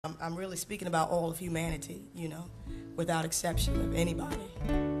I'm really speaking about all of humanity, you know, without exception of anybody,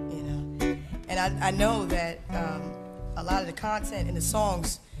 you know. And I know that a lot of the content in the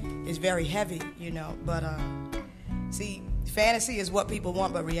songs is very heavy, you know, but see, fantasy is what people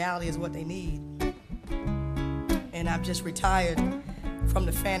want, but reality is what they need. And I've just retired from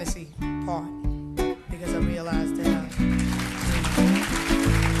the fantasy part because I realized that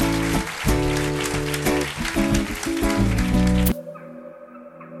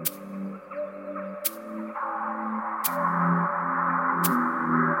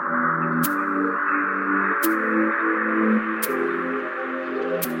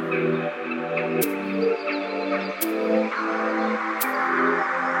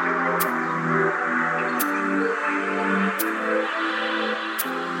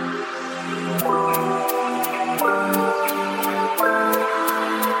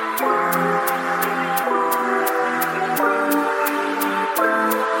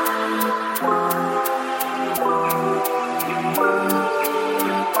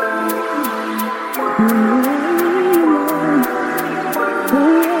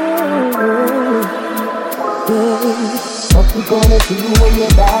what you gonna do when your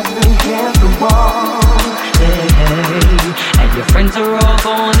back against the wall? Hey, hey. And your friends are all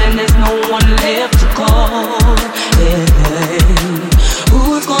gone and there's no one left to call. Hey, hey.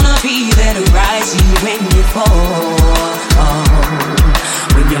 Who's gonna be there to rise you when you fall?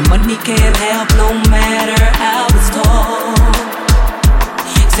 When your money can't help no matter how it's tall.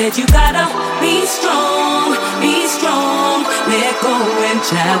 Said you gotta be strong, let go and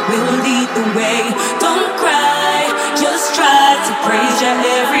child will lead the way. Don't cry, just try to praise ya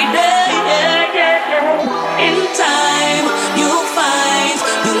every day. In time, you'll find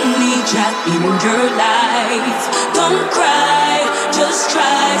you'll need ya in your life. Don't cry, just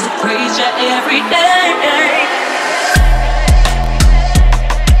try to praise ya every day.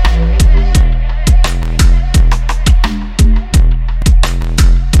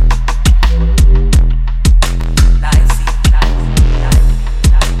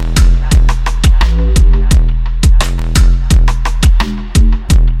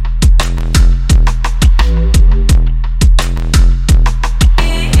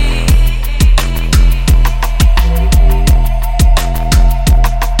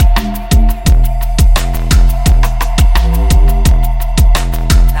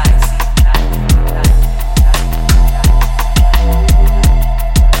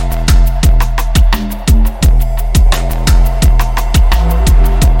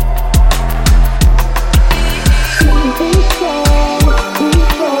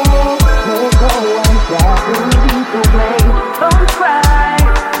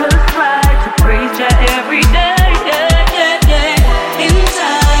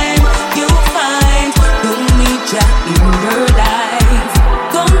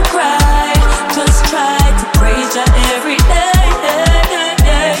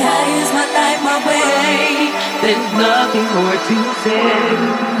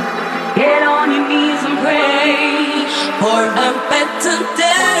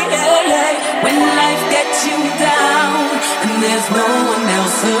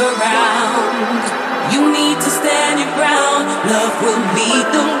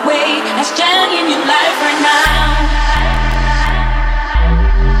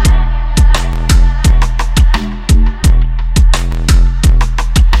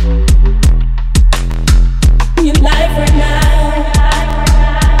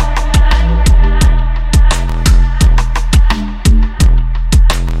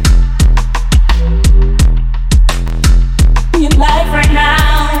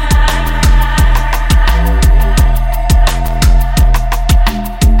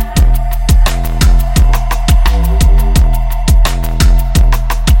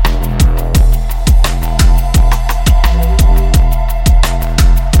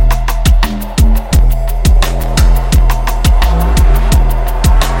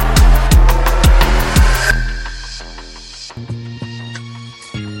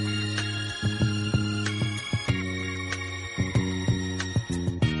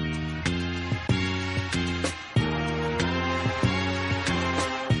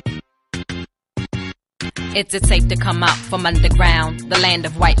 It's safe to come out from underground. The land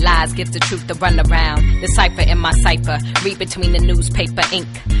of white lies gives the truth the runaround. The cipher in my cipher, read between the newspaper ink.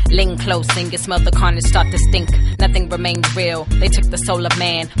 Lean close and you smell the carnage start to stink. Nothing remains real. They took the soul of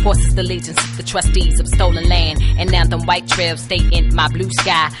man, forces the allegiance of the trustees of stolen land. And now them white trails stay in my blue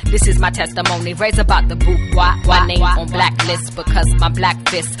sky. This is my testimony, raise about the bourgeois. My name on blacklist because my black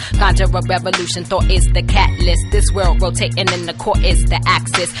fist conjure a revolution. Thought is the catalyst. This world rotating in the core is the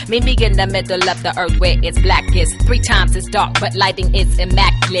axis. Meet me in the middle of the earth where it's blackest. 3 times as dark, but lighting is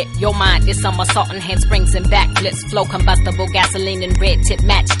immaculate. Your mind is somersaulting, handsprings and backflips. Flow combustible, gasoline and red tip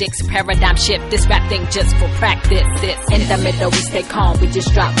matchsticks. Paradigm shift, this rap thing just for practice. In the middle, we stay calm, we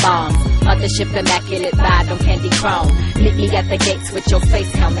just drop bombs. Mothership immaculate, ride on candy chrome. Meet me at the gates with your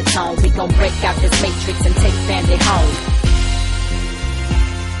face helmet on. We gon' break out this matrix and take family home.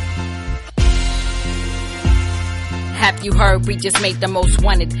 Have you heard we just made the most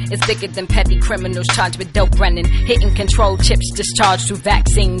wanted? It's bigger than petty criminals charged with dope running. Hitting control chips discharged through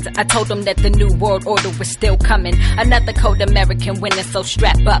vaccines. I told them that the new world order was still coming. Another cold American winner, so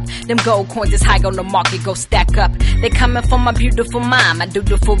strap up. Them gold coins is high on the market, go stack up. They coming from my beautiful mind. My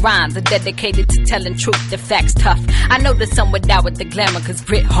dutiful rhymes are dedicated to telling truth, the facts tough. I know that some would die with the glamour, cause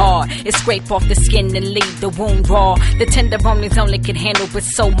grit hard. It scrape off the skin and leave the wound raw. The tenderonies only can handle but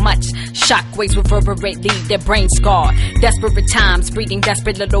so much. Shockwaves reverberate, leave their brain scarred. Desperate times, breeding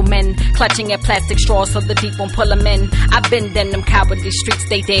desperate little men, clutching at plastic straws so the deep won't pull them in. I've been in them cowardly streets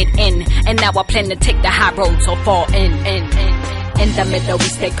they dead in, and now I plan to take the high road so fall in. In the middle we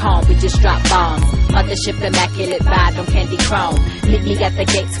stay calm, we just drop bombs. Mothership immaculate, ride on candy chrome. Meet me at the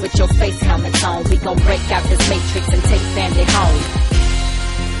gates with your face helmet on. We gon' break out this matrix and take family home.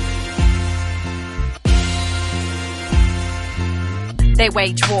 They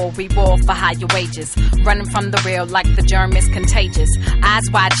wage war, we war for higher wages. Running from the real like the germ is contagious. Eyes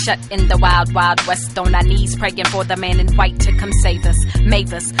wide shut in the wild, wild west. On our knees praying for the man in white to come save us.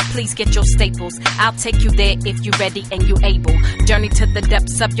 Mavis, please get your staples. I'll take you there if you ready and you able. Journey to the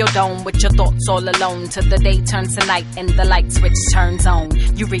depths of your dome with your thoughts all alone. Till the day turns to night and the light switch turns on.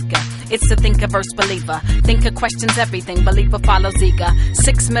 Eureka, it's a thinker versus believer. Thinker questions everything, believer follows eager.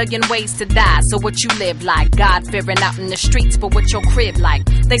 6 million ways to die, so what you live like? God fearing out in the streets, but what your crib like?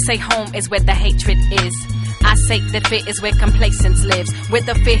 They say home is where the hatred is. I say that fear is where complacence lives. Where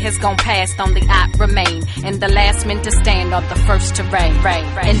the fear has gone past, only I remain. And the last men to stand are the first to reign.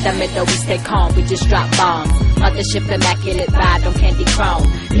 In the middle we stay calm, we just drop bombs. Mothership immaculate, ride on candy chrome.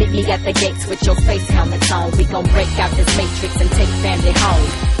 Meet me at the gates with your face helmet on. We gon' break out this matrix and take family home.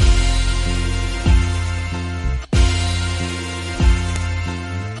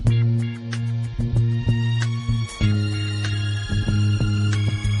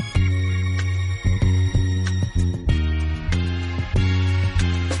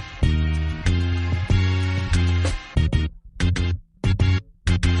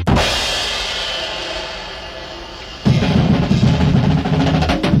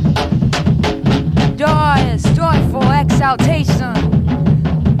 Exaltation,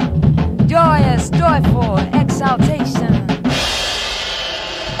 joyous, joyful exaltation.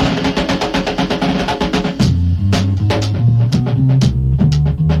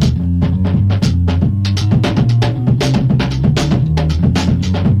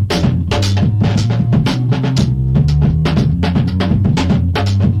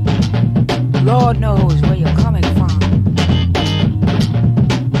 Lord knows where you're coming from.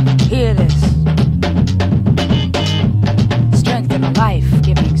 Hear this.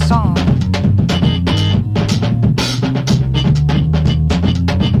 Life-giving song.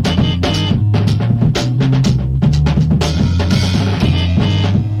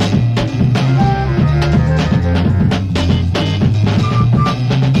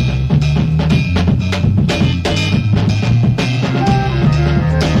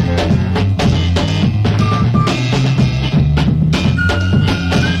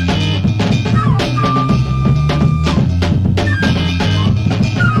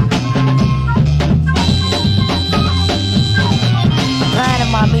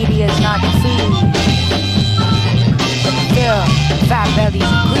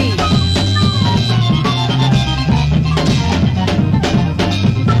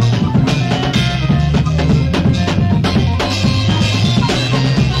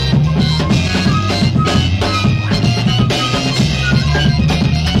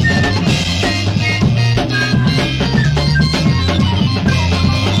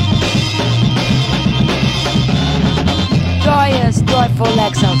 Joyful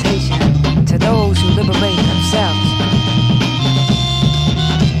exaltation to those who liberate themselves.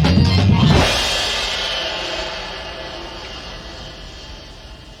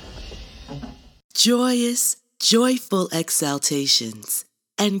 Joyous, joyful exaltations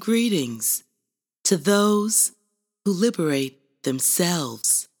and greetings to those who liberate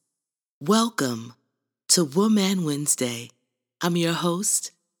themselves. Welcome to Woman Wednesday. I'm your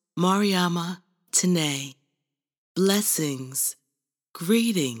host, Mariama Tene. Blessings,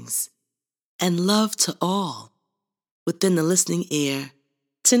 greetings, and love to all within the listening ear.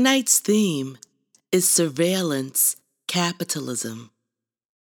 Tonight's theme is surveillance capitalism.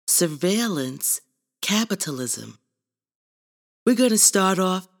 Surveillance Capitalism. We're going to start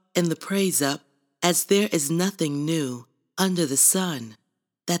off in the praise up as there is nothing new under the sun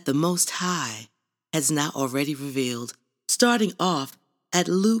that the Most High has not already revealed, starting off at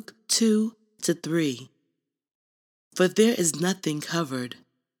Luke 2-3. For there is nothing covered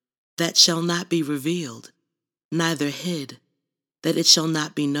that shall not be revealed, neither hid that it shall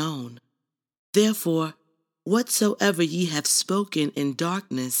not be known. Therefore, whatsoever ye have spoken in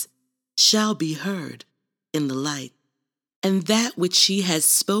darkness shall be heard in the light, and that which ye has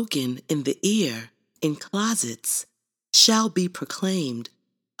spoken in the ear in closets shall be proclaimed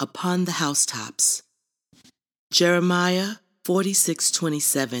upon the housetops. Jeremiah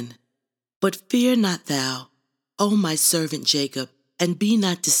 46:27. But fear not thou, O my servant Jacob, and be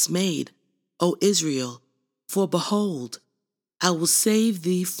not dismayed, O Israel, for behold, I will save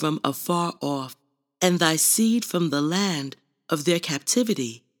thee from afar off, and thy seed from the land of their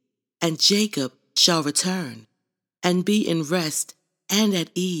captivity, and Jacob shall return, and be in rest and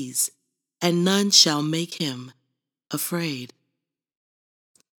at ease, and none shall make him afraid.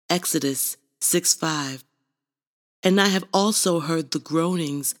 Exodus 6:5. And I have also heard the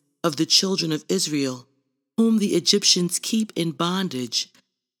groanings of the children of Israel, whom the Egyptians keep in bondage,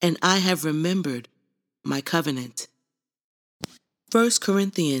 and I have remembered my covenant. 1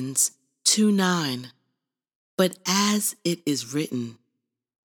 Corinthians 2:9. But as it is written,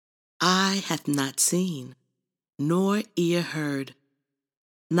 eye hath not seen, nor ear heard,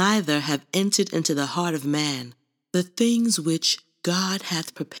 neither have entered into the heart of man the things which God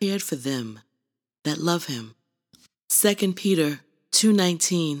hath prepared for them that love him. 2 Peter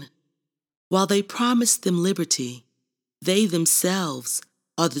 2:19. While they promise them liberty, they themselves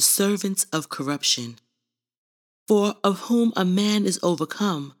are the servants of corruption. For of whom a man is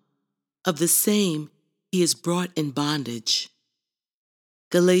overcome, of the same he is brought in bondage.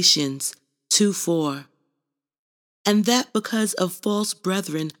 Galatians 2:4. And that because of false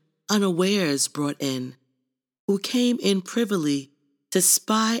brethren unawares brought in, who came in privily to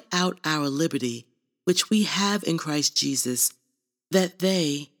spy out our liberty, which we have in Christ Jesus, that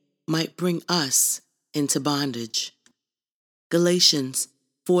they might bring us into bondage. Galatians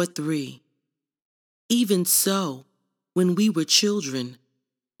 4:3. Even so, when we were children,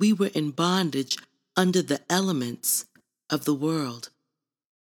 we were in bondage under the elements of the world.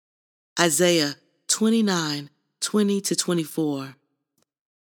 Isaiah 29:20-24.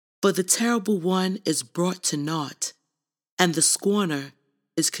 For the terrible one is brought to naught, and the scorner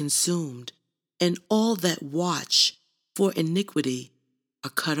is consumed, and all that watch for iniquity are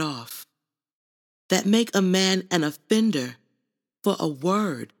cut off, that make a man an offender for a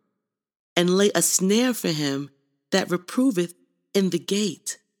word, and lay a snare for him that reproveth in the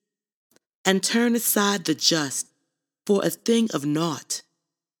gate, and turn aside the just for a thing of naught.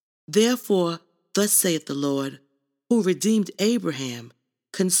 Therefore, thus saith the Lord, who redeemed Abraham,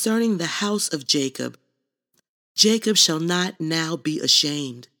 concerning the house of Jacob, Jacob shall not now be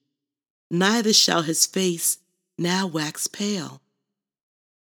ashamed, neither shall his face now wax pale.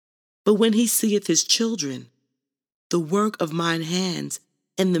 But when he seeth his children, the work of mine hands,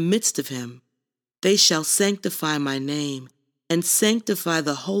 in the midst of him, they shall sanctify my name, and sanctify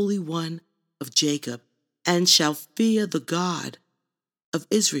the Holy One of Jacob, and shall fear the God of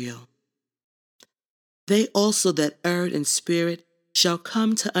Israel. They also that erred in spirit shall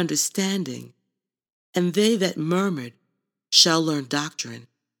come to understanding, and they that murmured shall learn doctrine.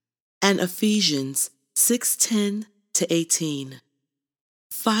 And Ephesians 6:10-18.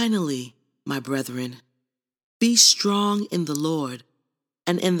 Finally, my brethren, be strong in the Lord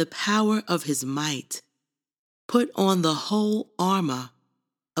and in the power of his might. Put on the whole armor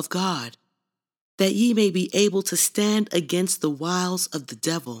of God, that ye may be able to stand against the wiles of the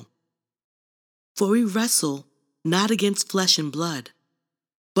devil. For we wrestle not against flesh and blood,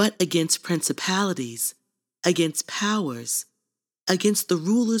 but against principalities, against powers, against the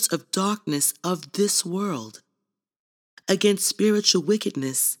rulers of darkness of this world, against spiritual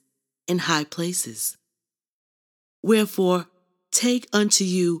wickedness in high places. Wherefore, take unto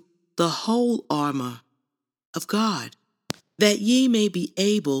you the whole armor of God, that ye may be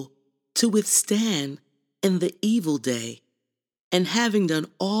able to withstand in the evil day, and having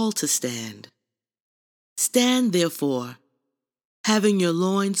done all to stand. Stand therefore, having your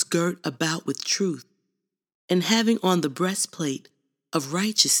loins girt about with truth, and having on the breastplate of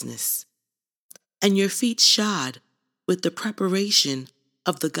righteousness, and your feet shod with the preparation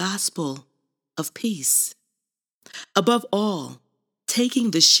of the gospel of peace. Above all,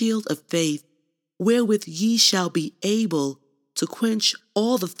 taking the shield of faith, wherewith ye shall be able to quench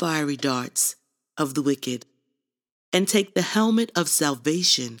all the fiery darts of the wicked, and take the helmet of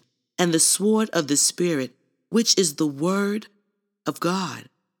salvation and the sword of the Spirit, which is the Word of God.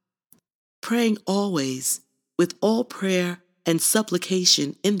 Praying always with all prayer and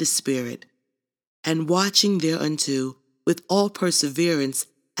supplication in the Spirit, and watching thereunto with all perseverance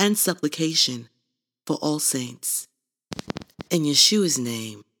and supplication for all saints. In Yeshua's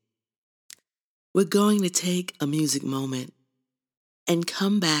name, we're going to take a music moment and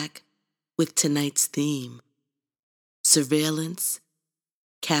come back with tonight's theme: surveillance,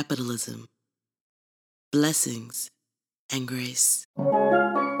 capitalism, blessings, and grace.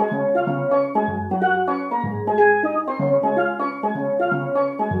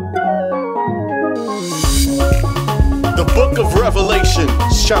 The book of Revelation,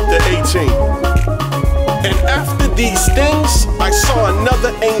 chapter 18. And after these things, I saw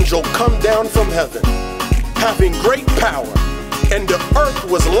another angel come down from heaven, having great power, and the earth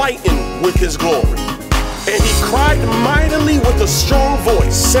was lightened with his glory. And he cried mightily with a strong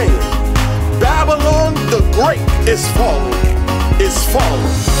voice, saying, Babylon the great is fallen, is fallen,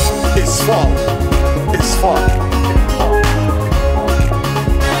 is fallen, is fallen.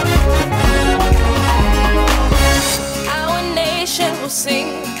 Will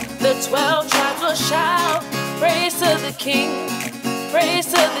sing, the 12 tribes will shout, praise to the King, praise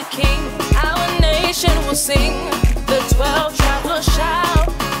to the King. Our nation will sing, the 12 tribes will shout,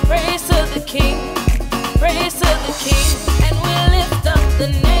 praise to the King, praise to the King. And we lift up the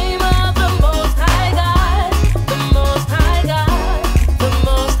name of the Most High God, the Most High God, the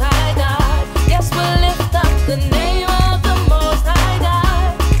Most High God. Yes, we lift up the name of the Most High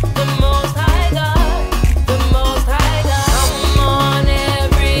God, the Most High God, the Most High God. Come on,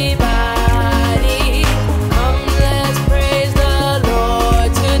 everybody, come, let's praise the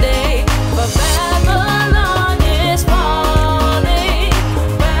Lord today. For Babylon is falling,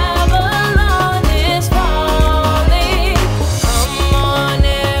 Babylon is falling. Come on,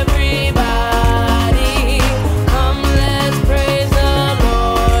 everybody.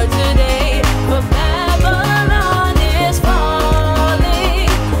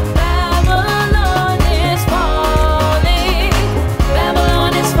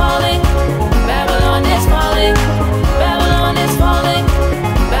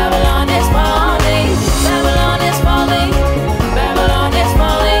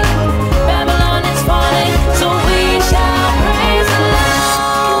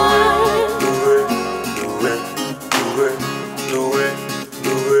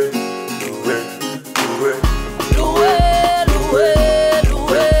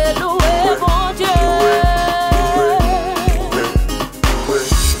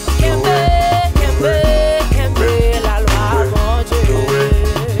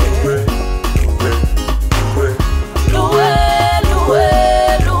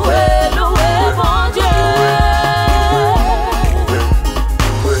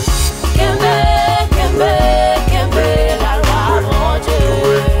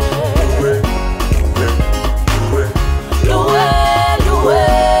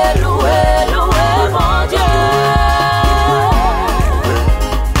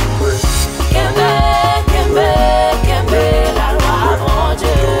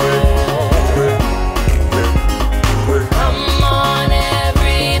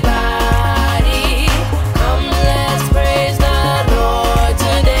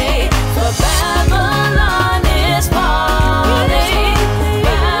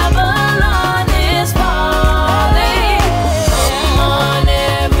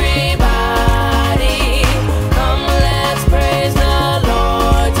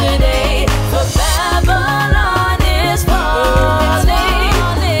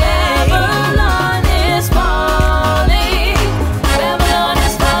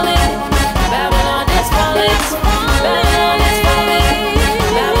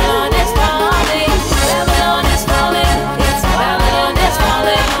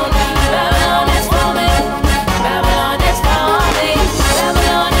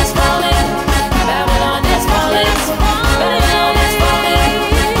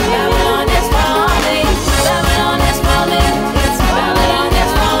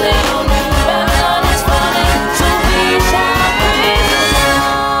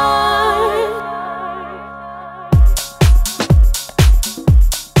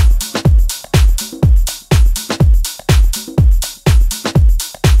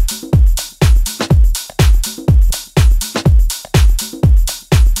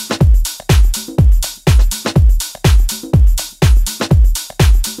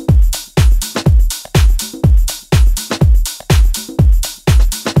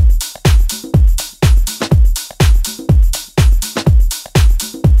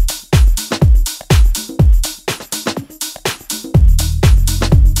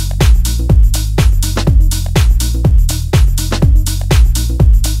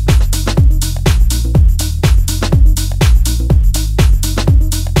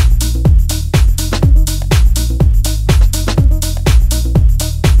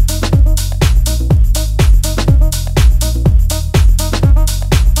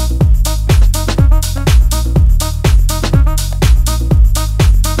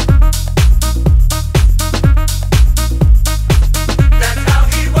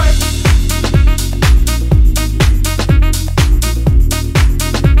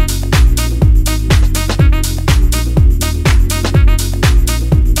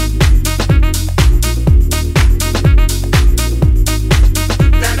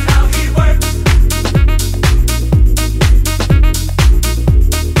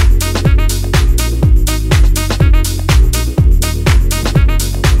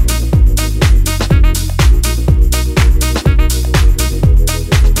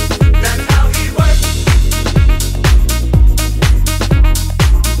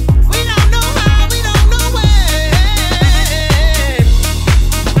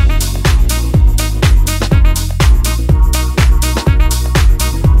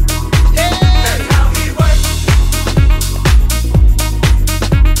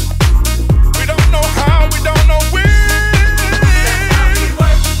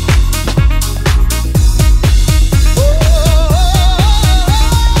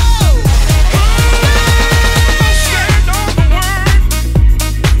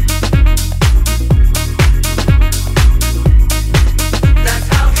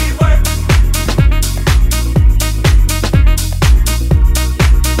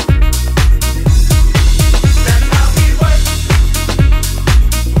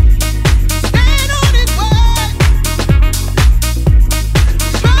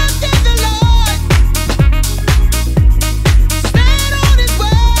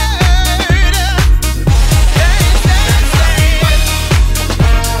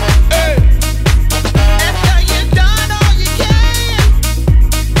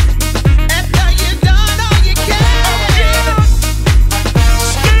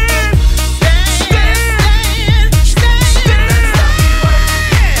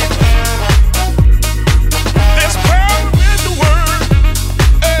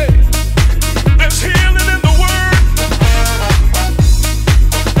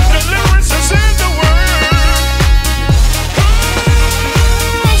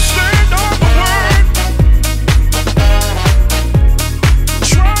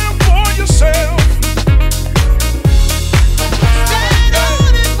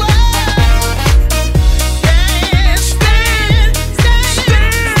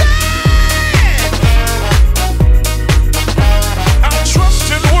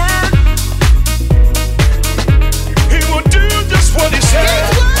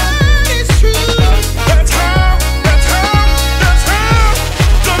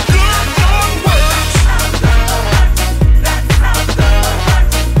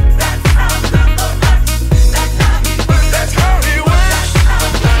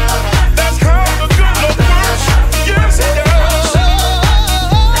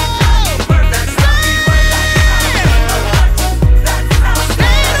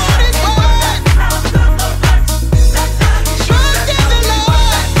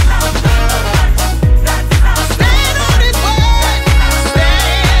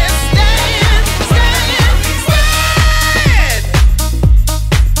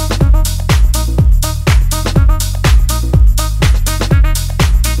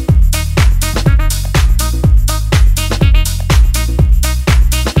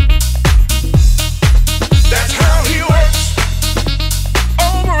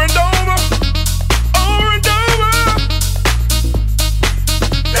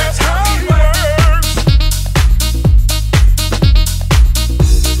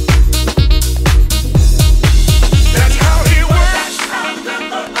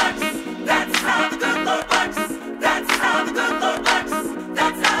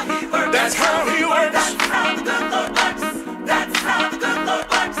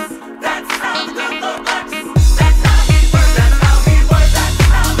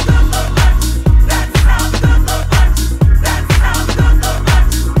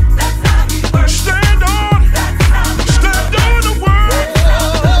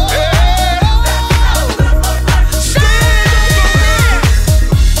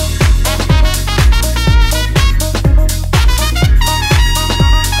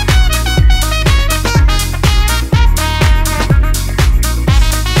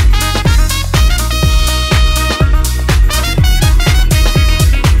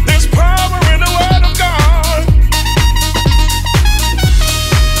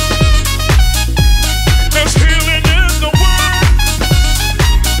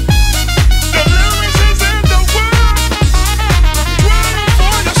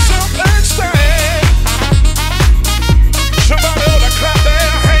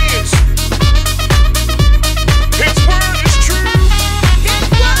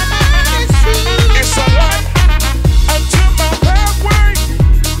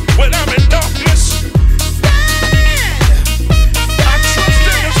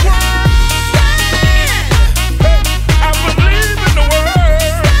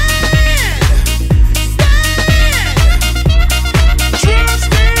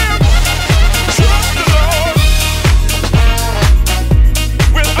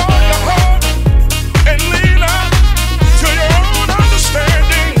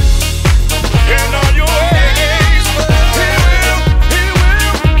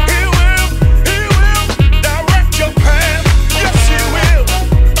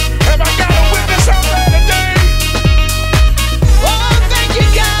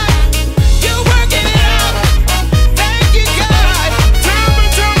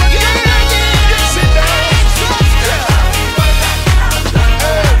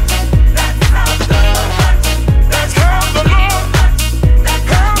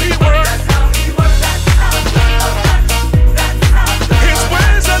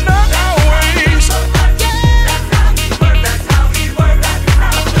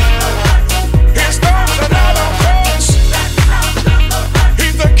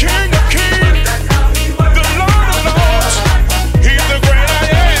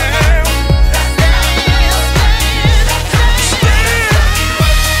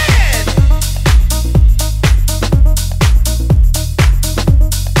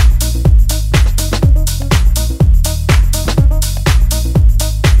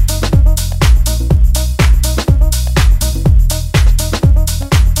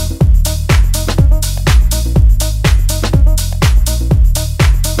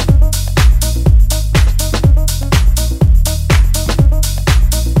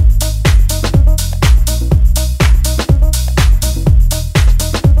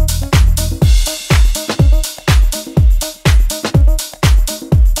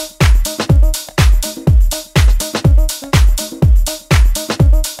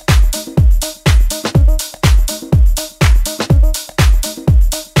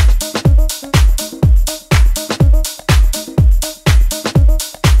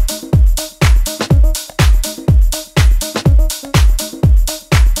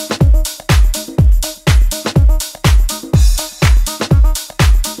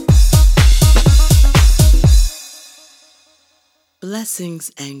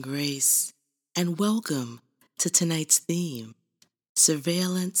 Blessings and grace, and welcome to tonight's theme,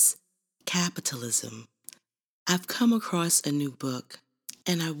 Surveillance Capitalism. I've come across a new book,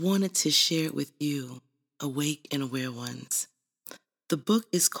 and I wanted to share it with you, awake and aware ones. The book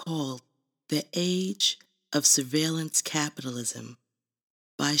is called The Age of Surveillance Capitalism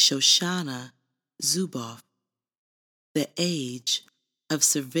by Shoshana Zuboff. The Age of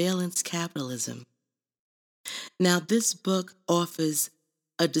Surveillance Capitalism. Now, this book offers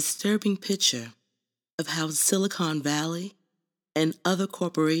a disturbing picture of how Silicon Valley and other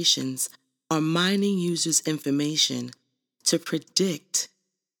corporations are mining users' information to predict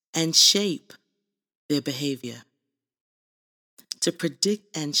and shape their behavior. To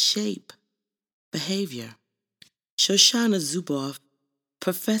predict and shape behavior. Shoshana Zuboff,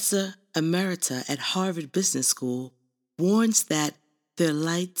 professor emerita at Harvard Business School, warns that their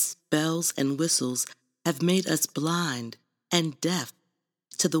lights, bells, and whistles have made us blind and deaf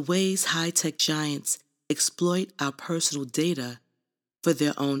to the ways high-tech giants exploit our personal data for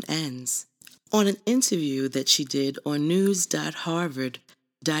their own ends. On an interview that she did on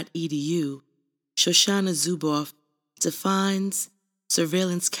news.harvard.edu, Shoshana Zuboff defines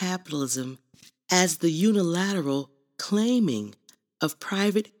surveillance capitalism as the unilateral claiming of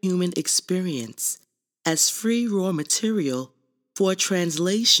private human experience as free raw material for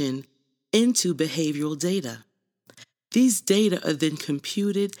translation into behavioral data. These data are then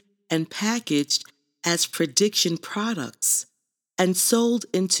computed and packaged as prediction products and sold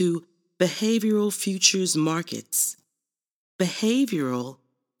into behavioral futures markets. Behavioral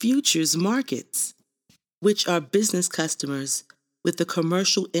futures markets, which are business customers with a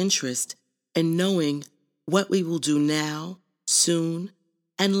commercial interest in knowing what we will do now, soon,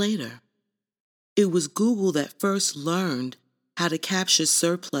 and later. It was Google that first learned how to capture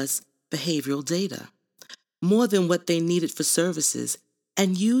surplus behavioral data, more than what they needed for services,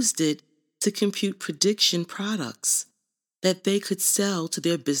 and used it to compute prediction products that they could sell to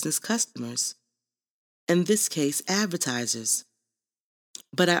their business customers, in this case, advertisers.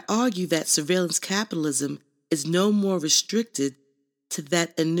 But I argue that surveillance capitalism is no more restricted to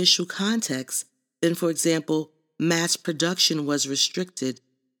that initial context than, for example, mass production was restricted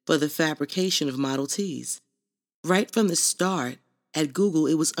for the fabrication of Model Ts. Right from the start, at Google,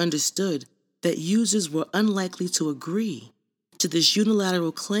 it was understood that users were unlikely to agree to this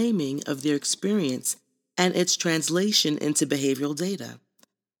unilateral claiming of their experience and its translation into behavioral data.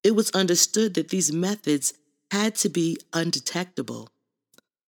 It was understood that these methods had to be undetectable.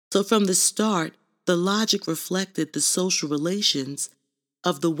 So from the start, the logic reflected the social relations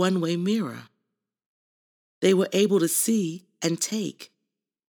of the one-way mirror. They were able to see and take,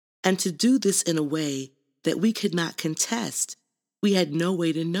 and to do this in a way that we could not contest. We had no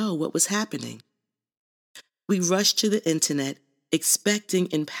way to know what was happening. We rushed to the internet expecting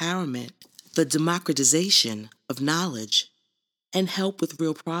empowerment, the democratization of knowledge, and help with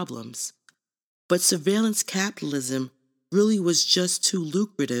real problems. But surveillance capitalism really was just too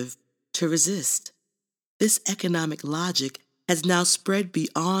lucrative to resist. This economic logic has now spread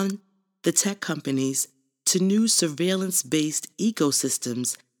beyond the tech companies to new surveillance-based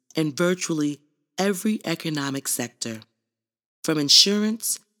ecosystems in virtually every economic sector, from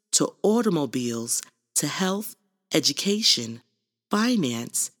insurance to automobiles to health, education,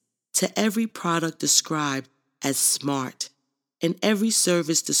 finance, to every product described as smart and every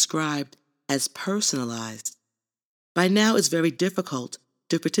service described as personalized. By now, it's very difficult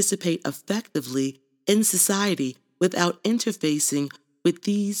to participate effectively in society without interfacing with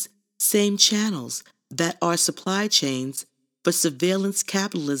these same channels that are supply chains for surveillance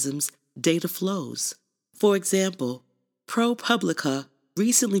capitalism's data flows. For example, ProPublica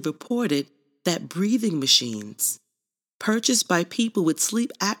recently reported that breathing machines purchased by people with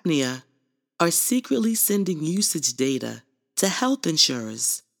sleep apnea are secretly sending usage data to health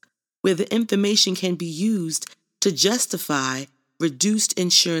insurers, where the information can be used to justify reduced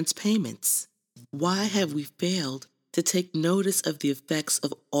insurance payments. Why have we failed to take notice of the effects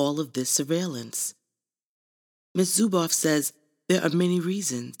of all of this surveillance? Ms. Zuboff says there are many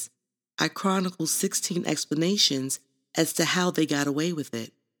reasons. I chronicle 16 explanations as to how they got away with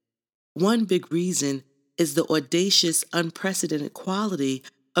it. One big reason is the audacious, unprecedented quality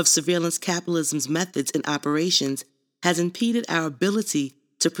of surveillance capitalism's methods and operations has impeded our ability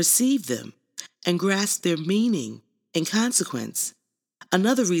to perceive them and grasp their meaning and consequence.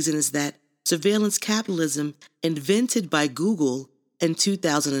 Another reason is that surveillance capitalism, invented by Google in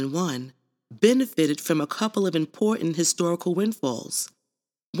 2001, benefited from a couple of important historical windfalls.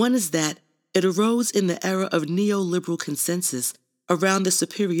 One is that it arose in the era of neoliberal consensus around the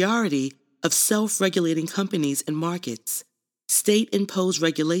superiority of self-regulating companies and markets. state-imposed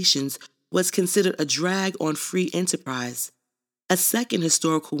regulations was considered a drag on free enterprise. A second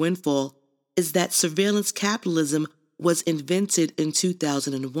historical windfall is that surveillance capitalism was invented in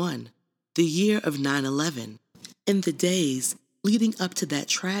 2001, the year of 9/11. In the days leading up to that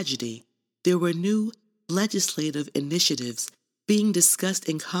tragedy, there were new legislative initiatives being discussed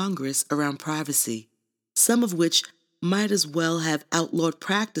in Congress around privacy, some of which might as well have outlawed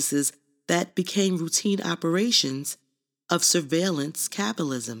practices that became routine operations of surveillance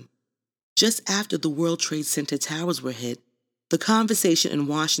capitalism. Just after the World Trade Center towers were hit, the conversation in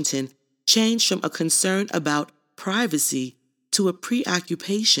Washington changed from a concern about privacy to a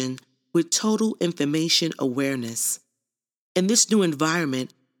preoccupation with total information awareness. In this new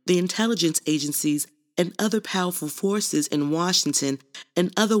environment, the intelligence agencies and other powerful forces in Washington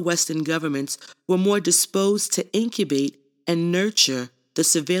and other Western governments were more disposed to incubate and nurture the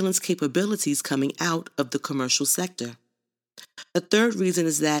surveillance capabilities coming out of the commercial sector. A third reason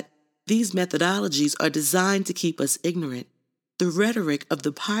is that these methodologies are designed to keep us ignorant. The rhetoric of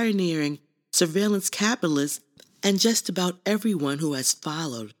the pioneering surveillance capitalists and just about everyone who has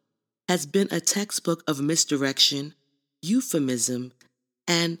followed has been a textbook of misdirection, euphemism,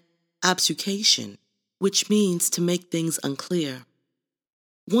 and obfuscation, which means to make things unclear.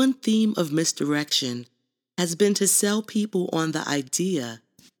 One theme of misdirection has been to sell people on the idea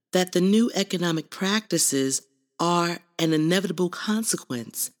that the new economic practices are an inevitable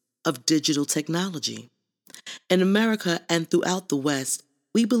consequence of digital technology. In America and throughout the West,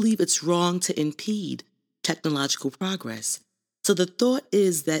 we believe it's wrong to impede technological progress. So the thought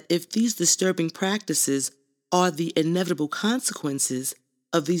is that if these disturbing practices are the inevitable consequences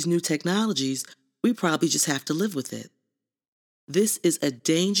of these new technologies, we probably just have to live with it. This is a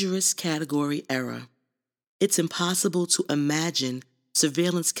dangerous category error. It's impossible to imagine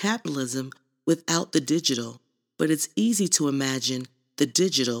surveillance capitalism without the digital, but it's easy to imagine the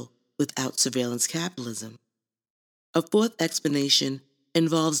digital without surveillance capitalism. A fourth explanation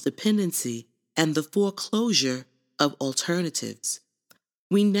involves dependency and the foreclosure of alternatives.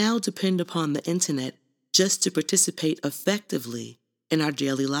 We now depend upon the internet just to participate effectively in our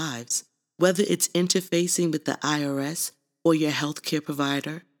daily lives, whether it's interfacing with the IRS or your healthcare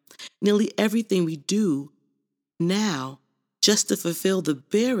provider. Nearly everything we do now, just to fulfill the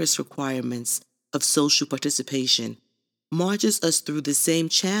barest requirements of social participation, marches us through the same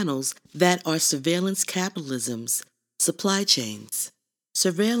channels that are surveillance capitalism's supply chains.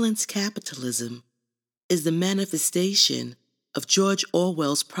 Surveillance capitalism is the manifestation of George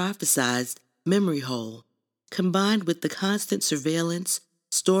Orwell's prophesied memory hole, combined with the constant surveillance,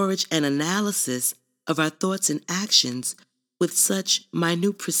 storage, and analysis of our thoughts and actions with such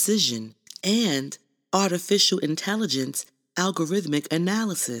minute precision, and artificial intelligence algorithmic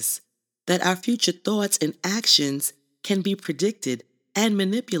analysis that our future thoughts and actions can be predicted and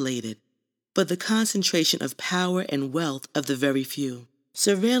manipulated, but the concentration of power and wealth of the very few.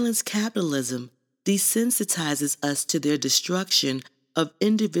 Surveillance capitalism desensitizes us to their destruction of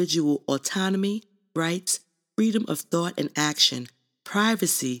individual autonomy, rights, freedom of thought and action,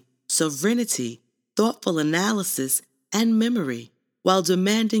 privacy, sovereignty, thoughtful analysis, and memory, while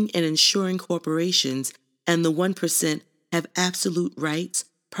demanding and ensuring corporations and the 1% have absolute rights,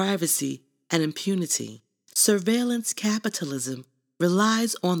 privacy, and impunity. Surveillance capitalism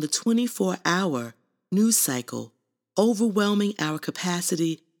relies on the 24-hour news cycle, overwhelming our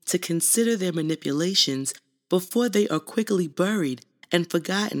capacity to consider their manipulations before they are quickly buried and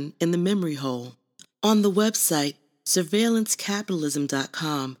forgotten in the memory hole. On the website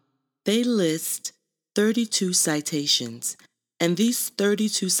surveillancecapitalism.com, they list 32 citations, and these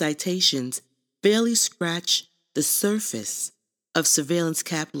 32 citations barely scratch the surface of surveillance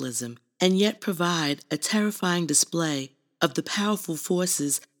capitalism and yet provide a terrifying display of the powerful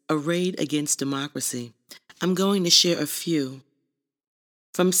forces arrayed against democracy. I'm going to share a few.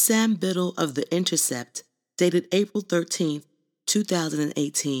 From Sam Biddle of The Intercept, dated April 13,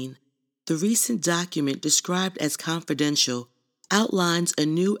 2018, the recent document described as confidential outlines a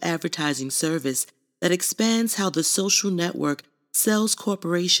new advertising service that expands how the social network sells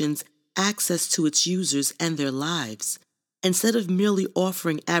corporations access to its users and their lives. Instead of merely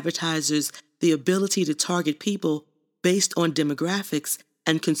offering advertisers the ability to target people based on demographics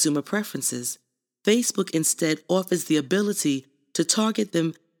and consumer preferences, Facebook instead offers the ability to target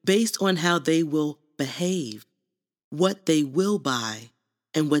them based on how they will behave, what they will buy,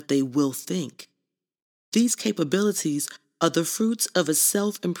 and what they will think. These capabilities are the fruits of a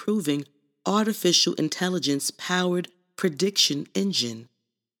self-improving artificial intelligence-powered prediction engine,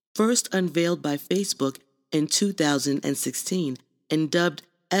 first unveiled by Facebook in 2016 and dubbed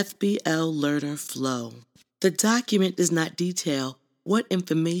FBL Learner Flow. The document does not detail what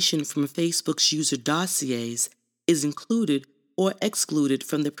information from Facebook's user dossiers is included or excluded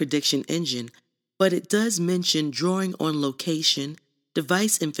from the prediction engine, but it does mention drawing on location,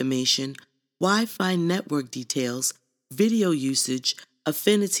 device information, Wi-Fi network details, video usage,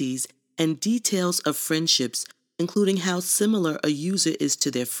 affinities, and details of friendships, including how similar a user is to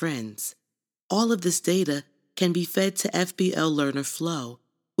their friends. All of this data can be fed to FBL Learner Flow,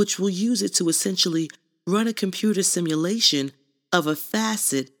 which will use it to essentially run a computer simulation of a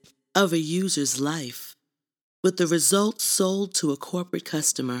facet of a user's life, with the results sold to a corporate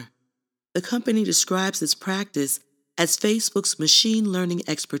customer. The company describes this practice as Facebook's machine learning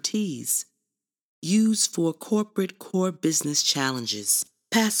expertise, used for corporate core business challenges.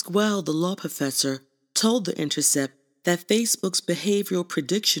 Pasquale, the law professor, told The Intercept that Facebook's behavioral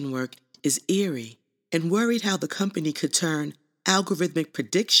prediction work is eerie and worried how the company could turn algorithmic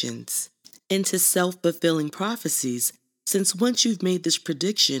predictions into self-fulfilling prophecies, since once you've made this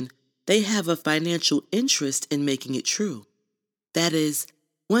prediction, they have a financial interest in making it true. That is,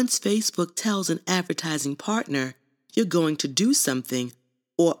 once Facebook tells an advertising partner you're going to do something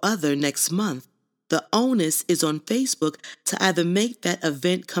or other next month, the onus is on Facebook to either make that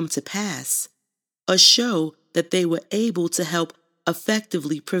event come to pass or show that they were able to help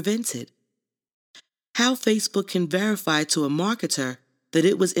effectively prevent it. How Facebook can verify to a marketer that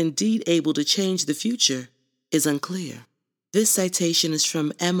it was indeed able to change the future is unclear. This citation is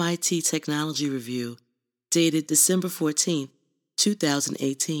from MIT Technology Review, dated December 14,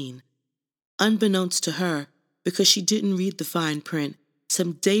 2018. Unbeknownst to her, because she didn't read the fine print,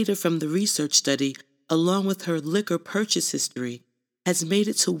 some data from the research study, along with her liquor purchase history, has made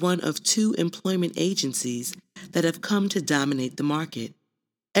it to one of two employment agencies that have come to dominate the market.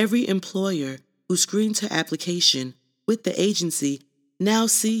 Every employer who screens her application with the agency now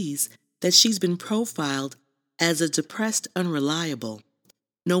sees that she's been profiled as a depressed unreliable.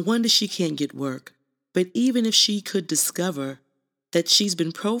 No wonder she can't get work, but even if she could discover that she's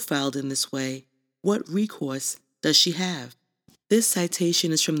been profiled in this way, what recourse does she have? This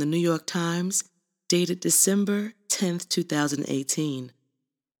citation is from the New York Times, dated December 10, 2018.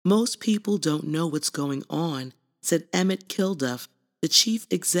 Most people don't know what's going on, said Emmett Kilduff, the chief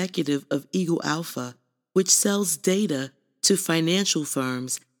executive of Eagle Alpha, which sells data to financial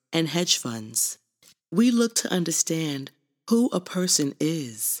firms and hedge funds. We look to understand who a person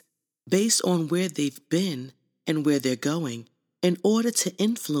is based on where they've been and where they're going in order to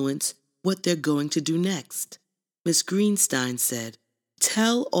influence what they're going to do next. Ms. Greenstein said,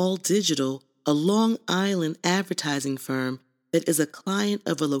 Tell All Digital, a Long Island advertising firm that is a client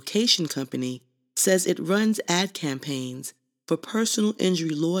of a location company, says it runs ad campaigns for personal injury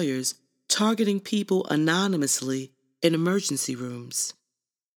lawyers targeting people anonymously in emergency rooms.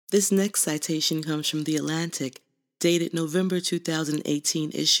 This next citation comes from The Atlantic, dated November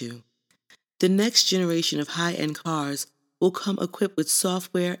 2018 issue. The next generation of high-end cars will come equipped with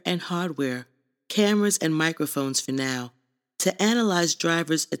software and hardware, cameras and microphones for now, to analyze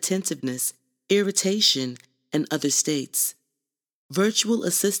drivers' attentiveness, irritation, and other states. Virtual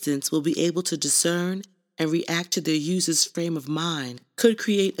assistants will be able to discern and react to their users' frame of mind, could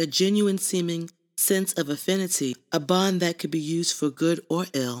create a genuine seeming sense of affinity, a bond that could be used for good or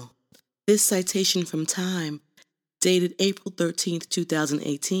ill. This citation from Time, dated April 13,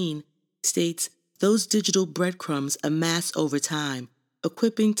 2018, states, those digital breadcrumbs amass over time,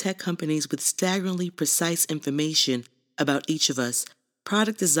 equipping tech companies with staggeringly precise information about each of us.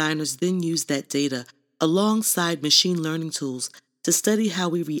 Product designers then use that data alongside machine learning tools to study how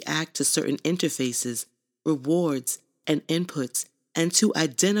we react to certain interfaces, rewards, and inputs, and to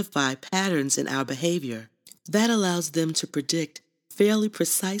identify patterns in our behavior. That allows them to predict fairly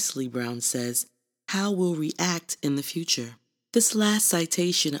precisely, Brown says, how we'll react in the future. This last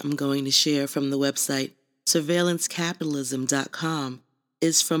citation I'm going to share from the website surveillancecapitalism.com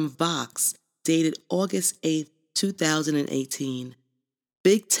is from Vox, dated August 8, 2018.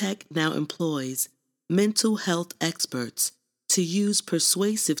 Big tech now employs mental health experts to use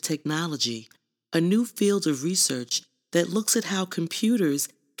persuasive technology, a new field of research that looks at how computers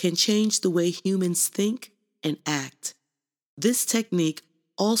can change the way humans think and act. This technique,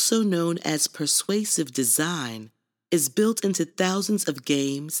 also known as persuasive design, is built into thousands of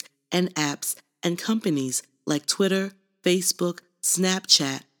games and apps, and companies like Twitter, Facebook,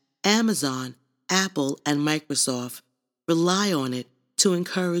 Snapchat, Amazon, Apple, and Microsoft rely on it to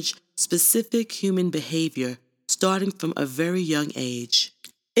encourage specific human behavior starting from a very young age.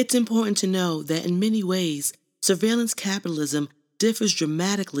 It's important to know that in many ways, surveillance capitalism differs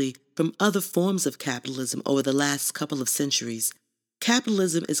dramatically from other forms of capitalism over the last couple of centuries.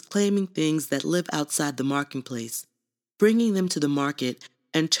 Capitalism is claiming things that live outside the marketplace, bringing them to the market,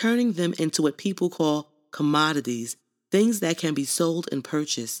 and turning them into what people call commodities, things that can be sold and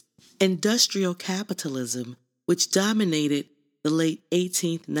purchased. Industrial capitalism, which dominated the late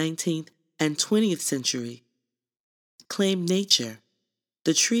 18th, 19th, and 20th century, claimed nature.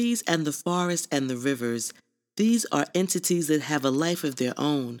 The trees and the forests and the rivers, these are entities that have a life of their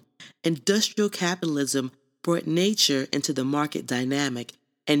own. Industrial capitalism brought nature into the market dynamic,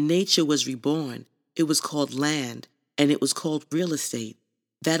 and nature was reborn. It was called land, and it was called real estate.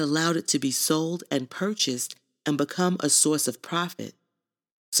 That allowed it to be sold and purchased and become a source of profit.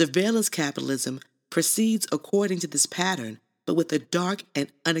 Surveillance capitalism proceeds according to this pattern, but with a dark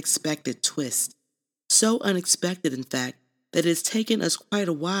and unexpected twist. So unexpected, in fact, that it has taken us quite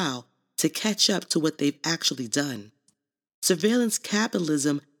a while to catch up to what they've actually done. Surveillance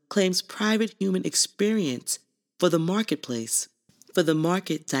capitalism claims private human experience for the marketplace, for the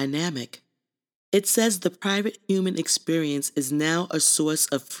market dynamic. It says the private human experience is now a source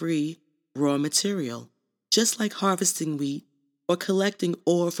of free, raw material. Just like harvesting wheat or collecting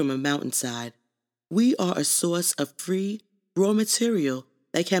ore from a mountainside, we are a source of free, raw material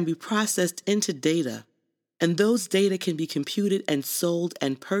that can be processed into data, and those data can be computed and sold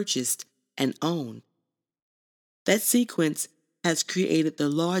and purchased and owned. That sequence has created the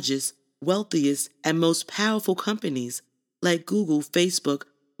largest, wealthiest, and most powerful companies like Google, Facebook,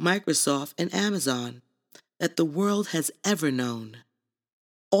 Microsoft, and Amazon that the world has ever known.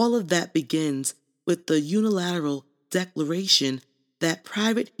 All of that begins with the unilateral declaration that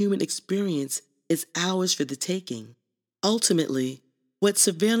private human experience is ours for the taking. Ultimately, what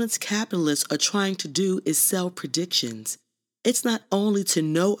surveillance capitalists are trying to do is sell predictions. It's not only to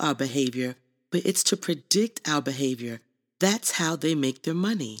know our behavior, but it's to predict our behavior. That's how they make their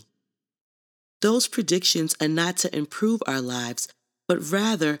money. Those predictions are not to improve our lives, but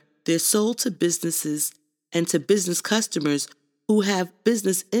rather they're sold to businesses and to business customers who have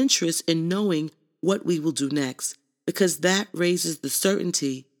business interests in knowing what we will do next, because that raises the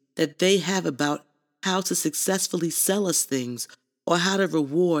certainty that they have about how to successfully sell us things or how to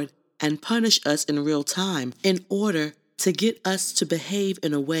reward and punish us in real time in order to get us to behave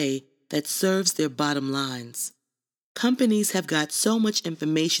in a way that serves their bottom lines. Companies have got so much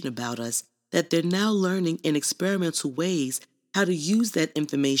information about us that they're now learning in experimental ways how to use that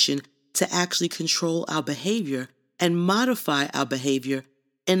information to actually control our behavior and modify our behavior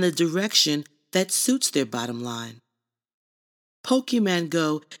in a direction that suits their bottom line. Pokemon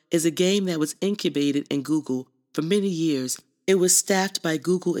Go is a game that was incubated in Google for many years. It was staffed by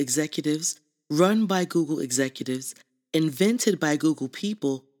Google executives, run by Google executives, invented by Google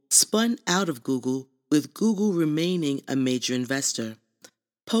people, spun out of Google, with Google remaining a major investor.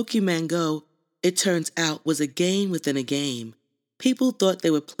 Pokemon Go, it turns out, was a game within a game. People thought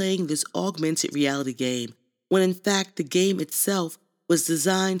they were playing this augmented reality game, when in fact the game itself was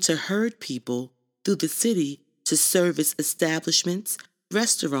designed to herd people through the city to service establishments,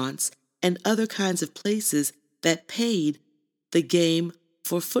 restaurants, and other kinds of places that paid the game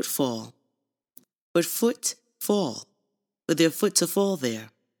for footfall. For their foot to fall there.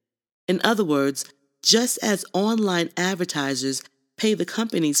 In other words, just as online advertisers pay the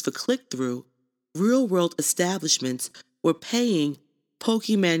companies for click-through, real-world establishments were paying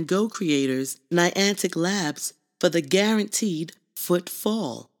Pokemon Go creators, Niantic Labs, for the guaranteed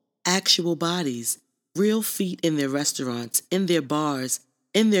footfall, actual bodies, real feet in their restaurants, in their bars,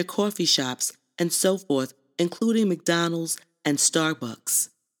 in their coffee shops, and so forth, including McDonald's and Starbucks.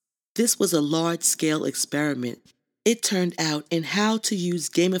 This was a large-scale experiment. It turned out in how to use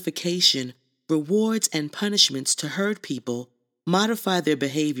gamification, rewards, and punishments to herd people, modify their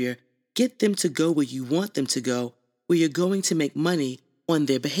behavior, get them to go where you want them to go, where you're going to make money on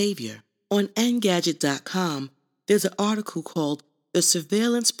their behavior. On Engadget.com, there's an article called "The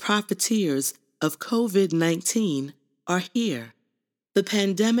Surveillance Profiteers of COVID-19 Are Here." The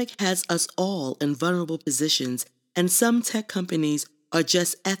pandemic has us all in vulnerable positions, and some tech companies are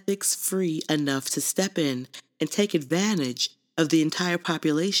just ethics-free enough to step in and take advantage of the entire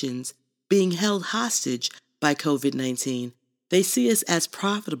populations being held hostage by COVID-19. They see us as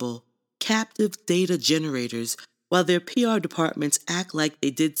profitable, captive data generators, while their PR departments act like they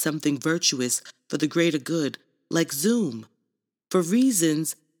did something virtuous for the greater good, like Zoom. For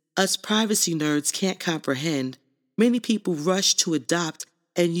reasons us privacy nerds can't comprehend, many people rush to adopt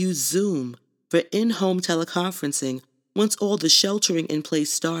and use Zoom for in-home teleconferencing once all the sheltering in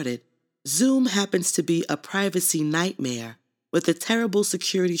place started. Zoom happens to be a privacy nightmare with a terrible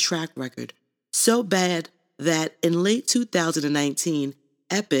security track record, so bad that in late 2019,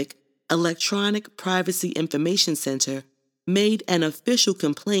 Epic, Electronic Privacy Information Center, made an official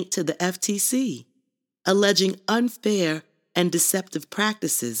complaint to the FTC, alleging unfair and deceptive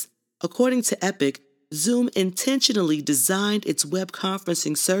practices. According to Epic, Zoom intentionally designed its web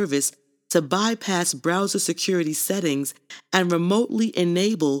conferencing service to bypass browser security settings and remotely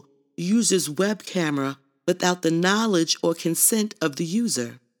enable users' web camera without the knowledge or consent of the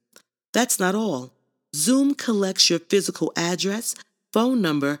user. That's not all. Zoom collects your physical address, phone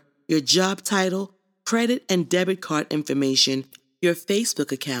number, your job title, credit and debit card information, your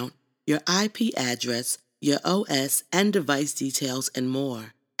Facebook account, your IP address, your OS and device details, and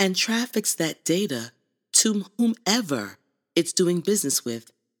more, and traffics that data to whomever it's doing business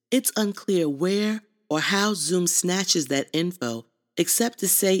with. It's unclear where or how Zoom snatches that info, except to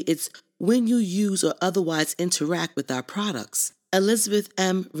say it's when you use or otherwise interact with our products. Elizabeth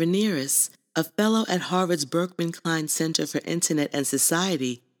M. Ranieris, a fellow at Harvard's Berkman Klein Center for Internet and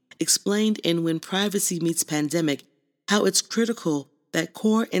Society, explained in When Privacy Meets Pandemic how it's critical that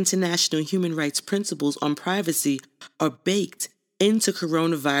core international human rights principles on privacy are baked into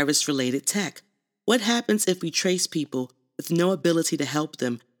coronavirus-related tech. What happens if we trace people with no ability to help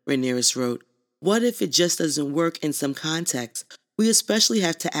them, Ranieris wrote. What if it just doesn't work in some contexts? We especially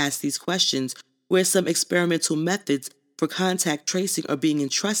have to ask these questions where some experimental methods for contact tracing are being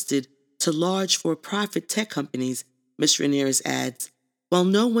entrusted to large for-profit tech companies, Ms. Ranieris adds. While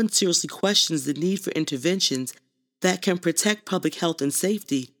no one seriously questions the need for interventions that can protect public health and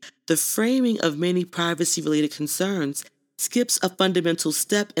safety, the framing of many privacy-related concerns skips a fundamental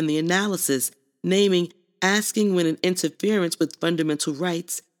step in the analysis, naming asking when an interference with fundamental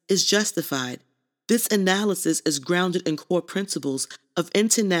rights is justified. This analysis is grounded in core principles of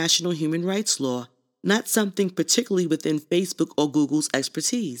international human rights law, not something particularly within Facebook or Google's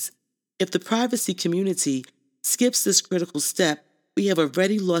expertise. If the privacy community skips this critical step, we have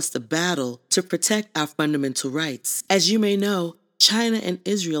already lost the battle to protect our fundamental rights. As you may know, China and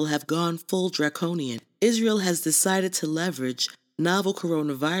Israel have gone full draconian. Israel has decided to leverage novel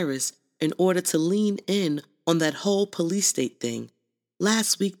coronavirus in order to lean in on that whole police state thing.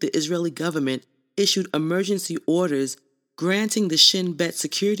 Last week, the Israeli government issued emergency orders granting the Shin Bet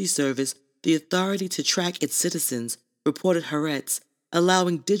security service the authority to track its citizens, reported Haaretz,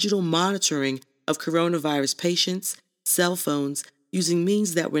 allowing digital monitoring of coronavirus patients, cell phones, using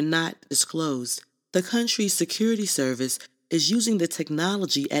means that were not disclosed. The country's security service is using the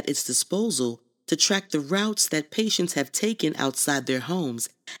technology at its disposal to track the routes that patients have taken outside their homes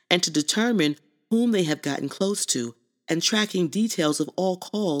and to determine whom they have gotten close to, and tracking details of all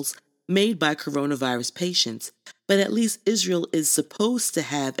calls made by coronavirus patients. But at least Israel is supposed to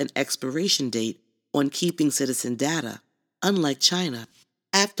have an expiration date on keeping citizen data, unlike China.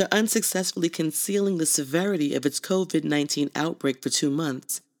 After unsuccessfully concealing the severity of its COVID-19 outbreak for 2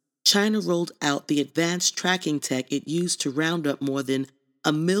 months, China rolled out the advanced tracking tech it used to round up more than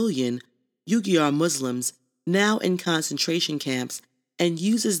 1 million Uyghur Muslims now in concentration camps and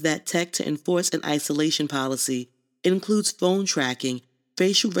uses that tech to enforce an isolation policy. It includes phone tracking,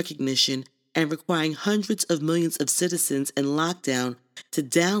 facial recognition, and requiring hundreds of millions of citizens in lockdown to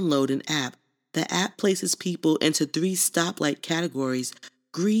download an app. The app places people into 3 stoplight categories.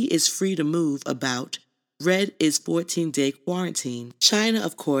 Green is free to move about. Red is 14-day quarantine. China,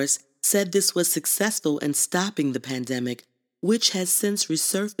 of course, said this was successful in stopping the pandemic, which has since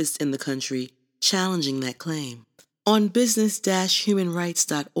resurfaced in the country, challenging that claim. On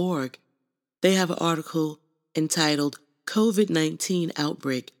business-humanrights.org, they have an article entitled COVID-19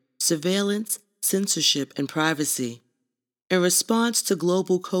 Outbreak, Surveillance, Censorship, and Privacy. In response to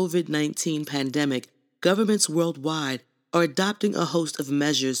global COVID-19 pandemic, governments worldwide are adopting a host of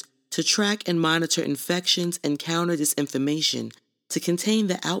measures to track and monitor infections and counter disinformation. To contain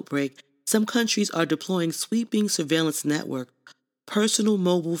the outbreak, some countries are deploying sweeping surveillance network, personal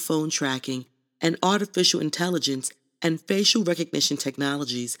mobile phone tracking, and artificial intelligence and facial recognition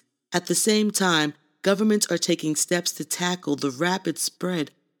technologies. At the same time, governments are taking steps to tackle the rapid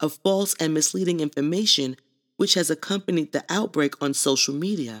spread of false and misleading information which has accompanied the outbreak on social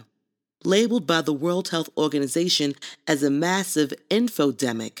media, labeled by the World Health Organization as a massive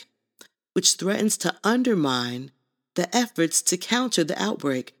infodemic, which threatens to undermine the efforts to counter the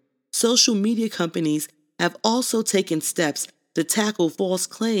outbreak. Social media companies have also taken steps to tackle false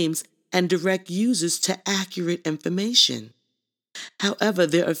claims and direct users to accurate information. However,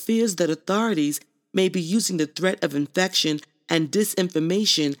 there are fears that authorities may be using the threat of infection and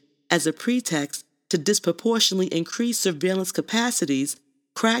disinformation as a pretext to disproportionately increase surveillance capacities,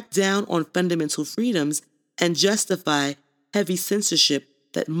 crack down on fundamental freedoms, and justify heavy censorship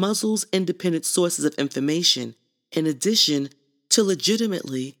that muzzles independent sources of information, in addition to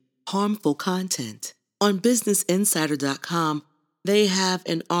legitimately harmful content. On BusinessInsider.com, they have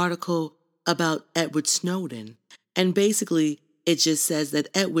an article about Edward Snowden, and basically it just says that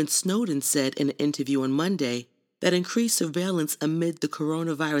Edward Snowden said in an interview on Monday that increased surveillance amid the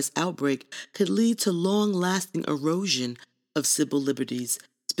coronavirus outbreak could lead to long-lasting erosion of civil liberties.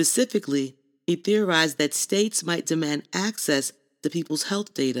 Specifically, he theorized that states might demand access to people's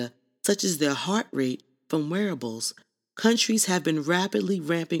health data, such as their heart rate, from wearables. Countries have been rapidly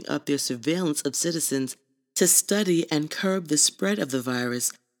ramping up their surveillance of citizens to study and curb the spread of the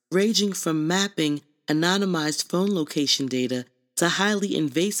virus, ranging from mapping anonymized phone location data to highly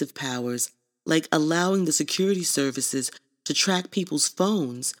invasive powers like allowing the security services to track people's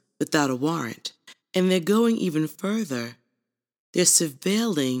phones without a warrant. And they're going even further. They're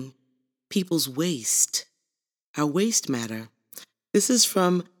surveilling people's waste, our waste matter. This is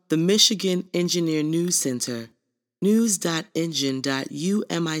from the Michigan Engineer News Center,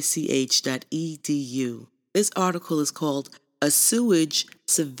 news.engine.umich.edu. This article is called A Sewage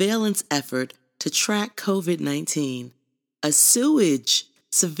Surveillance Effort to Track COVID-19. A sewage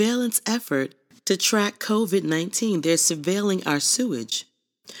surveillance effort to track COVID-19. They're surveilling our sewage.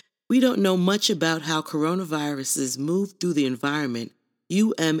 We don't know much about how coronaviruses move through the environment.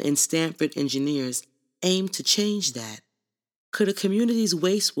 UM and Stanford engineers aim to change that. Could a community's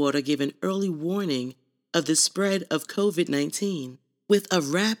wastewater give an early warning of the spread of COVID-19? With a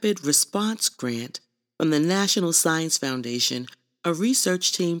rapid response grant from the National Science Foundation, a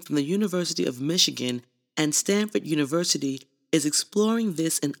research team from the University of Michigan and Stanford University is exploring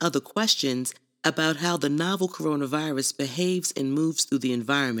this and other questions about how the novel coronavirus behaves and moves through the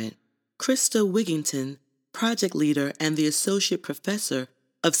environment. Krista Wigington, project leader and the associate professor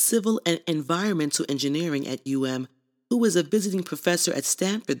of civil and environmental engineering at UM, who is a visiting professor at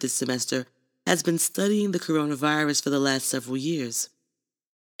Stanford this semester, has been studying the coronavirus for the last several years.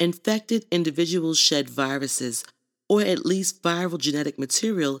 Infected individuals shed viruses, or at least viral genetic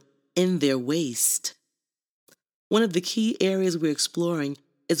material, in their waste. One of the key areas we're exploring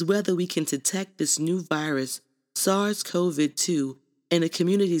is whether we can detect this new virus, SARS-CoV-2, in a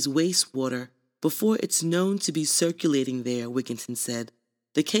community's wastewater before it's known to be circulating there, Wigington said.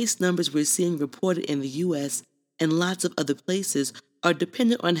 The case numbers we're seeing reported in the U.S. and lots of other places are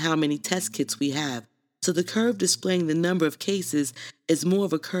dependent on how many test kits we have, so the curve displaying the number of cases is more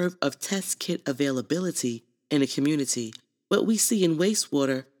of a curve of test kit availability in a community. What we see in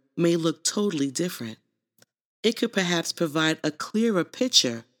wastewater may look totally different. It could perhaps provide a clearer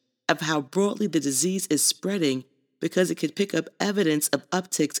picture of how broadly the disease is spreading because it could pick up evidence of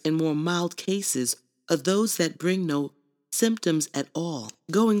upticks in more mild cases or those that bring no symptoms at all.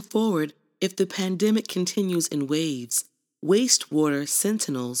 Going forward, if the pandemic continues in waves, wastewater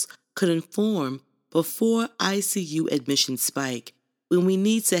sentinels could inform before ICU admissions spike when we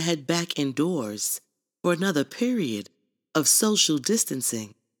need to head back indoors for another period of social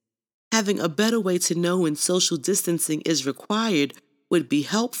distancing. Having a better way to know when social distancing is required would be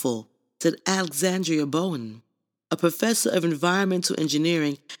helpful, said Alexandria Bowen, a professor of environmental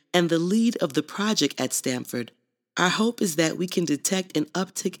engineering and the lead of the project at Stanford. Our hope is that we can detect an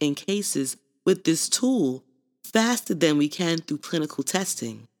uptick in cases with this tool faster than we can through clinical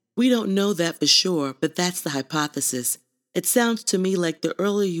testing. We don't know that for sure, but that's the hypothesis. It sounds to me like the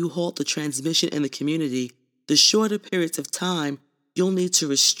earlier you halt the transmission in the community, the shorter periods of time you'll need to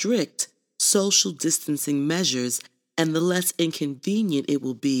restrict social distancing measures and the less inconvenient it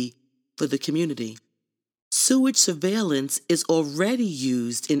will be for the community. Sewage surveillance is already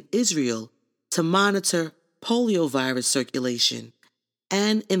used in Israel to monitor poliovirus circulation.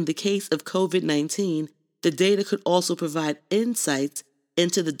 And in the case of COVID-19, the data could also provide insights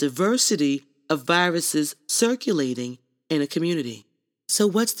into the diversity of viruses circulating in a community. So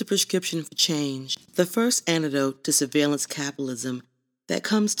what's the prescription for change? The first antidote to surveillance capitalism that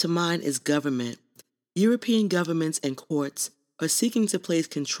comes to mind is government. European governments and courts are seeking to place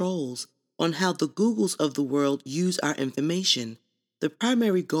controls on how the Googles of the world use our information. The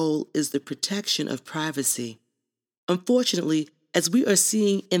primary goal is the protection of privacy. Unfortunately, as we are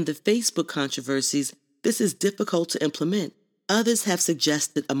seeing in the Facebook controversies, this is difficult to implement. Others have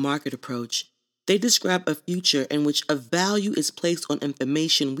suggested a market approach. They describe a future in which a value is placed on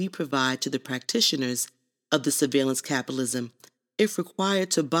information we provide to the practitioners of the surveillance capitalism. If required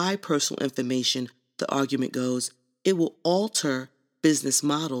to buy personal information, the argument goes, it will alter business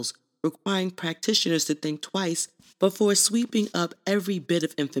models, requiring practitioners to think twice before sweeping up every bit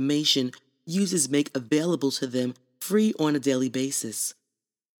of information users make available to them free on a daily basis.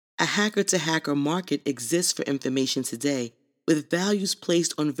 A hacker-to-hacker market exists for information today, with values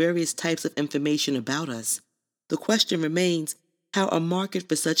placed on various types of information about us. The question remains how a market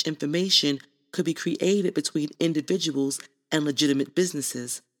for such information could be created between individuals and legitimate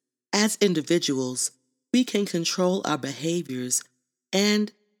businesses. As individuals, we can control our behaviors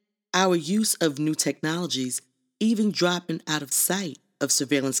and our use of new technologies, even dropping out of sight of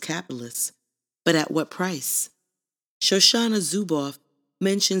surveillance capitalists. But at what price? Shoshana Zuboff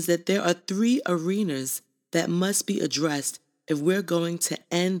mentions that there are 3 arenas that must be addressed if we're going to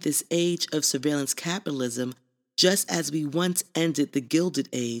end this age of surveillance capitalism, just as we once ended the Gilded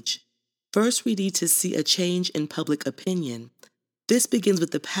Age. First, we need to see a change in public opinion. This begins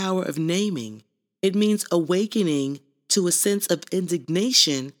with the power of naming. It means awakening to a sense of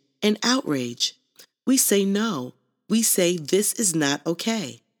indignation and outrage. We say no. We say this is not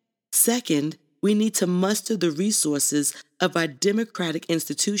okay. Second, we need to muster the resources of our democratic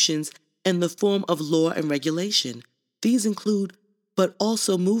institutions in the form of law and regulation. These include, but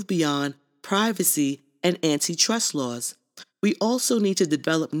also move beyond, privacy and antitrust laws. We also need to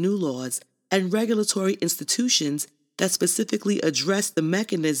develop new laws and regulatory institutions that specifically address the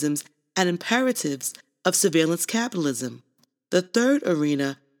mechanisms and imperatives of surveillance capitalism. The third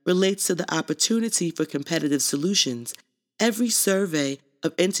arena relates to the opportunity for competitive solutions. Every survey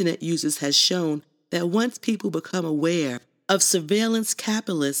of internet users has shown that once people become aware of surveillance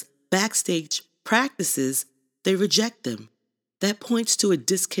capitalist backstage practices, they reject them. That points to a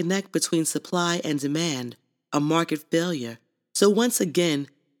disconnect between supply and demand, a market failure. So once again,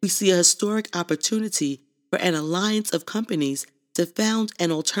 we see a historic opportunity for an alliance of companies to found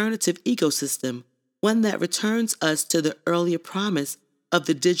an alternative ecosystem, one that returns us to the earlier promise of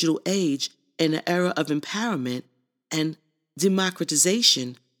the digital age in an era of empowerment and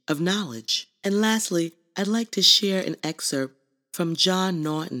democratization of knowledge. And lastly, I'd like to share an excerpt from John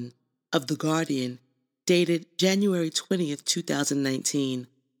Norton of The Guardian, dated January 20th, 2019,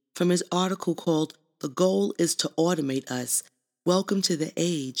 from his article called "The Goal is to Automate Us. Welcome to the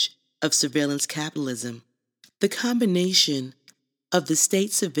Age of Surveillance Capitalism." The combination of the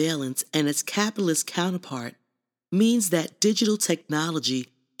state surveillance and its capitalist counterpart means that digital technology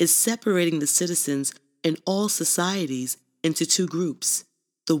is separating the citizens in all societies into 2 groups: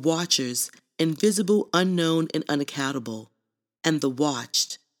 the watchers, invisible, unknown, and unaccountable, and the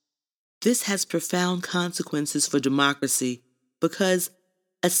watched. This has profound consequences for democracy because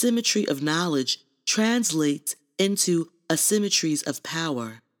asymmetry of knowledge translates into asymmetries of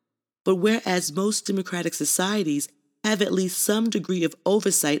power. But whereas most democratic societies have at least some degree of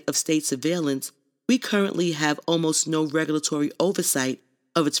oversight of state surveillance, we currently have almost no regulatory oversight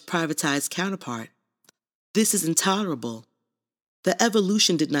of its privatized counterpart. This is intolerable. The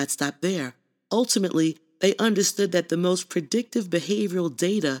evolution did not stop there. Ultimately, they understood that the most predictive behavioral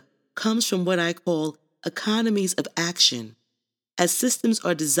data comes from what I call economies of action, as systems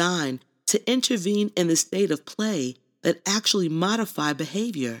are designed to intervene in the state of play that actually modify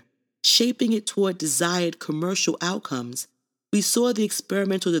behavior, shaping it toward desired commercial outcomes. We saw the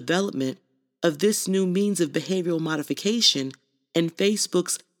experimental development of this new means of behavioral modification in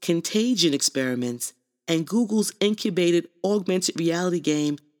Facebook's contagion experiments and Google's incubated augmented reality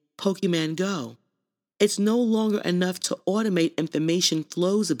game Pokemon Go. It's no longer enough to automate information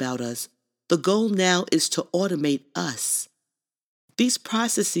flows about us. The goal now is to automate us. These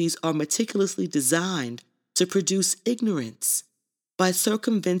processes are meticulously designed to produce ignorance by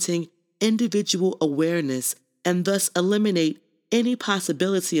circumventing individual awareness and thus eliminate any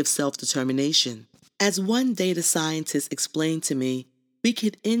possibility of self-determination. As one data scientist explained to me, we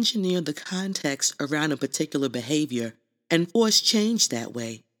could engineer the context around a particular behavior and force change that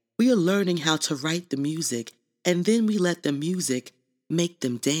way. We are learning how to write the music, and then we let the music make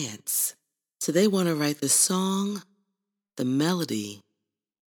them dance. So they want to write the song, the melody,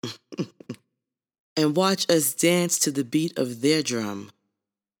 and watch us dance to the beat of their drum.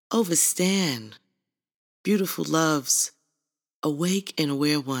 Overstand, beautiful loves, awake and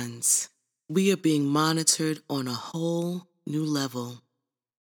aware ones. We are being monitored on a whole new level.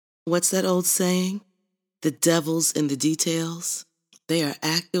 What's that old saying? The devil's in the details. They are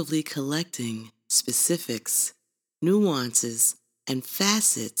actively collecting specifics, nuances, and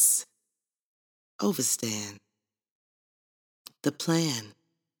facets. Overstand. The plan.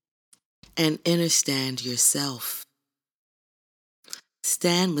 And understand yourself.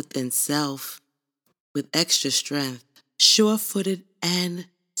 Stand within self with extra strength, sure-footed and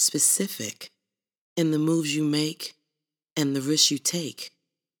specific in the moves you make and the risks you take.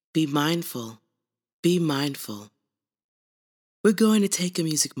 Be mindful. Be mindful. We're going to take a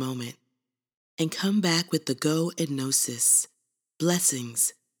music moment and come back with the go and gnosis,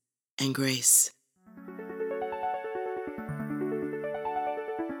 blessings, and grace.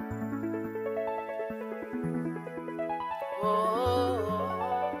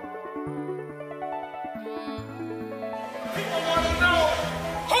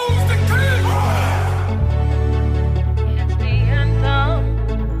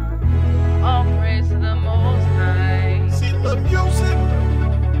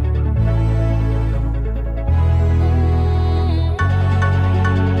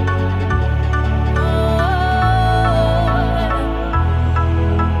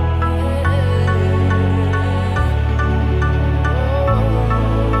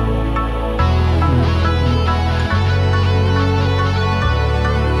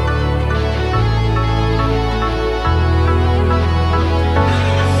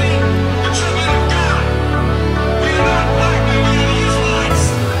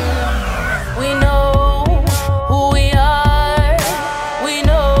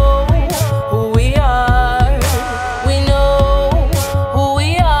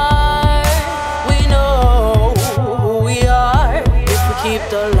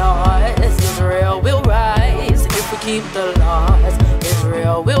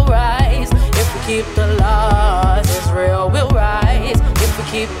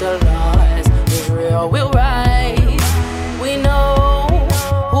 keep the laws, Israel will rise. We know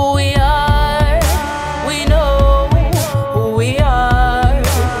who we are. We know who we are.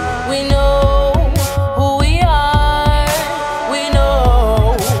 We know who we are. We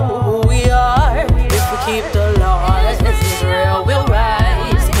know who we are. If we keep the laws, Israel will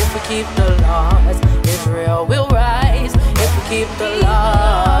rise. If we keep the laws, Israel will rise. If we keep the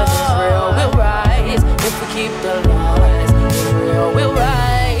laws, Israel will rise. If we keep the laws, Israel will rise.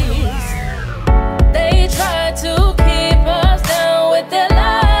 They try to keep us down with their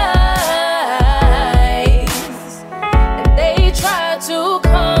lies, and they try to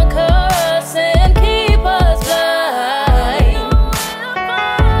conquer us and keep us blind.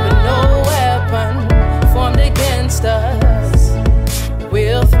 But no weapon formed against us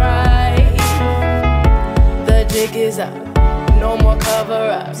will thrive. The jig is up, no more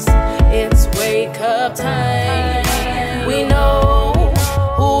cover-ups. It's wake up time. We know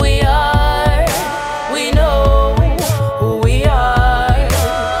who we are. We know who we are.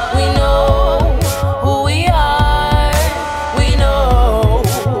 We know who we are. We know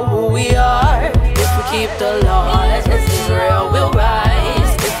who we are. If we keep the laws, Israel will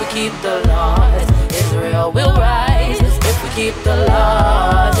rise. If we keep the laws, Israel will rise. If we keep the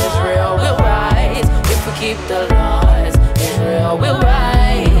laws, Israel will rise. If we keep the laws, Israel will rise.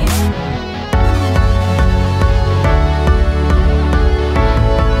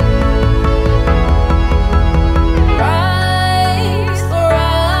 Rise,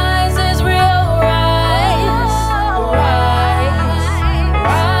 rise, Israel, rise, rise,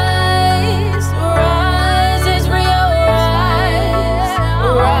 rise, rise, Israel, rise,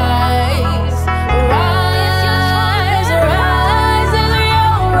 rise, rise, rise,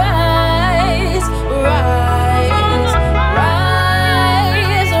 Israel, rise, rise,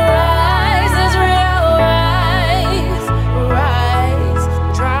 rise, rise, Israel, rise, rise.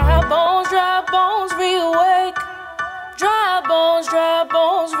 Dry bones, reawake. Dry bones,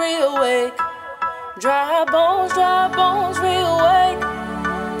 reawake. Dry bones, reawake.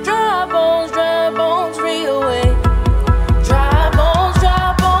 Dry bones, reawake. Dry bones, reawake. Dry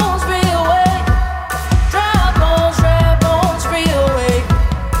bones, reawake. Dry bones, reawake.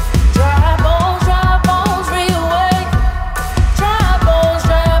 Dry bones, reawake. Dry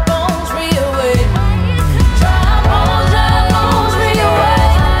bones, reawake. Dry bones, reawake. Dry bones, reawake. Dry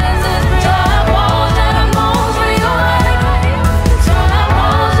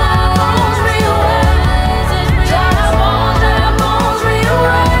bones,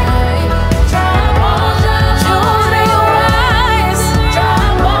 reawake. Dry bones, Jews rearise. Dry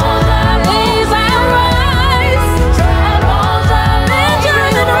bones, Levites rise. Dry bones,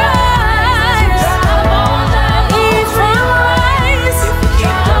 Benjamin rise. Dry bones, Ephraim rise.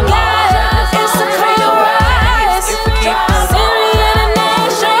 Gad, Issachar rise. Syrian and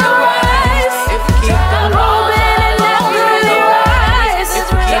Asher rise. Reuben and Naphtali rise.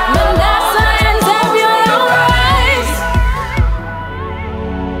 Manasseh and Zebulun rise.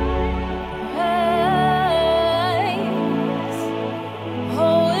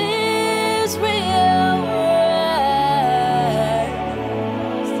 Oh, Israel, rise.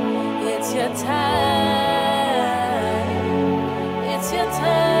 It's your time. It's your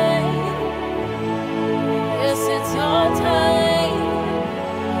time. Yes, it's your time.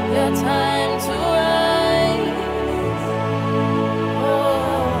 Your time to rise.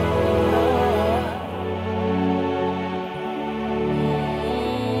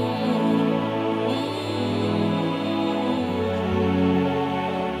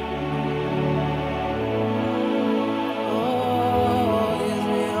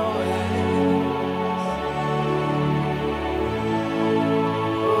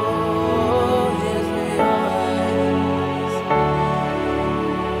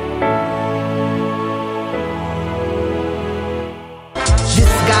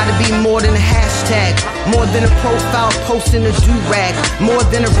 This gotta be more than a hashtag, more than a profile post in a do-rag, more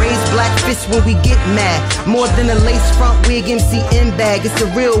than a raised black fist when we get mad, more than a lace front wig MCM bag. It's a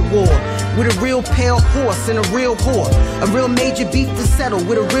real war with a real pale horse and a real whore, a real major beef to settle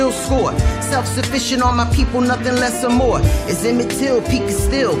with a real score. Self-sufficient on my people, nothing less or more. It's Emmett Till, Pika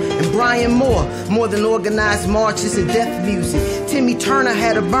Still, and Brian Moore. More than organized marches and death music. Timmy Turner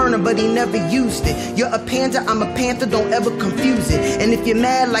had a burner, but he never used it. You're a panda, I'm a panther, don't ever confuse it. And if you're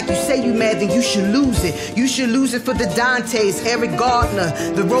mad like you say you mad, then you should lose it. You should lose it for the Dantes, Eric Gardner,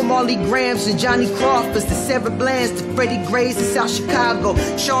 the Romali Grahams and Johnny Crawfords, the Sarah Blands, the Freddie Grays in South Chicago,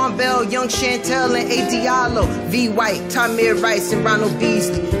 Sean Bell, Young Young Chantel and A. Diallo, V. White, Tamir Rice and Ronald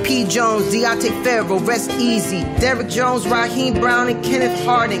Beasley, P. Jones, Deontay Farrell, Rest Easy, Derrick Jones, Raheem Brown and Kenneth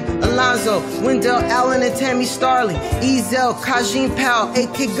Harding, Alonzo, Wendell Allen and Tammy Starling, Ezel, Kajim Powell,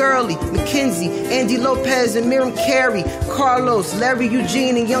 A.K. Gurley, McKenzie, Andy Lopez and Miriam Carey, Carlos, Larry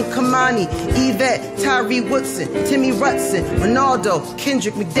Eugene and Young Kamani, Yvette, Tyree Woodson, Timmy Rutson, Ronaldo,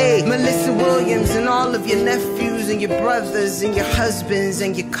 Kendrick McDade, Melissa Williams, and all of your nephews and your brothers and your husbands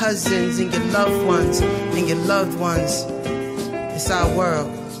and your cousins and your loved ones and your loved ones. It's our world.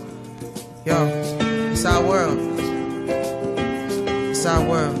 Yo, it's our world. It's our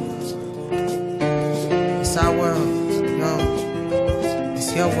world. It's our world. Yo,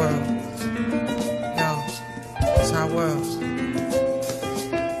 it's your world. Yo, it's our world.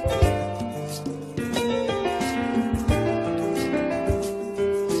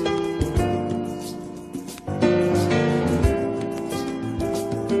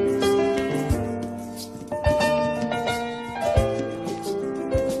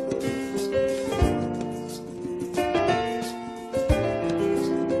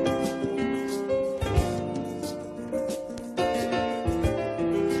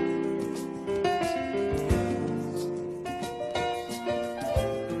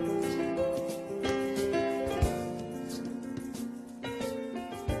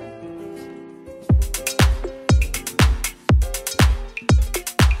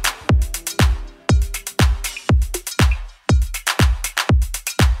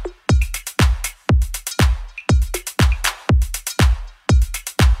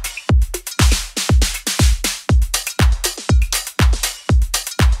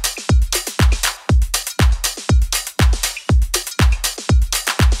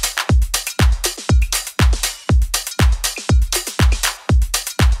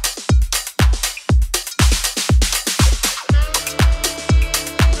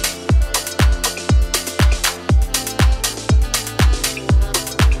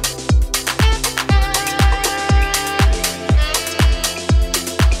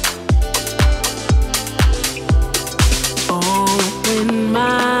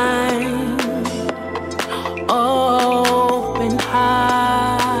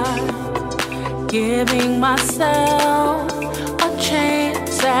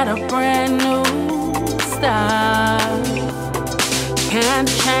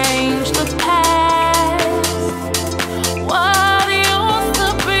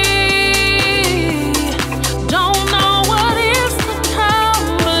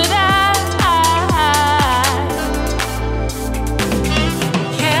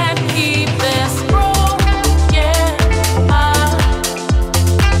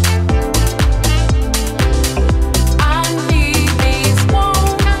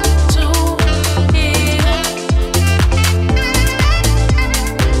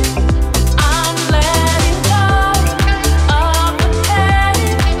 I'm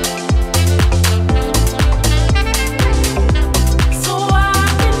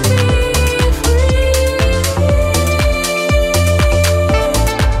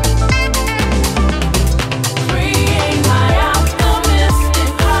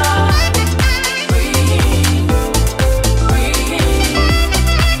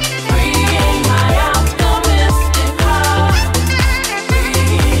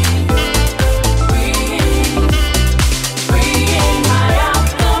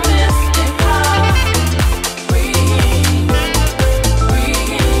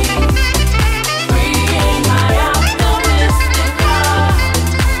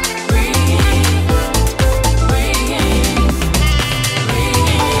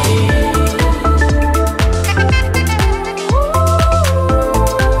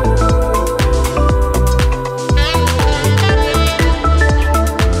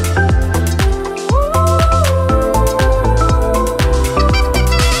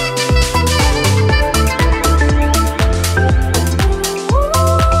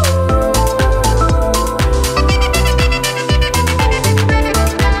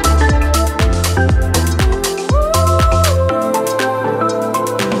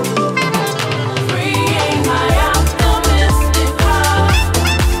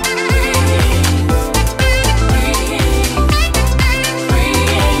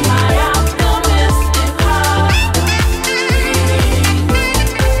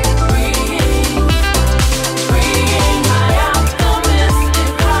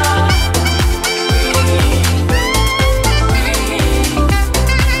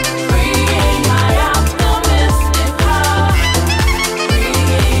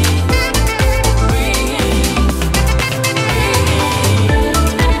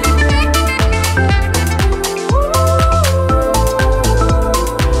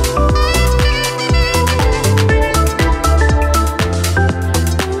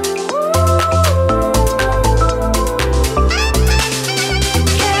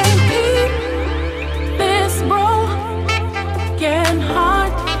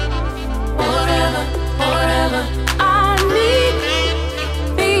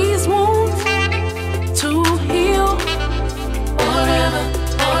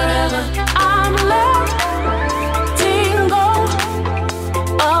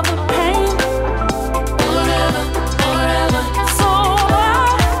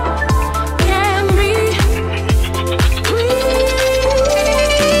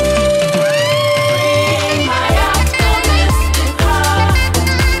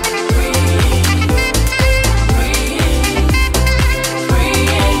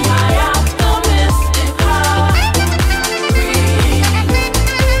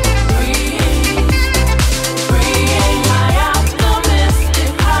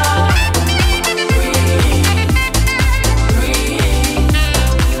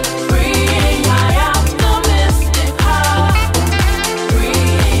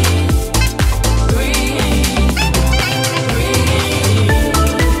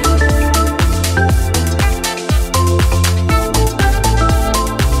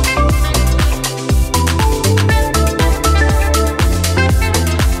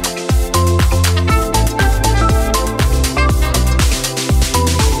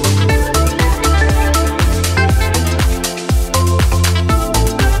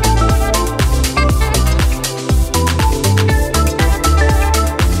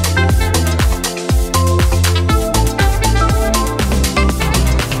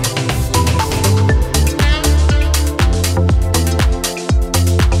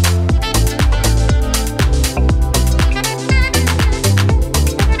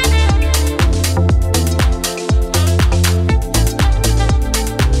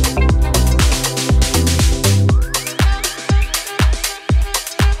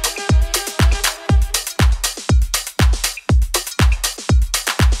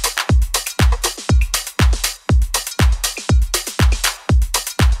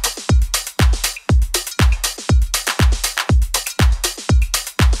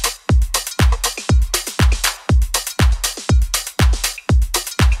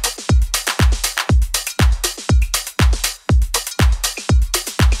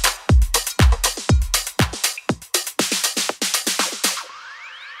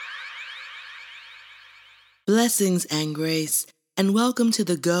Blessings and grace, and welcome to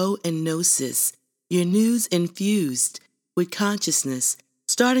the Go and Gnosis, your news infused with consciousness,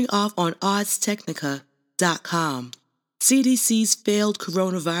 starting off on ArsTechnica.com. CDC's failed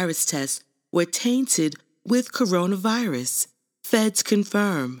coronavirus tests were tainted with coronavirus. Feds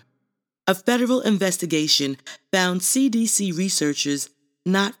confirm. A federal investigation found CDC researchers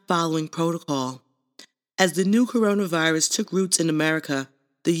not following protocol. As the new coronavirus took roots in America,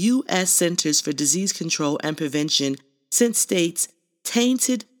 the U.S. Centers for Disease Control and Prevention sent states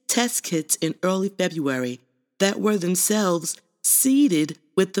tainted test kits in early February that were themselves seeded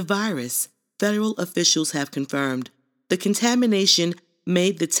with the virus, federal officials have confirmed. The contamination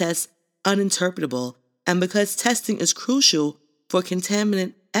made the tests uninterpretable, and because testing is crucial for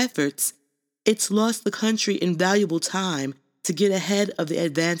contaminant efforts, it's lost the country invaluable time to get ahead of the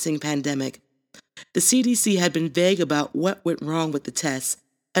advancing pandemic. The CDC had been vague about what went wrong with the tests,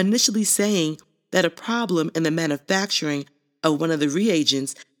 initially saying that a problem in the manufacturing of one of the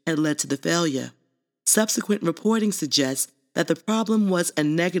reagents had led to the failure. Subsequent reporting suggests that the problem was a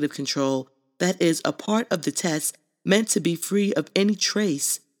negative control, that is, a part of the test meant to be free of any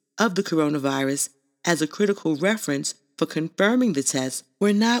trace of the coronavirus, as a critical reference for confirming the tests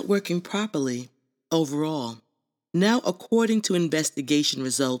were not working properly overall. Now, according to investigation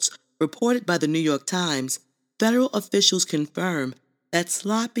results reported by the New York Times, federal officials confirm that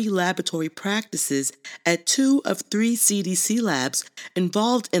sloppy laboratory practices at 2 of 3 CDC labs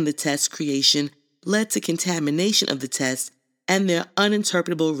involved in the test creation led to contamination of the tests and their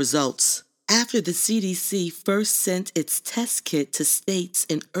uninterpretable results. After the CDC first sent its test kit to states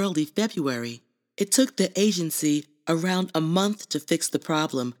in early February, it took the agency around a month to fix the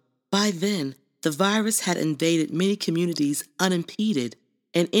problem. By then, the virus had invaded many communities unimpeded,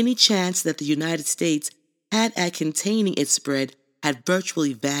 and any chance that the United States had at containing its spread had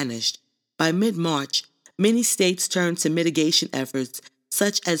virtually vanished. By mid-March, many states turned to mitigation efforts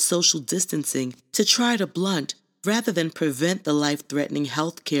such as social distancing to try to blunt rather than prevent the life-threatening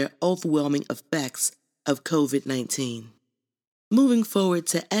healthcare overwhelming effects of COVID-19. Moving forward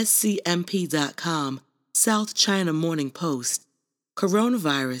to scmp.com, South China Morning Post.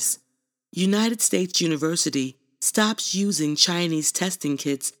 Coronavirus. United States University stops using Chinese testing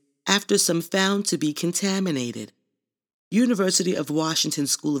kits after some found to be contaminated. University of Washington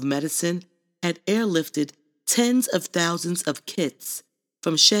School of Medicine had airlifted tens of thousands of kits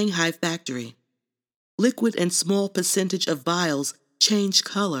from Shanghai factory. Liquid and small percentage of vials changed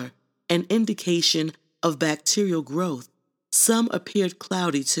color, an indication of bacterial growth. Some appeared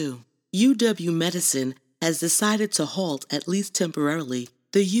cloudy too. UW Medicine has decided to halt, at least temporarily,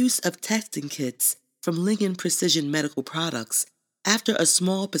 the use of testing kits from Lingen Precision Medical Products after a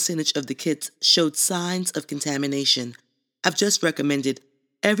small percentage of the kits showed signs of contamination. I've just recommended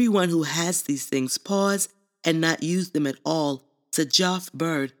everyone who has these things pause and not use them at all, said Geoff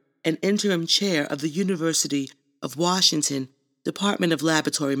Bird, an interim chair of the University of Washington Department of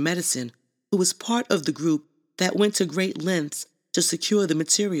Laboratory Medicine, who was part of the group that went to great lengths to secure the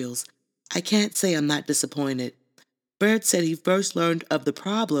materials. I can't say I'm not disappointed. Bird said he first learned of the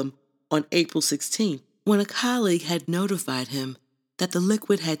problem on April 16th, when a colleague had notified him that the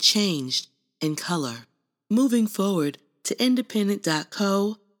liquid had changed in color. Moving forward to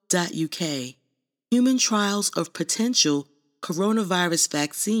independent.co.uk, human trials of potential coronavirus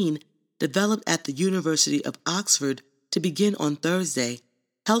vaccine developed at the University of Oxford to begin on Thursday,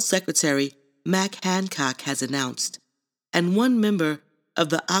 Health Secretary Mac Hancock has announced. And one member of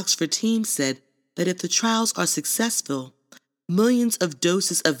the Oxford team said that if the trials are successful, millions of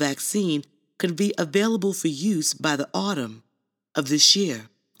doses of vaccine could be available for use by the autumn of this year,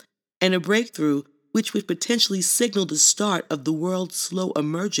 and a breakthrough which would potentially signal the start of the world's slow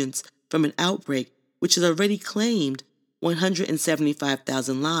emergence from an outbreak which has already claimed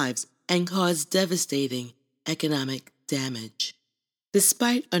 175,000 lives and caused devastating economic damage.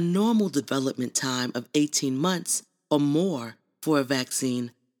 Despite a normal development time of 18 months or more for a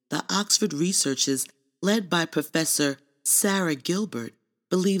vaccine, the Oxford researchers, led by Professor Sarah Gilbert,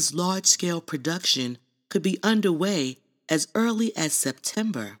 believes large-scale production could be underway as early as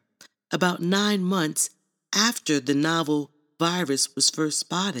September, about 9 months after the novel virus was first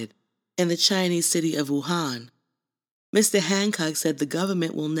spotted in the Chinese city of Wuhan. Mr. Hancock said the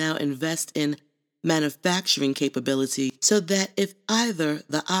government will now invest in manufacturing capability so that if either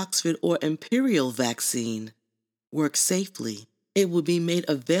the Oxford or Imperial vaccine works safely, it will be made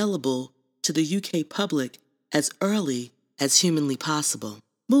available to the UK public as early as humanly possible.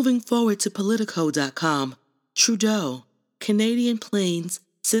 Moving forward to Politico.com, Trudeau, Canadian planes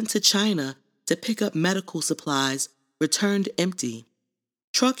sent to China to pick up medical supplies returned empty.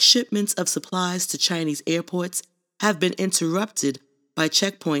 Truck shipments of supplies to Chinese airports have been interrupted by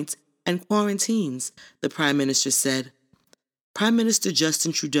checkpoints and quarantines, the Prime Minister said. Prime Minister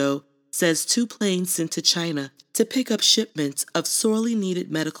Justin Trudeau says 2 planes sent to China to pick up shipments of sorely needed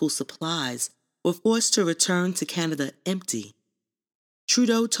medical supplies were forced to return to Canada empty.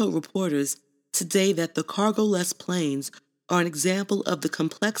 Trudeau told reporters today that the cargo-less planes are an example of the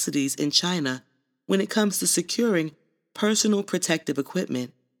complexities in China when it comes to securing personal protective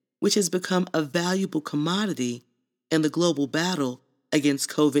equipment, which has become a valuable commodity in the global battle against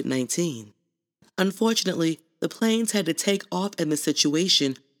COVID-19. Unfortunately, the planes had to take off in the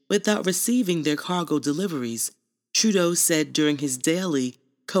situation without receiving their cargo deliveries, Trudeau said during his daily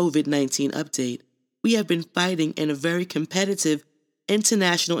COVID-19 update. We have been fighting in a very competitive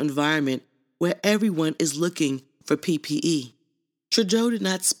international environment where everyone is looking for PPE. Trudeau did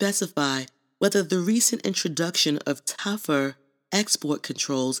not specify whether the recent introduction of tougher export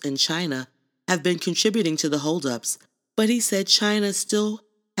controls in China have been contributing to the holdups, but he said China still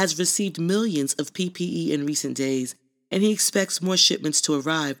has received millions of PPE in recent days, and he expects more shipments to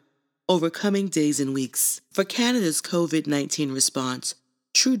arrive over coming days and weeks. For Canada's COVID-19 response,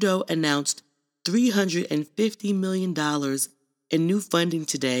 Trudeau announced $350 million in new funding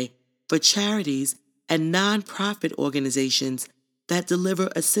today for charities and nonprofit organizations that deliver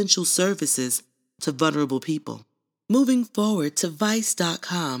essential services to vulnerable people. Moving forward to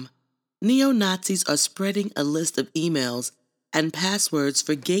Vice.com, neo-Nazis are spreading a list of emails and passwords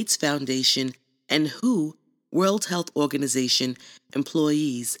for Gates Foundation and WHO, World Health Organization,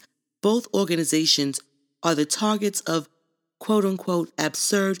 employees. Both organizations are the targets of quote-unquote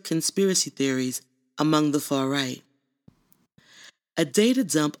absurd conspiracy theories among the far right. A data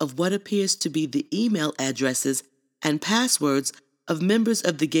dump of what appears to be the email addresses and passwords of members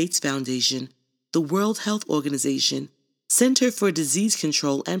of the Gates Foundation, the World Health Organization, Center for Disease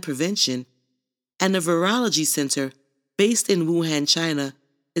Control and Prevention, and a virology center based in Wuhan, China,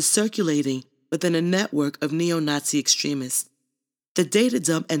 is circulating within a network of neo-Nazi extremists. The data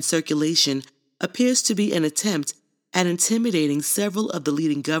dump and circulation appears to be an attempt at intimidating several of the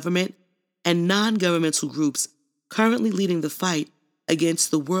leading government and non-governmental groups currently leading the fight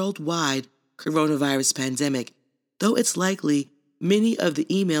against the worldwide coronavirus pandemic, though it's likely many of the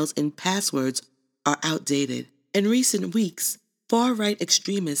emails and passwords are outdated. In recent weeks, far-right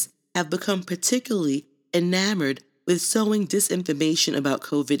extremists have become particularly enamored with sowing disinformation about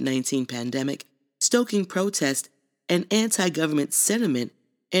COVID-19 pandemic, stoking protest and anti-government sentiment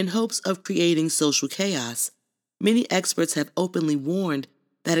in hopes of creating social chaos. Many experts have openly warned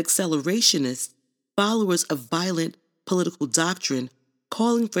that accelerationists, followers of violent political doctrine,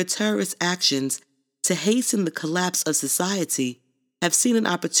 calling for terrorist actions to hasten the collapse of society, have seen an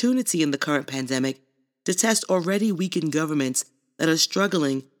opportunity in the current pandemic to test already weakened governments that are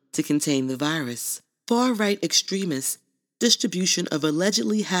struggling to contain the virus. Far-right extremists' distribution of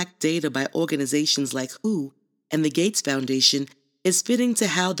allegedly hacked data by organizations like WHO and the Gates Foundation is fitting to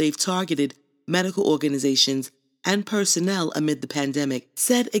how they've targeted medical organizations and personnel amid the pandemic,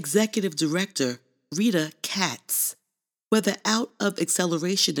 said Executive Director Rita Katz. Whether out of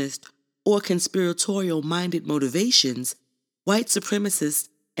accelerationist or conspiratorial-minded motivations, white supremacists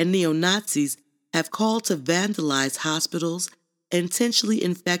and neo-Nazis have called to vandalize hospitals, intentionally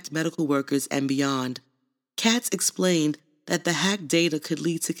infect medical workers, and beyond. Katz explained that the hacked data could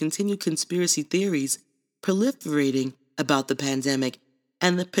lead to continued conspiracy theories proliferating about the pandemic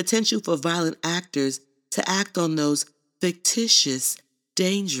and the potential for violent actors to act on those fictitious,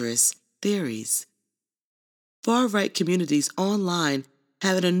 dangerous theories. Far-right communities online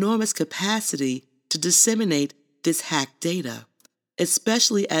have an enormous capacity to disseminate this hacked data,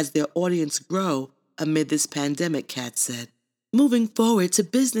 especially as their audience grow amid this pandemic, Katz said. Moving forward to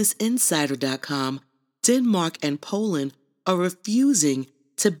BusinessInsider.com, Denmark and Poland are refusing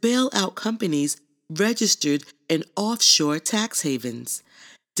to bail out companies registered in offshore tax havens.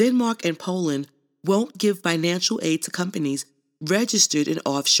 Denmark and Poland won't give financial aid to companies registered in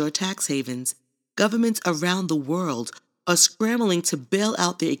offshore tax havens. Governments around the world are scrambling to bail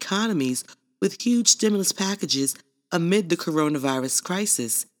out their economies with huge stimulus packages amid the coronavirus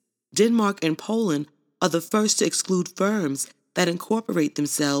crisis. Denmark and Poland are the first to exclude firms that incorporate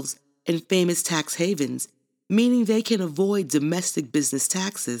themselves in famous tax havens, meaning they can avoid domestic business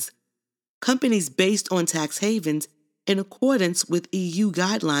taxes. Companies based on tax havens, in accordance with EU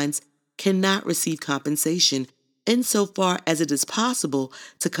guidelines, cannot receive compensation insofar as it is possible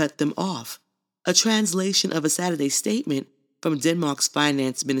to cut them off. A translation of a Saturday statement from Denmark's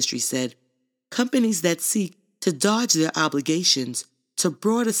finance ministry said, companies that seek to dodge their obligations to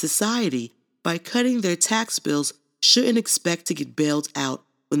broader society by cutting their tax bills shouldn't expect to get bailed out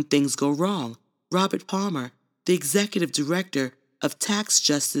when things go wrong, Robert Palmer, the executive director of Tax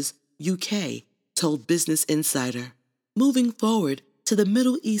Justice UK, told Business Insider. Moving forward to the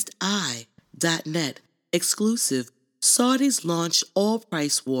MiddleEastEye.net exclusive, Saudis launched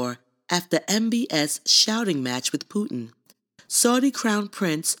all-price war after MBS shouting match with Putin. Saudi Crown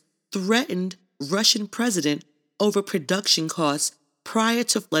Prince threatened Russian president over production costs prior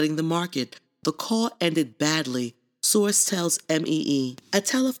to flooding the market. The call ended badly, source tells MEE. A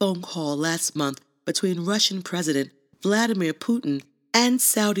telephone call last month between Russian President Vladimir Putin and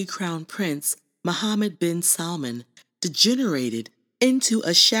Saudi Crown Prince Mohammed bin Salman degenerated into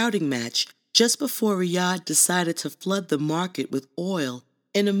a shouting match just before Riyadh decided to flood the market with oil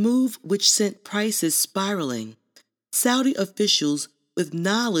in a move which sent prices spiraling. Saudi officials with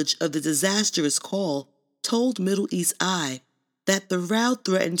knowledge of the disastrous call told Middle East Eye that the row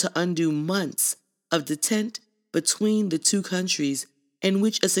threatened to undo months of detente between the two countries, in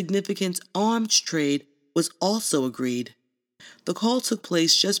which a significant arms trade was also agreed. The call took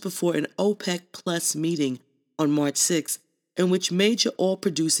place just before an OPEC Plus meeting on March 6, in which major oil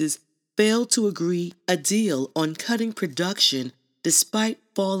producers failed to agree a deal on cutting production despite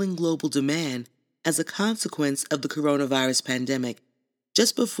falling global demand as a consequence of the coronavirus pandemic.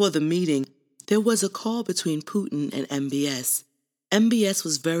 Just before the meeting, there was a call between Putin and MBS. MBS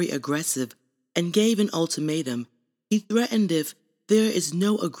was very aggressive and gave an ultimatum. He threatened if there is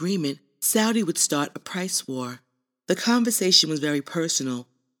no agreement, Saudi would start a price war. The conversation was very personal.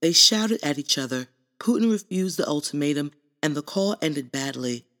 They shouted at each other. Putin refused the ultimatum, and the call ended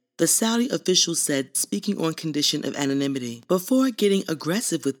badly. The Saudi official said, speaking on condition of anonymity. Before getting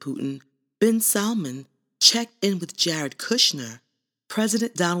aggressive with Putin, bin Salman checked in with Jared Kushner,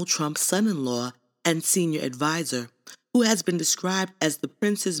 President Donald Trump's son-in-law and senior advisor, who has been described as the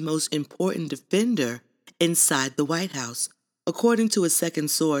prince's most important defender inside the White House, according to a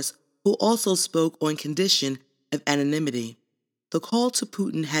second source who also spoke on condition of anonymity. The call to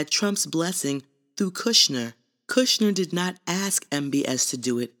Putin had Trump's blessing through Kushner. Kushner did not ask MBS to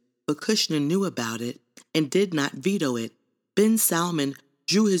do it, but Kushner knew about it and did not veto it. Bin Salman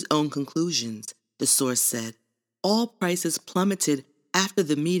drew his own conclusions, the source said. All prices plummeted after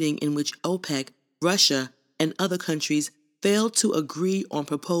the meeting in which OPEC, Russia, and other countries failed to agree on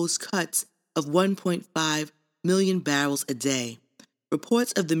proposed cuts of 1.5 million barrels a day.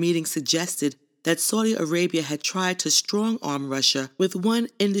 Reports of the meeting suggested that Saudi Arabia had tried to strong-arm Russia, with one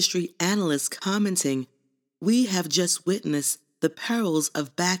industry analyst commenting, "We have just witnessed the perils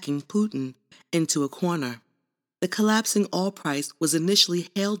of backing Putin into a corner." The collapsing oil price was initially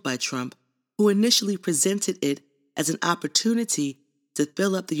hailed by Trump, who initially presented it as an opportunity to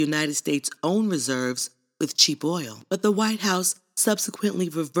fill up the United States' own reserves with cheap oil. But the White House subsequently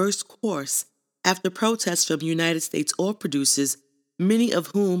reversed course after protests from United States oil producers, many of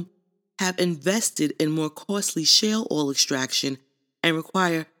whom have invested in more costly shale oil extraction and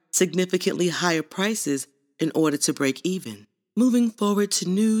require significantly higher prices in order to break even. Moving forward to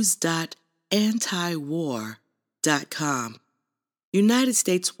news.antiwar.com. United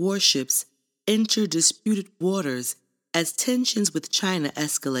States warships enter disputed waters as tensions with China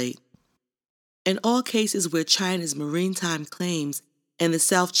escalate. In all cases where China's maritime claims and the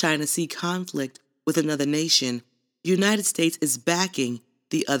South China Sea conflict with another nation, the United States is backing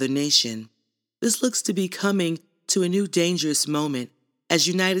the other nation. This looks to be coming to a new dangerous moment as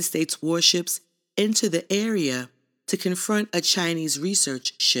United States warships enter the area to confront a Chinese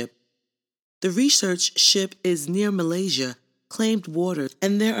research ship. The research ship is near Malaysia, claimed waters,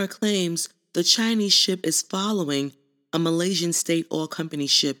 and there are claims the Chinese ship is following a Malaysian state oil company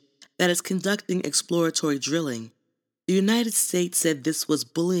ship that is conducting exploratory drilling. The United States said this was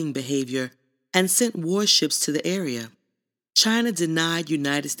bullying behavior and sent warships to the area. China denied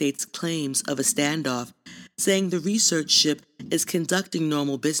United States' claims of a standoff, saying the research ship is conducting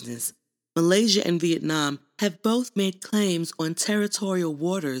normal business. Malaysia and Vietnam have both made claims on territorial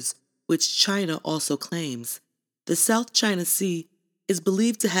waters, which China also claims. The South China Sea is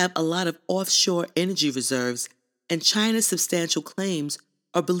believed to have a lot of offshore energy reserves, and China's substantial claims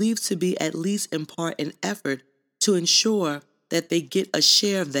are believed to be, at least in part, an effort to ensure that they get a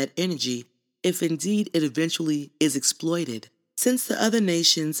share of that energy, if indeed it eventually is exploited. Since the other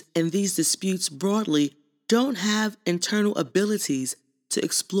nations in these disputes broadly don't have internal abilities to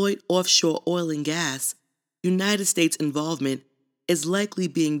exploit offshore oil and gas, United States involvement is likely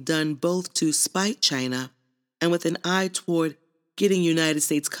being done both to spite China and with an eye toward getting United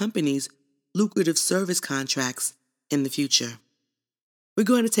States companies lucrative service contracts in the future. We're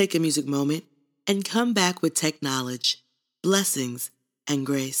going to take a music moment and come back with tech knowledge, blessings, and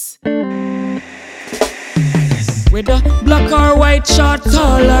grace. Whether black or white, short,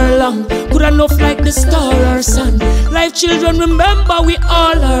 tall or long, good enough like the star or sun. Life children, remember we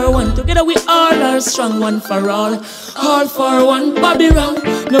all are one. Together we all are strong, one for all for one. Bobby wrong,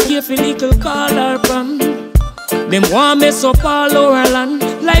 no care for little call or pram. Them want mess up all our land.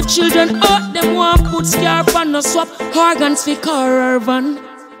 Life children out, them want put scarf and no swap organs for car or van.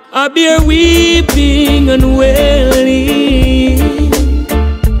 I bear weeping and wailing.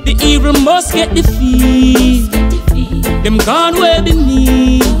 The evil must get defeat. Them gone where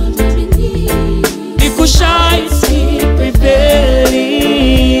beneath. The Kushites keep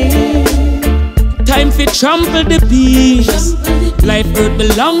prevailing. Time for trample the beast. Life earth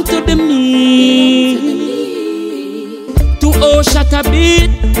belong to the meek. To all shut a beat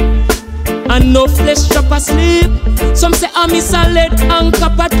and no flesh drop asleep. Some say I miss a lead and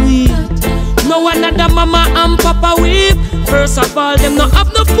copper tweet. No another mama and papa weep. First of all, them no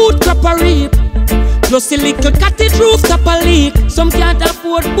have no food crop a reap. Plus a little cottage roof top a leak. Some can't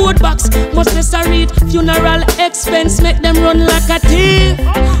afford board box, must less a read. Funeral expense make them run like a thief.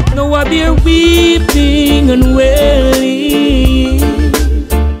 Now I bear weeping and wailing.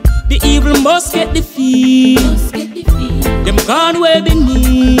 The evil must get defeat. Them gone way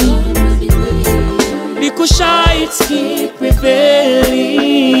beneath. The Kushites keep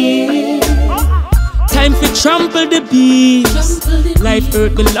prevailing. Time for trample the beast. Life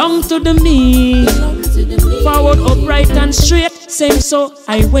earth belong to the meek. Forward, upright and straight. Same so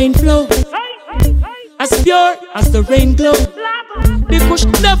I won't flow. As pure as the rain glow. The Kush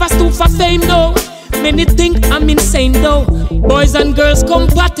never stoop for fame though. Many think I'm insane though. Boys and girls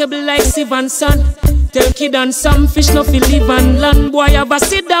compatible like Siv and Son. Tell kid and some fish no feel live and land. Boy have a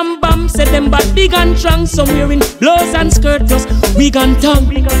sit down bam. Say them bad big and strong. Some wearing blouse and skirt plus wig and tongue.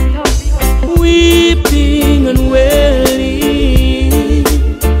 Weeping and wailing.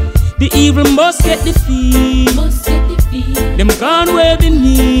 The evil must get defeat. Them gone where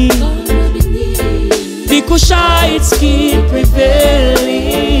beneath. The Kushites keep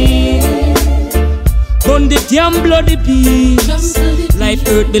prevailing. Burn the damn bloody beast. Life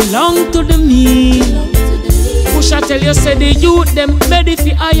earth belong to the meek. Push I tell you say the youth them ready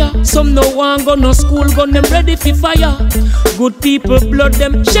for hire. Some no one go no school gun them ready for fire. Good people blood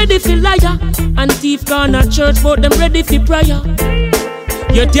them shady for liar. And thief gone at church but them ready for prayer.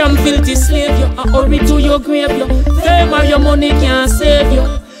 You damn filthy slave, you a hurry to your grave, you fame or your money can't save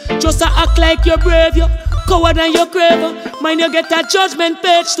you. Just a act like you're brave, you coward and you crave. Mind you get a judgment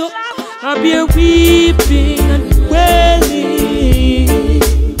page too. I bear weeping and wailing.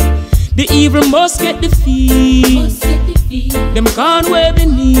 The evil must get defeat. Them gone way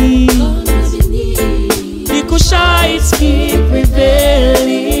beneath. The Kushites keep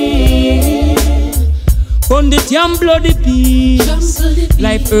prevailing. On the damn bloody beast.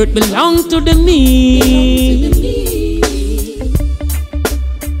 Life earth belong to the meek.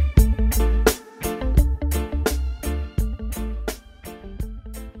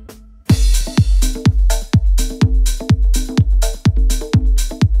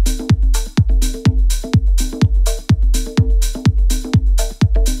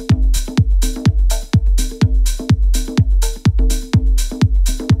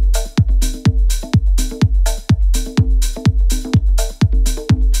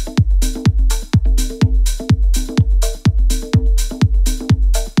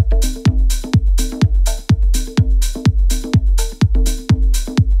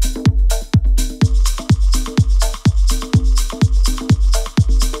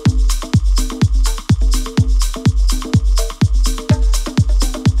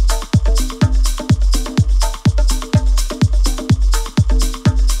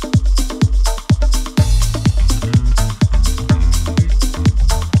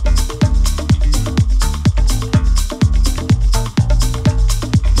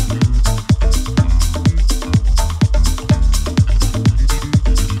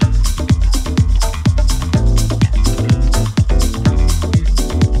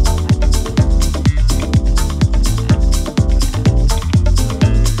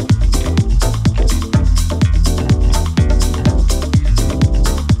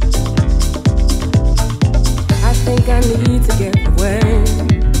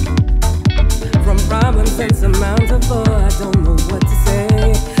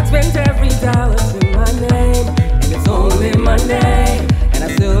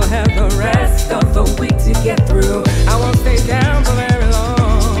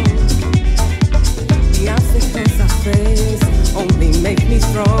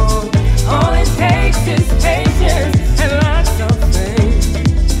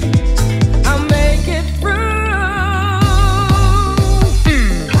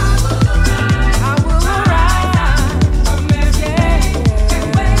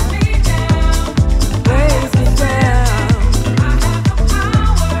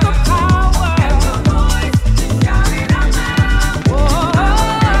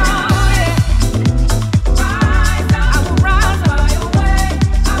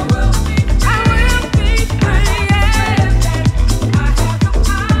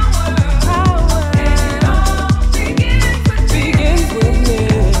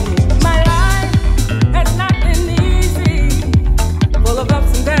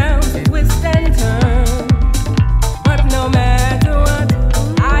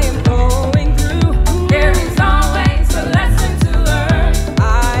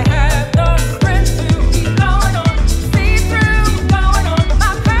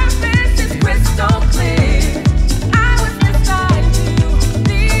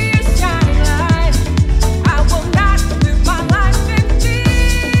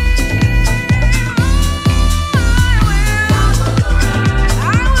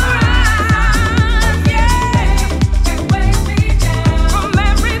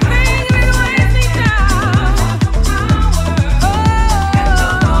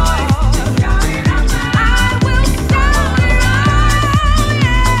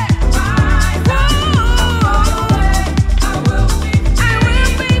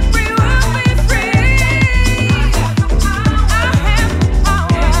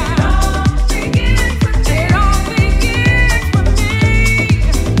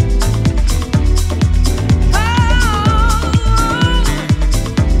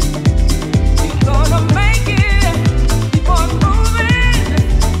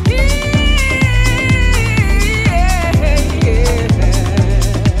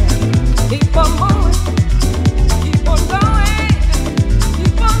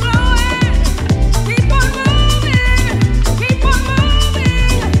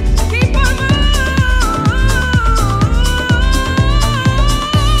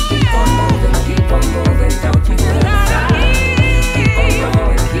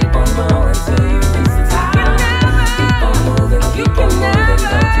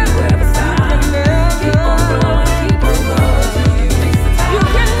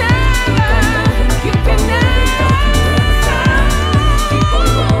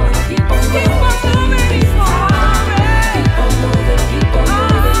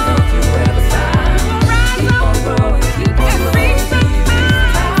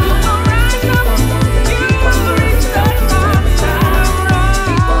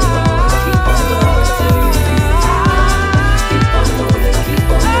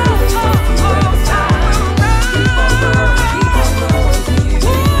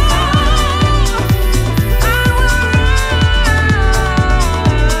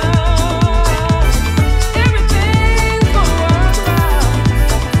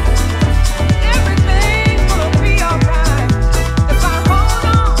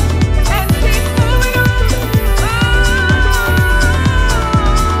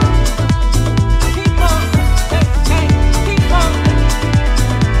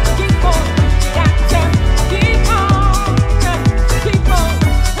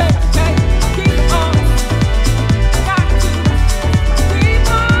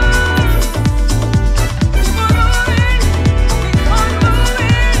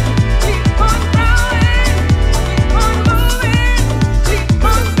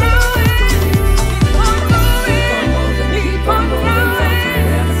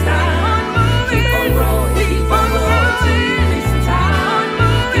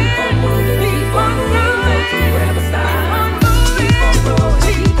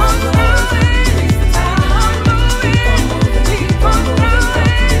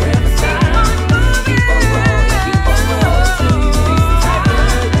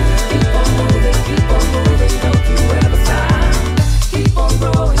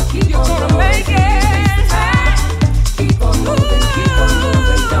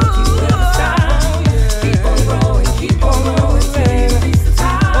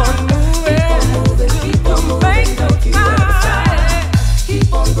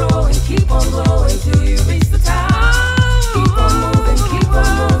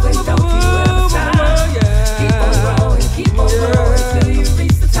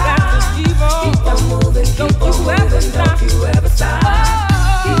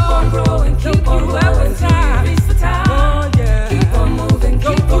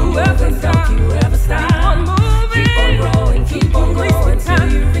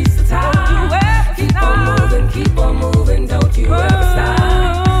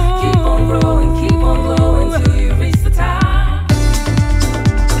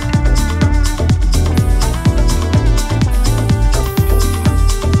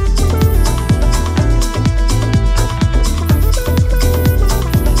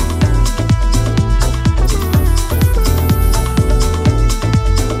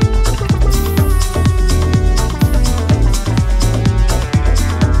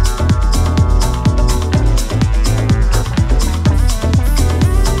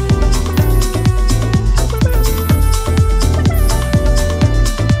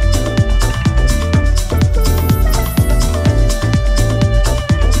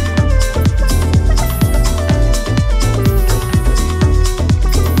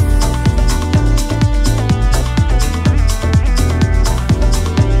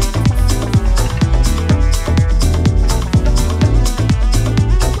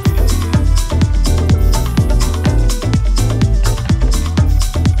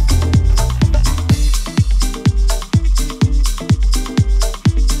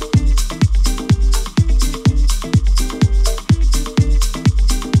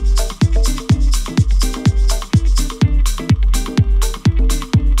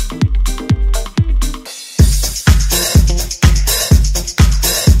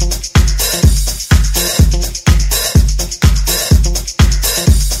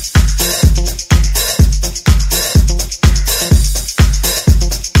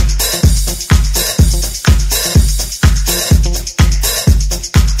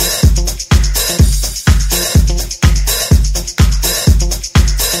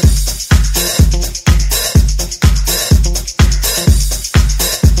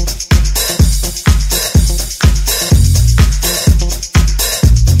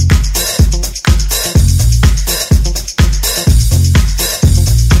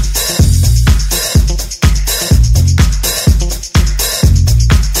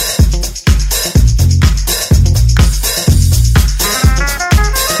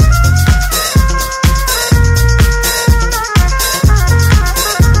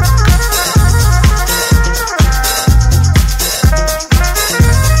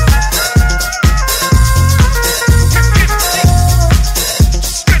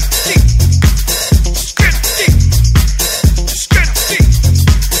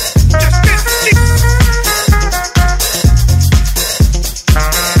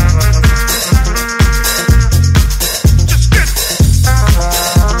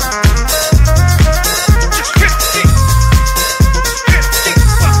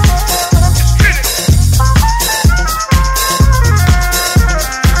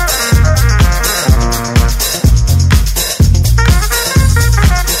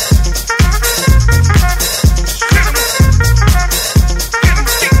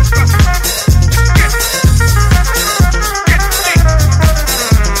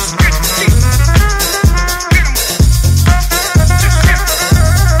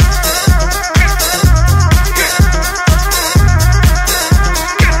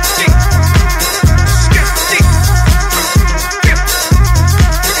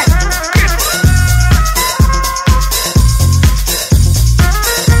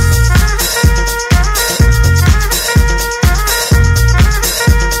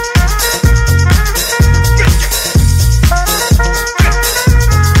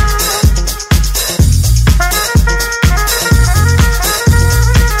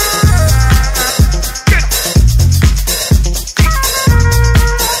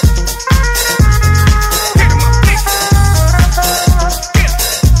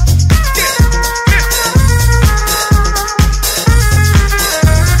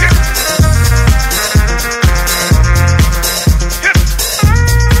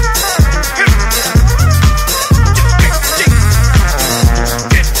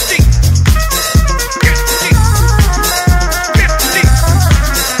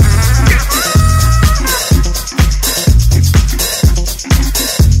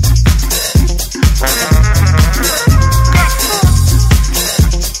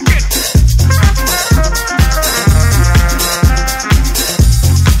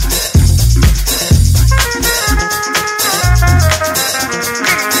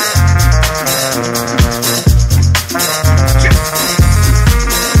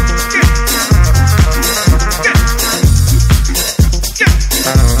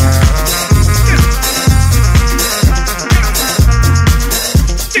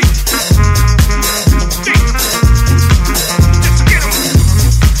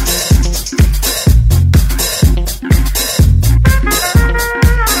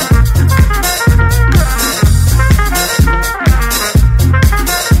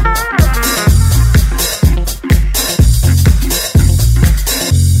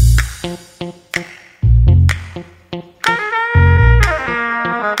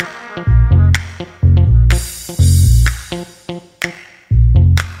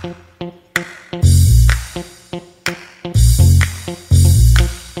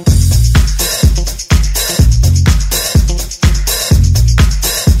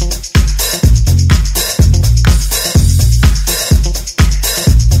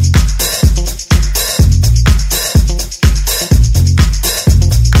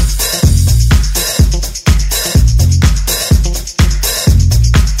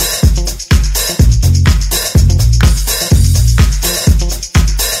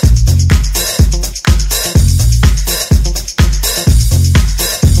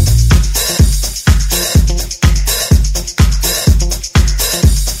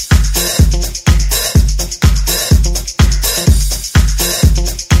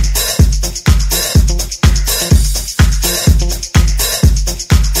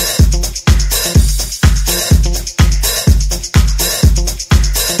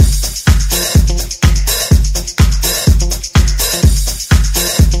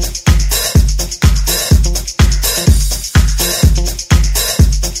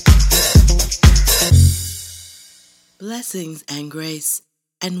 Blessings and grace,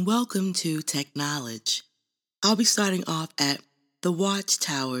 and welcome to Tech Knowledge. I'll be starting off at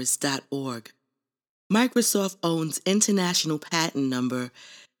thewatchtowers.org. Microsoft owns international patent number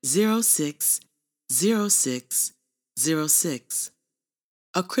 060606,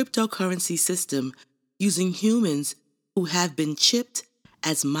 a cryptocurrency system using humans who have been chipped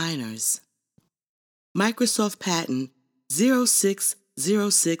as miners. Microsoft patent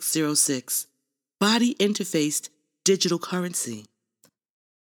 060606, body interfaced digital currency.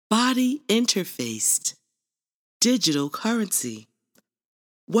 Body interfaced digital currency.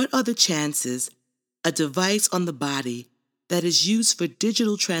 What are the chances a device on the body that is used for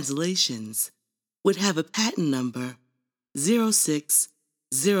digital translations would have a patent number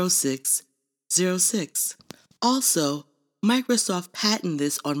 060606? Also, Microsoft patented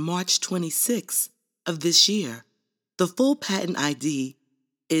this on March 26th of this year. The full patent ID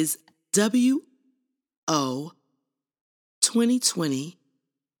is WO 2020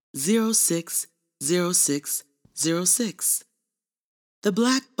 060606. The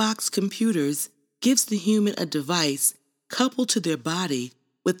black box computers gives the human a device coupled to their body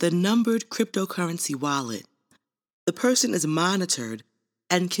with a numbered cryptocurrency wallet. The person is monitored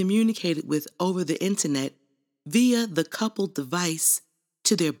and communicated with over the internet via the coupled device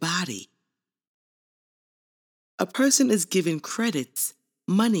to their body. A person is given credits,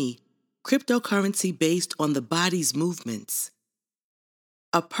 money, cryptocurrency based on the body's movements.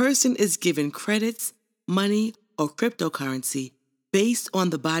 A person is given credits, money, or cryptocurrency based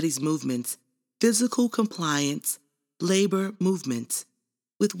on the body's movements, physical compliance, labor movements,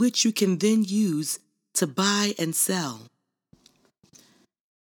 with which you can then use to buy and sell.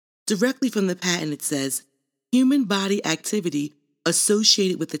 Directly from the patent it says, human body activity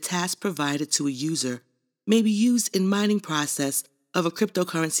associated with the task provided to a user may be used in mining process of a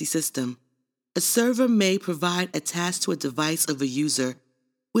cryptocurrency system. A server may provide a task to a device of a user,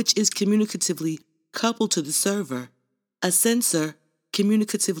 which is communicatively coupled to the server. A sensor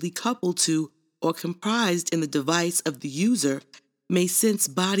communicatively coupled to or comprised in the device of the user may sense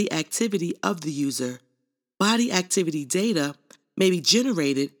body activity of the user. Body activity data may be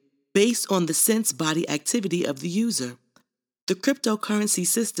generated based on the sense body activity of the user. The cryptocurrency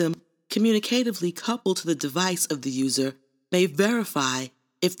system communicatively coupled to the device of the user may verify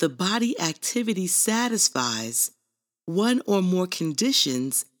if the body activity satisfies one or more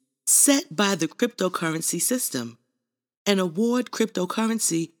conditions set by the cryptocurrency system, and award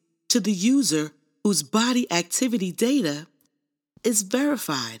cryptocurrency to the user whose body activity data is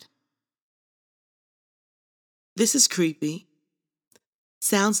verified. This is creepy.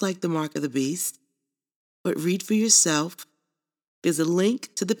 Sounds like the mark of the beast, but read for yourself. There's a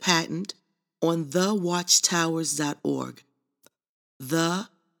link to the patent on thewatchtowers.org.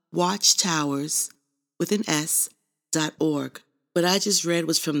 Thewatchtowers with an S.org. What I just read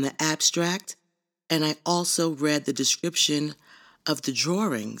was from the abstract, and I also read the description of the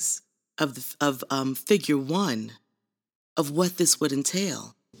drawings of figure 1 of what this would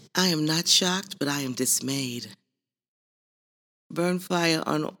entail. I am not shocked, but I am dismayed. Burn fire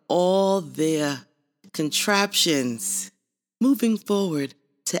on all their contraptions. Moving forward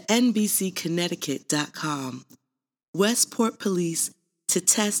to NBCConnecticut.com. Westport Police to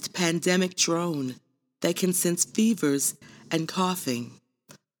test pandemic drone that can sense fevers and coughing.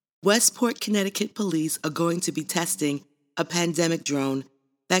 Westport, Connecticut police are going to be testing a pandemic drone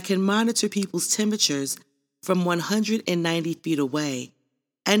that can monitor people's temperatures from 190 feet away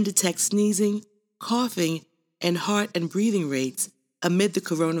and detect sneezing, coughing, and heart and breathing rates amid the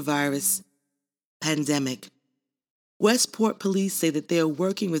coronavirus pandemic. Westport police say that they are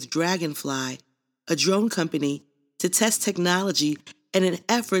working with Dragonfly, a drone company, to test technology in an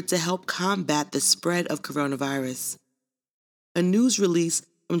effort to help combat the spread of coronavirus. A news release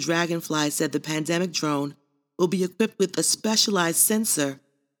from Dragonfly said the pandemic drone will be equipped with a specialized sensor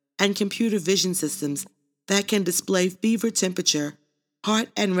and computer vision systems that can display fever temperature, heart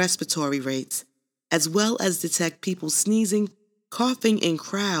and respiratory rates, as well as detect people sneezing, coughing in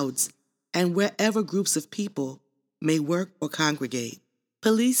crowds, and wherever groups of people may work or congregate.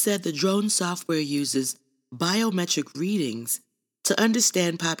 Police said the drone software uses biometric readings to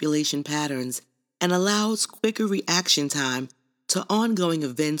understand population patterns and allows quicker reaction time to ongoing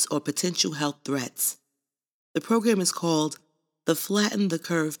events or potential health threats. The program is called the Flatten the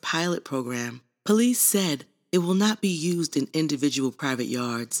Curve Pilot Program. Police said it will not be used in individual private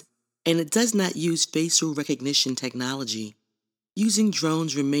yards, and it does not use facial recognition technology. Using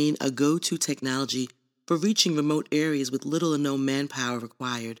drones remain a go-to technology for reaching remote areas with little or no manpower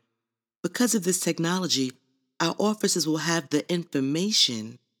required. Because of this technology, our officers will have the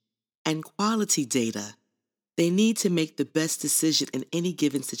information and quality data They need to make the best decision in any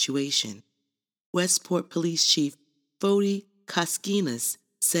given situation, Westport Police Chief Fodi Koskinas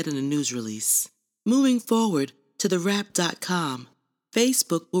said in a news release. Moving forward to the Wrap.com,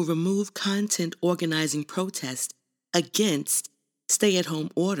 Facebook will remove content organizing protests against stay-at-home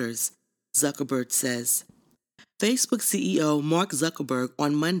orders, Zuckerberg says. Facebook CEO Mark Zuckerberg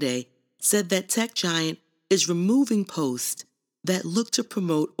on Monday said that tech giant is removing posts that look to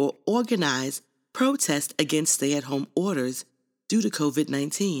promote or organize protests against stay-at-home orders due to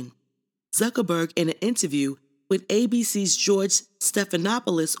COVID-19. Zuckerberg, in an interview with ABC's George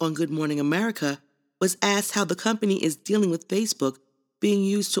Stephanopoulos on Good Morning America, was asked how the company is dealing with Facebook being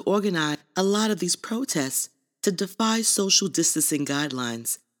used to organize a lot of these protests to defy social distancing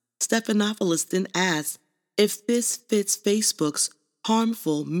guidelines. Stephanopoulos then asked if this fits Facebook's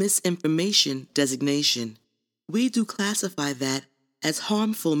harmful misinformation designation. We do classify that as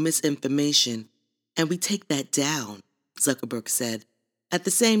harmful misinformation, and we take that down, Zuckerberg said. At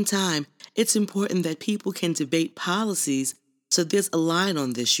the same time, it's important that people can debate policies, so there's a line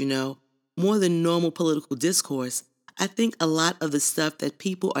on this, more than normal political discourse. I think a lot of the stuff that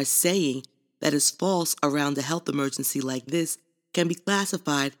people are saying that is false around a health emergency like this can be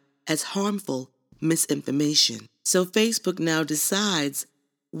classified as harmful misinformation. So Facebook now decides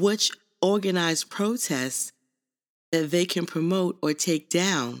which organized protests that they can promote or take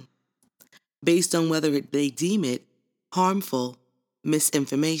down based on whether they deem it harmful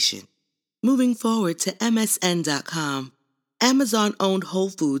misinformation. Moving forward to MSN.com, Amazon-owned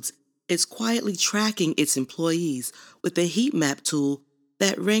Whole Foods is quietly tracking its employees with a heat map tool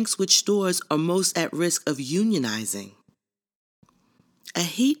that ranks which stores are most at risk of unionizing. A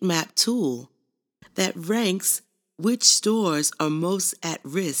heat map tool that ranks which stores are most at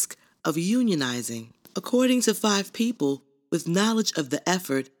risk of unionizing. According to 5 people with knowledge of the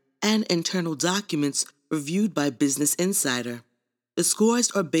effort and internal documents reviewed by Business Insider, the scores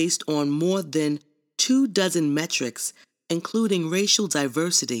are based on more than 24 metrics, including racial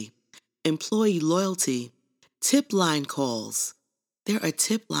diversity, employee loyalty, tip line calls. There are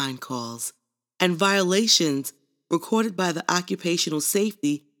tip line calls, and violations recorded by the Occupational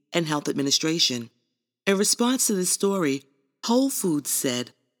Safety and Health Administration. In response to this story, Whole Foods said,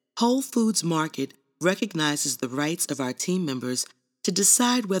 Whole Foods Market recognizes the rights of our team members to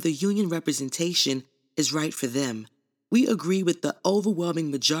decide whether union representation is right for them. We agree with the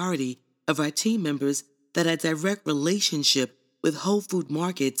overwhelming majority of our team members that a direct relationship with Whole Food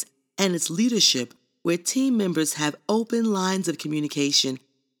Markets and its leadership, where team members have open lines of communication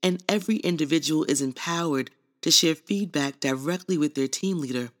and every individual is empowered to share feedback directly with their team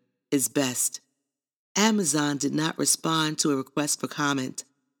leader, is best. Amazon did not respond to a request for comment.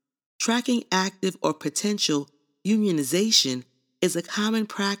 Tracking active or potential unionization is a common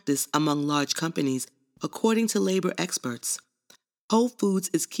practice among large companies, according to labor experts. Whole Foods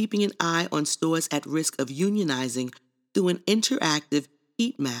is keeping an eye on stores at risk of unionizing through an interactive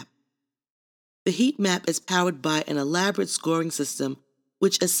heat map. The heat map is powered by an elaborate scoring system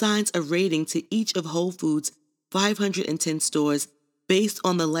which assigns a rating to each of Whole Foods' 510 stores based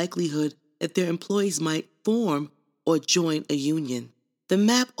on the likelihood that their employees might form or join a union. The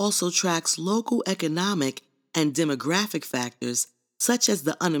map also tracks local economic and demographic factors such as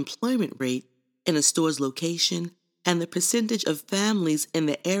the unemployment rate in a store's location and the percentage of families in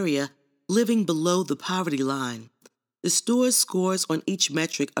the area living below the poverty line. The store's scores on each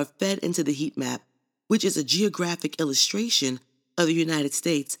metric are fed into the heat map, which is a geographic illustration of the United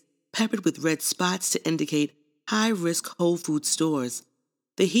States peppered with red spots to indicate high-risk Whole Foods stores.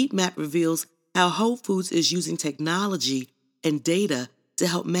 The heat map reveals how Whole Foods is using technology and data to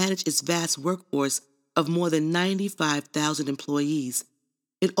help manage its vast workforce of more than 95,000 employees.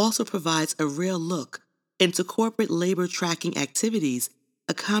 It also provides a real look into corporate labor tracking activities,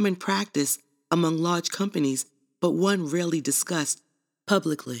 a common practice among large companies, but one rarely discussed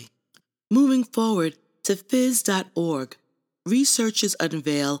publicly. Moving forward to phys.org, researchers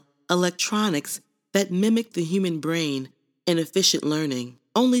unveil electronics that mimic the human brain in efficient learning.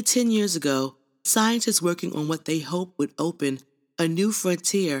 Only 10 years ago, scientists working on what they hoped would open a new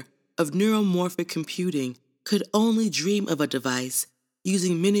frontier of neuromorphic computing could only dream of a device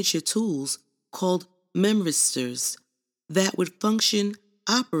using miniature tools called memristors that would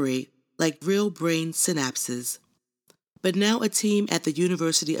operate like real brain synapses. But now a team at the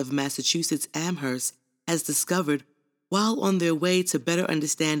University of Massachusetts Amherst has discovered, while on their way to better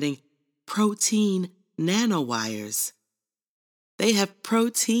understanding protein nanowires. They have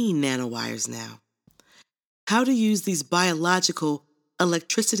protein nanowires now. How to use these biological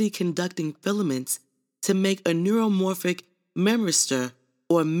electricity-conducting filaments to make a neuromorphic memristor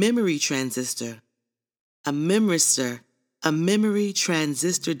or memory transistor. A memristor, a memory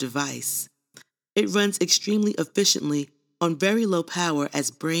transistor device. It runs extremely efficiently on very low power as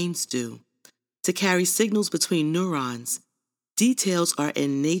brains do, to carry signals between neurons. Details are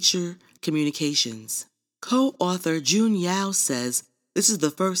in Nature Communications. Co-author Jun Yao says this is the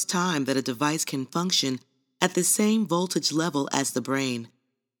first time that a device can function at the same voltage level as the brain.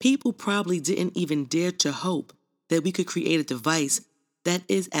 People probably didn't even dare to hope that we could create a device that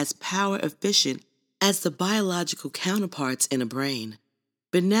is as power efficient as the biological counterparts in a brain.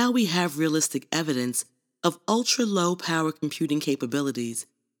 But now we have realistic evidence of ultra-low power computing capabilities.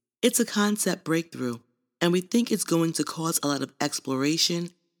 It's a concept breakthrough, and we think it's going to cause a lot of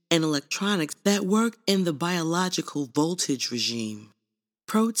exploration in electronics that work in the biological voltage regime.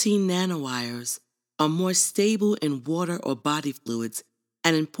 Protein nanowires are more stable in water or body fluids,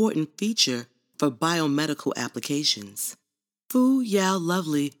 an important feature for biomedical applications. Fu Yao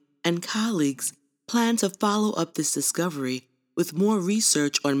Lovely and colleagues plan to follow up this discovery with more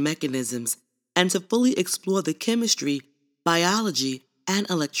research on mechanisms and to fully explore the chemistry, biology, and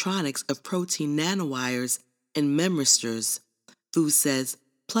electronics of protein nanowires and memristors, Fu says,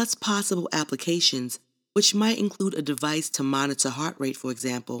 plus possible applications, which might include a device to monitor heart rate, for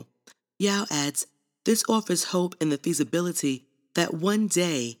example. Yao adds, this offers hope in the feasibility that one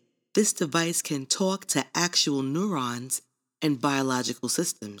day this device can talk to actual neurons and biological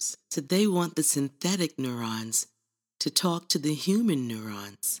systems. So they want the synthetic neurons to talk to the human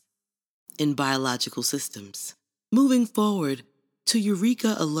neurons in biological systems. Moving forward to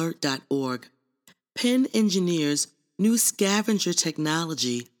eurekalert.org, Penn engineers' new scavenger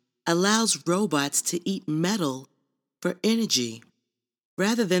technology allows robots to eat metal for energy.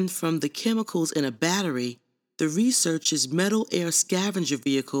 Rather than from the chemicals in a battery, the researchers' metal air scavenger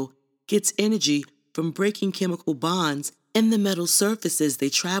vehicle gets energy from breaking chemical bonds in the metal surfaces they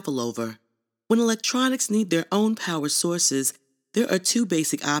travel over. When electronics need their own power sources, there are two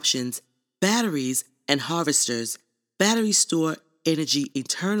basic options: batteries and harvesters. Batteries store energy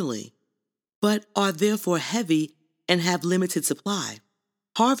eternally, but are therefore heavy and have limited supply.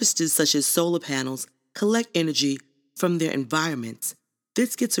 Harvesters, such as solar panels, collect energy from their environments.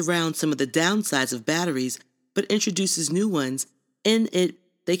 This gets around some of the downsides of batteries, but introduces new ones. In it,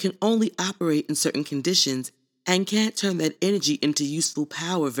 they can only operate in certain conditions and can't turn that energy into useful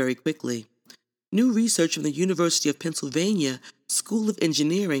power very quickly. New research from the University of Pennsylvania School of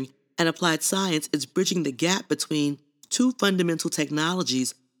Engineering and Applied Science is bridging the gap between two fundamental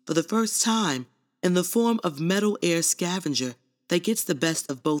technologies for the first time in the form of metal air scavenger that gets the best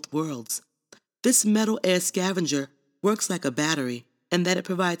of both worlds. This metal air scavenger works like a battery in that it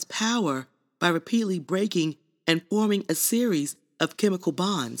provides power by repeatedly breaking and forming a series of chemical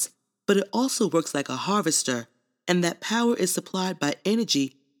bonds, but it also works like a harvester in that power is supplied by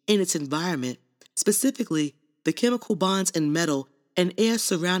energy in its environment, specifically the chemical bonds in metal and air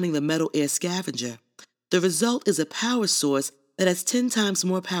surrounding the metal air scavenger. The result is a power source that has 10 times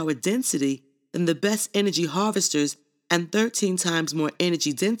more power density than the best energy harvesters and 13 times more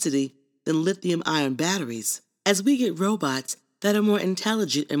energy density than lithium-ion batteries. As we get robots that are more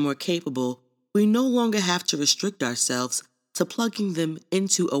intelligent and more capable, we no longer have to restrict ourselves to plugging them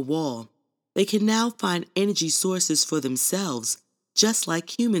into a wall. They can now find energy sources for themselves, just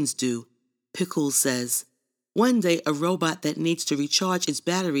like humans do, Pickles says. One day, a robot that needs to recharge its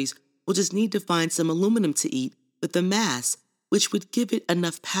batteries will just need to find some aluminum to eat with a mass, which would give it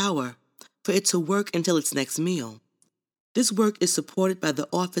enough power for it to work until its next meal. This work is supported by the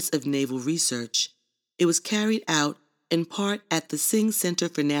Office of Naval Research. It was carried out in part at the Singh Center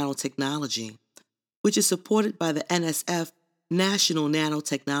for Nanotechnology, which is supported by the NSF National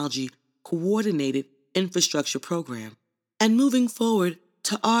Nanotechnology Coordinated Infrastructure Program. And moving forward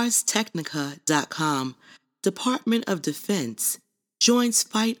to ArsTechnica.com, Department of Defense joins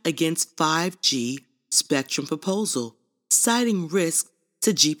fight against 5G spectrum proposal, citing risk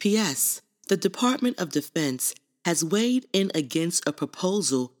to GPS. The Department of Defense has weighed in against a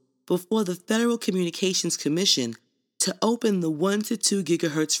proposal before the Federal Communications Commission to open the 1 to 2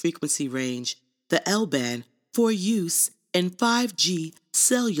 gigahertz frequency range, the L-band, for use in 5G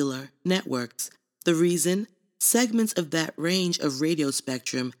cellular networks. The reason? Segments of that range of radio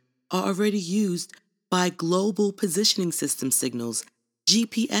spectrum are already used by Global Positioning System signals,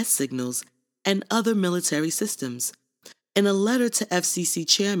 GPS signals, and other military systems. In a letter to FCC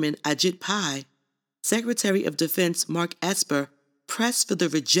Chairman Ajit Pai, Secretary of Defense Mark Esper pressed for the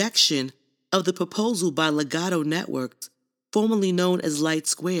rejection of the proposal by Legato Networks, formerly known as Light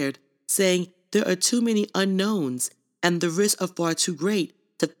Squared, saying there are too many unknowns and the risks are far too great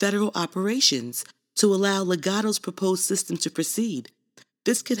to federal operations to allow Legato's proposed system to proceed.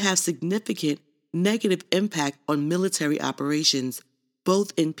 This could have significant negative impact on military operations,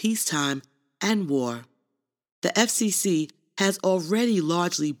 both in peacetime and war. The FCC has already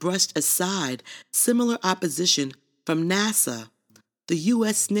largely brushed aside similar opposition from NASA, the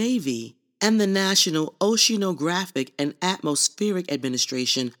U.S. Navy, and the National Oceanographic and Atmospheric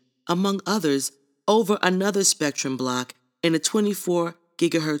Administration, among others, over another spectrum block in a 24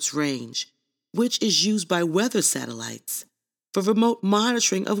 gigahertz range, which is used by weather satellites for remote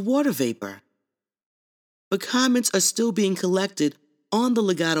monitoring of water vapor. But comments are still being collected on the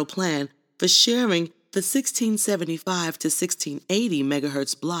Legato plan for sharing the 1675 to 1680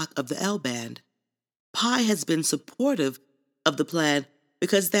 megahertz block of the L-band. Pi has been supportive of the plan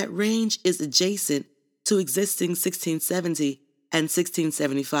because that range is adjacent to existing 1670 and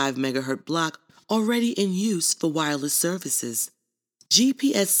 1675 megahertz block already in use for wireless services.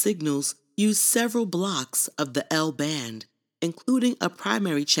 GPS signals use several blocks of the L-band, including a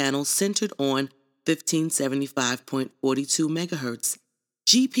primary channel centered on 1575.42 megahertz.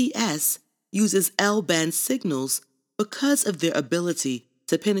 GPS uses L-band signals because of their ability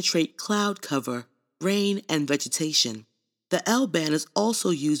to penetrate cloud cover, rain, and vegetation. The L-band is also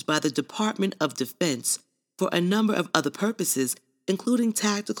used by the Department of Defense for a number of other purposes, including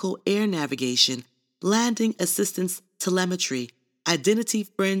tactical air navigation, landing assistance telemetry, identity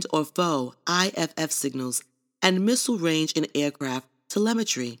friend or foe IFF signals, and missile range and aircraft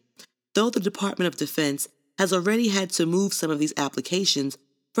telemetry. Though the Department of Defense has already had to move some of these applications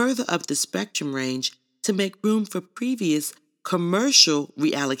further up the spectrum range to make room for previous commercial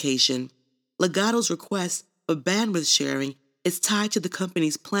reallocation, Legato's request for bandwidth sharing is tied to the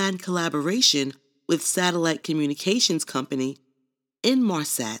company's planned collaboration with satellite communications company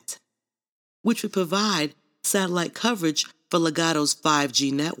Inmarsat, which would provide satellite coverage for Legato's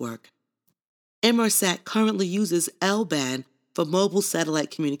 5G network. Inmarsat currently uses L-band for mobile satellite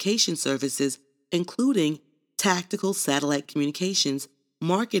communication services, including tactical satellite communications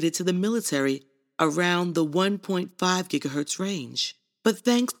marketed to the military around the 1.5 gigahertz range. But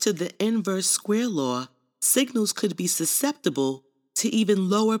thanks to the inverse square law, signals could be susceptible to even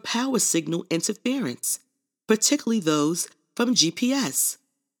lower power signal interference, particularly those from GPS.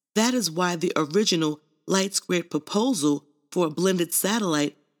 That is why the original light-squared proposal for a blended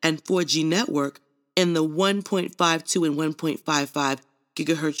satellite and 4G network in the 1.52 and 1.55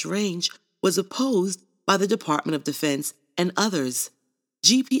 gigahertz range was opposed by the Department of Defense and others.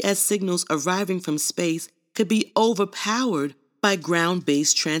 GPS signals arriving from space could be overpowered by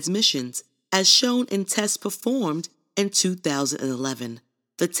ground-based transmissions, as shown in tests performed in 2011.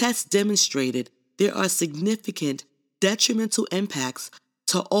 The tests demonstrated there are significant detrimental impacts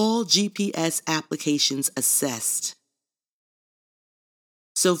to all GPS applications assessed.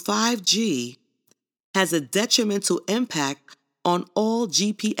 So 5G has a detrimental impact on all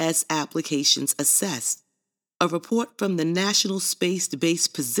GPS applications assessed. A report from the National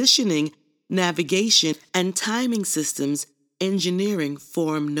Space-Based Positioning, Navigation, and Timing Systems Engineering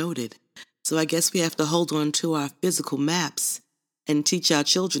Forum noted. So I guess we have to hold on to our physical maps and teach our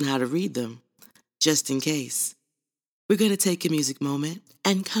children how to read them, just in case. We're going to take a music moment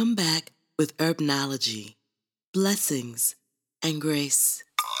and come back with Herbnology, Blessings, and Grace.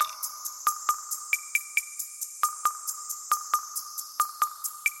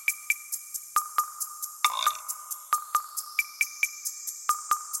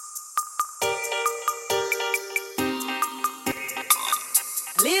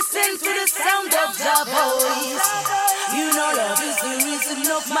 Listen to the sound of your voice. You know love is the reason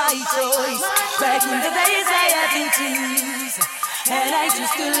of my choice. Back in the days I had to choose, and I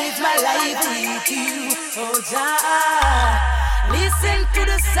choose to live my life with you. Oh Jah, listen to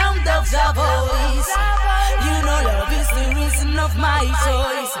the sound of your voice. You know love is the reason of my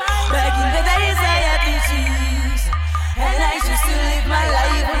choice. Back in the days I had to choose, and I choose to live my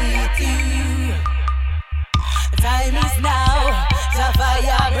life with you. Time is now. The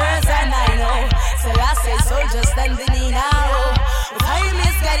fire burns and I know. Selassie soldiers standing in arrow. The time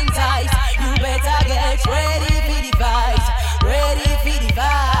is getting tight. You better get ready for the fight. Ready for the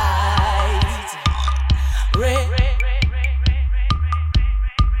fight.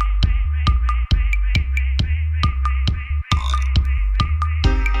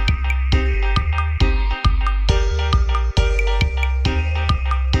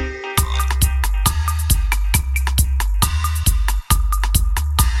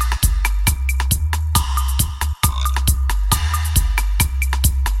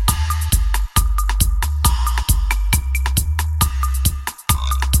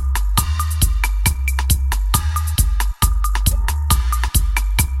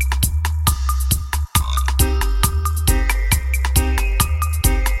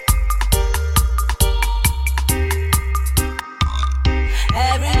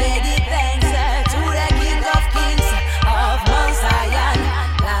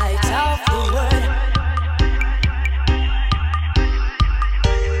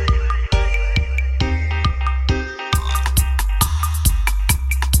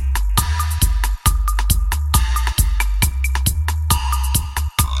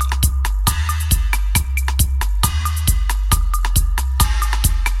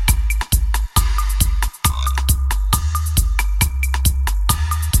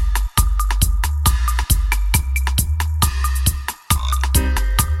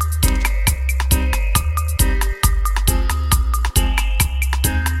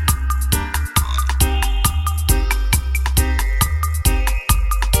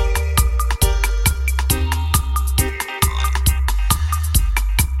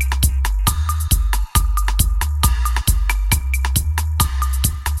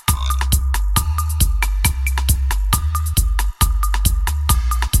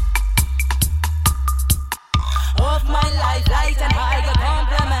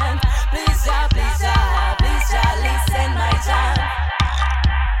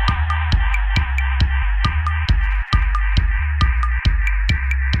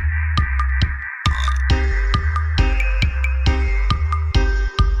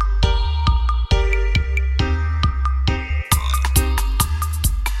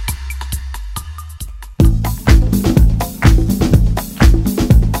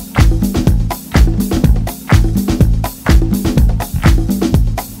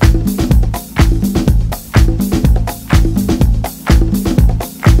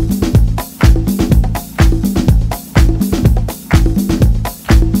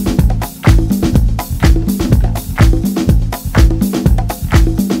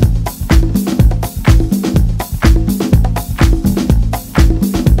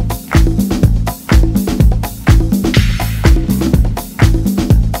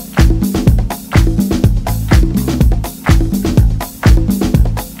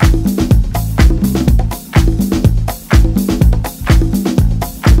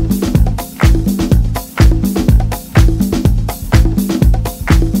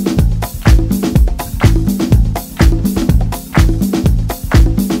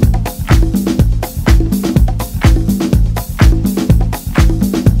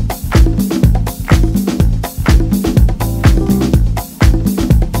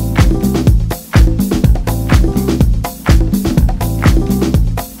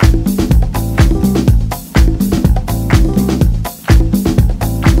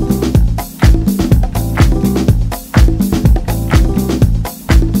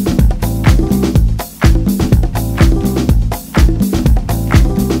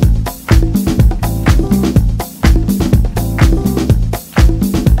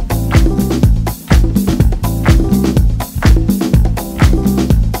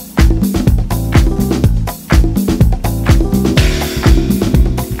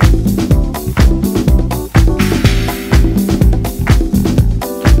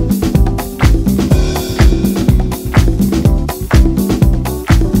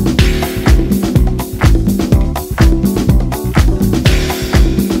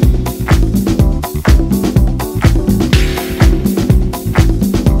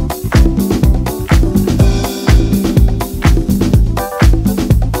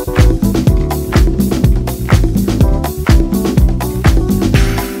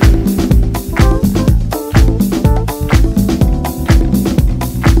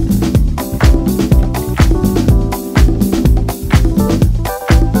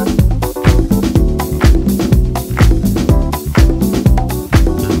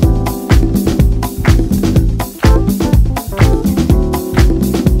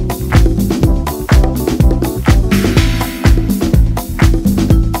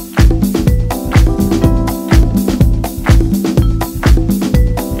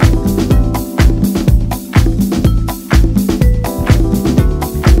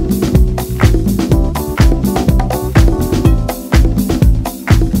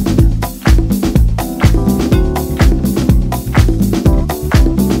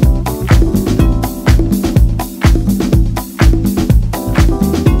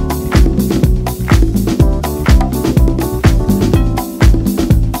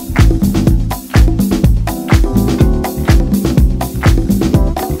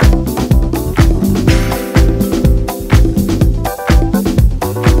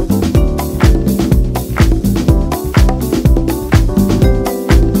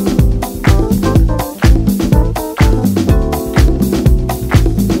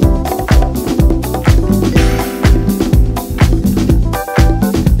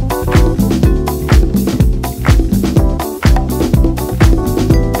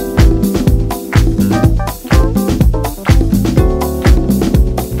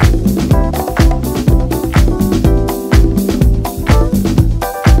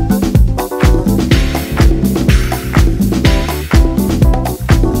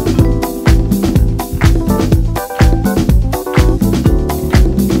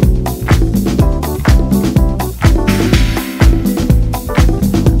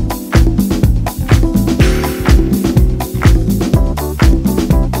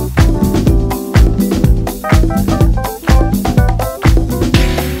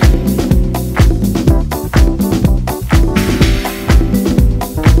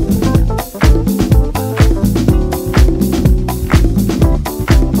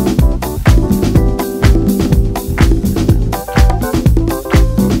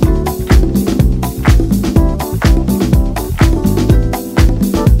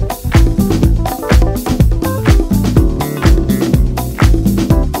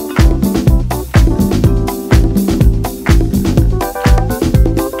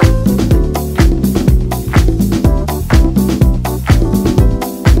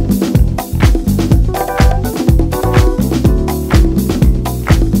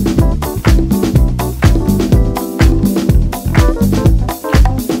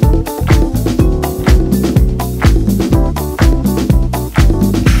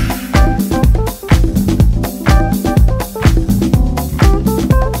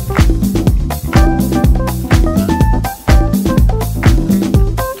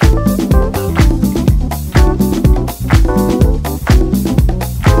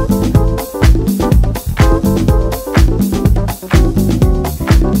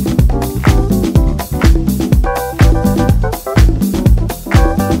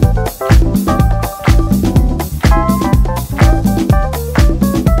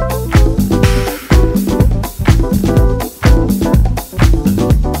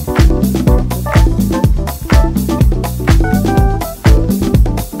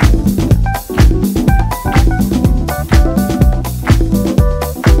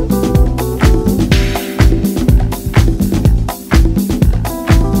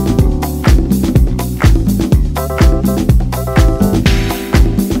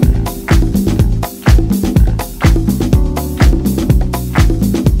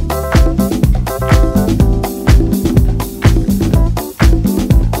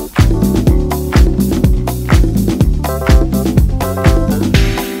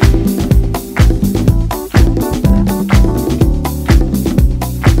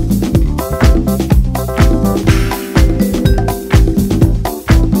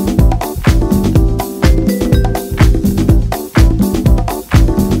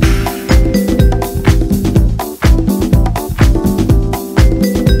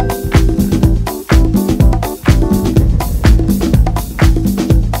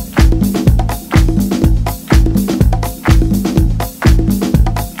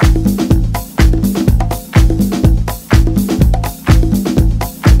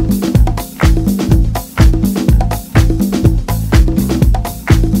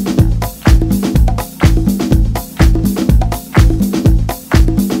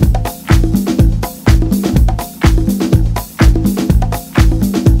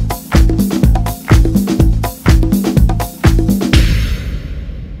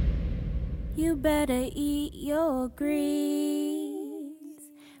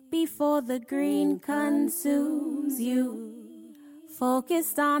 before the green consumes you.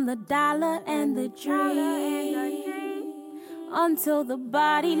 Focused on the dollar and the dream until the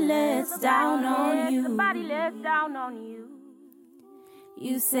body lets down on you.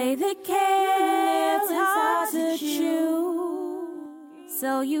 You say the kale's hard to chew,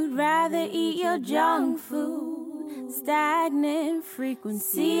 so you'd rather eat your junk food. Stagnant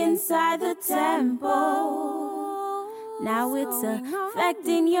frequency inside the tempo. Now it's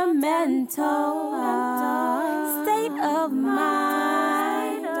affecting your mental state of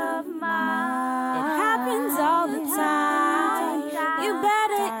mind. It happens all the time. You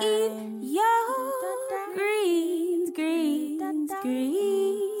better eat your greens, greens,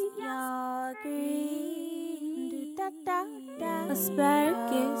 greens, your greens.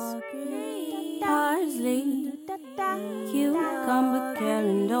 Asparagus, parsley, cucumber,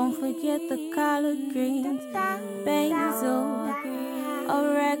 carrot, don't forget the collard greens, basil,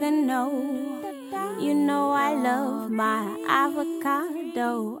 oregano. You know I love my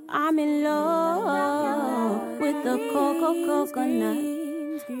avocado. I'm in love with the coconut.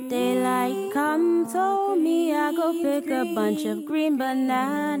 Daylight come, told me I go pick a bunch of green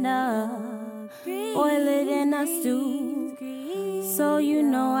banana, boil it in a stew. So you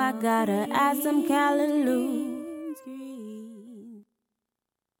know I gotta add some callaloo.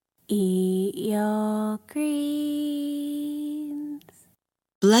 Eat your greens.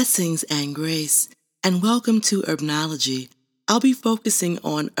 Blessings and grace, and welcome to Herbnology. I'll be focusing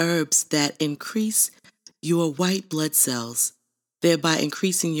on herbs that increase your white blood cells, thereby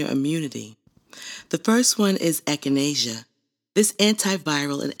increasing your immunity. The first one is echinacea. This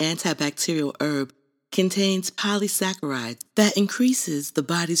antiviral and antibacterial herb contains polysaccharides that increases the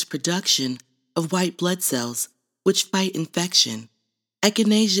body's production of white blood cells, which fight infection.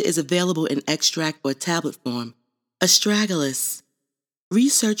 Echinacea is available in extract or tablet form. Astragalus.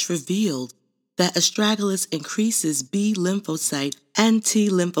 Research revealed that astragalus increases B lymphocyte and T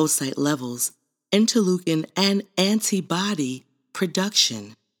lymphocyte levels, interleukin, and antibody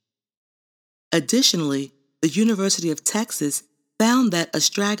production. Additionally, the University of Texas found that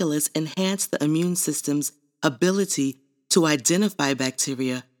astragalus enhanced the immune system's ability to identify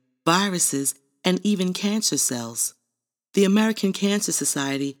bacteria, viruses, and even cancer cells. The American Cancer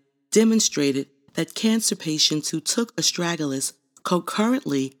Society demonstrated that cancer patients who took astragalus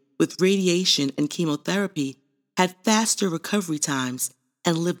concurrently with radiation and chemotherapy had faster recovery times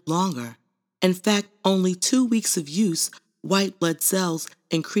and lived longer. In fact, only 2 weeks of use, white blood cells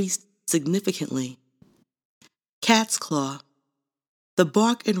increased significantly. Cat's claw. The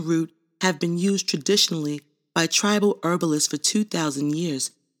bark and root have been used traditionally by tribal herbalists for 2,000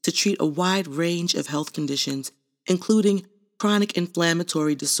 years to treat a wide range of health conditions, including chronic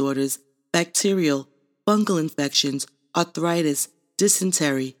inflammatory disorders, bacterial, fungal infections, arthritis,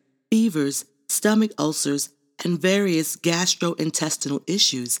 dysentery, fevers, stomach ulcers, and various gastrointestinal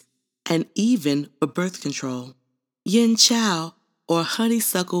issues, and even for birth control. Yin Chow, or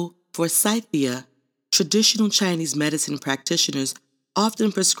honeysuckle forsythia, traditional Chinese medicine practitioners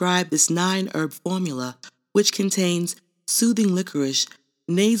often prescribe this 9-herb formula, which contains soothing licorice,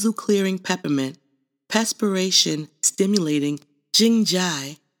 nasal-clearing peppermint, perspiration-stimulating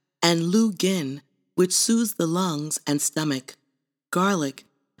jingjai, and lu gin, which soothes the lungs and stomach. Garlic,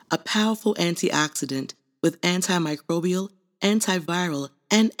 a powerful antioxidant with antimicrobial, antiviral,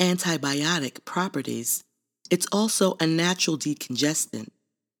 and antibiotic properties. It's also a natural decongestant.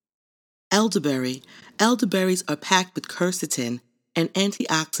 Elderberry. Elderberries are packed with quercetin, an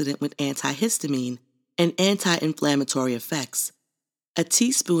antioxidant with antihistamine and anti-inflammatory effects. A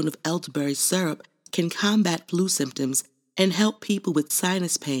teaspoon of elderberry syrup can combat flu symptoms and help people with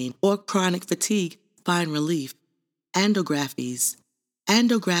sinus pain or chronic fatigue find relief. Andrographes.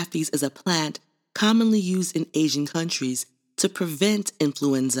 Andrographes is a plant commonly used in Asian countries to prevent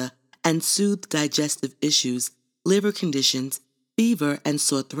influenza and soothe digestive issues, liver conditions, fever, and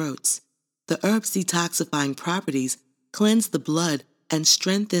sore throats. The herb's detoxifying properties cleanse the blood and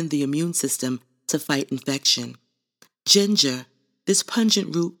strengthen the immune system to fight infection. Ginger. This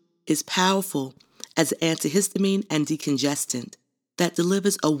pungent root is powerful as an antihistamine and decongestant that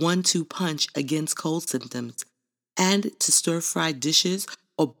delivers a 1-2 punch against cold symptoms. Add it to stir-fried dishes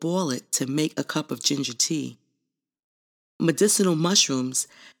or boil it to make a cup of ginger tea. Medicinal mushrooms.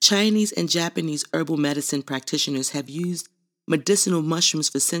 Chinese and Japanese herbal medicine practitioners have used medicinal mushrooms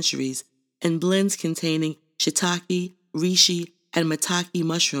for centuries, and blends containing shiitake, reishi, and maitake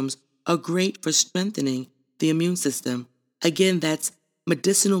mushrooms are great for strengthening the immune system. Again, that's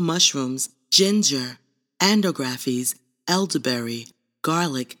medicinal mushrooms, ginger, andrographes, elderberry,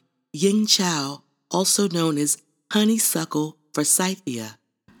 garlic, yin chow, also known as honeysuckle forsythia.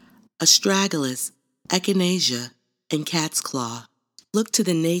 astragalus, echinacea, and cat's claw. Look to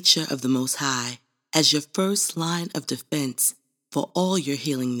the nature of the Most High as your first line of defense for all your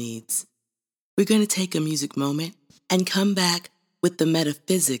healing needs. We're going to take a music moment and come back with the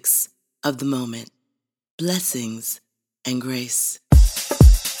metaphysics of the moment. Blessings and grace.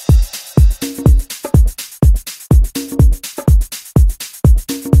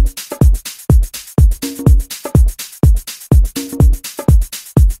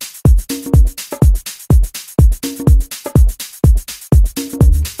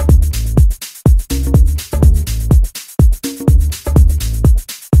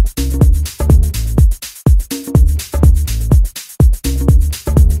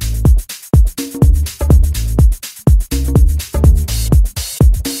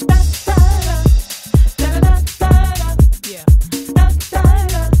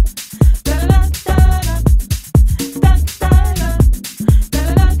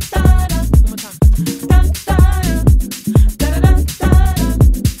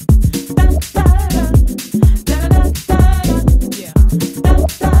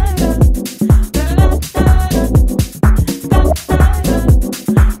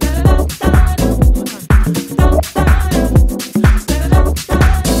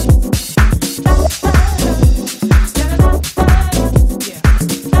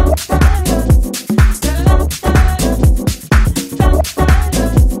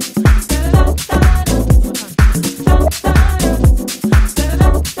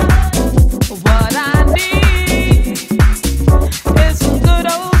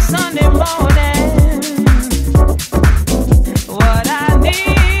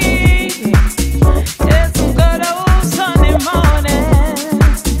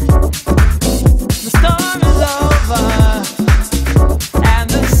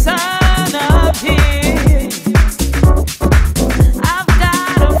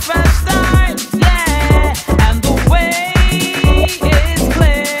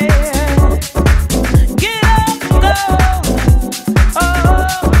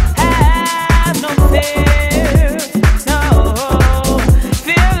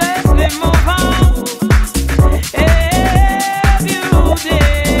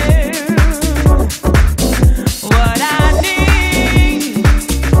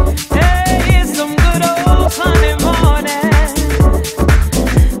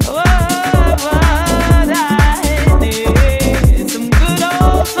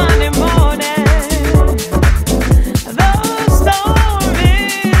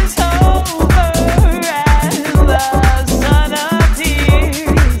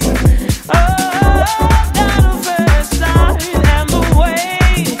 Oh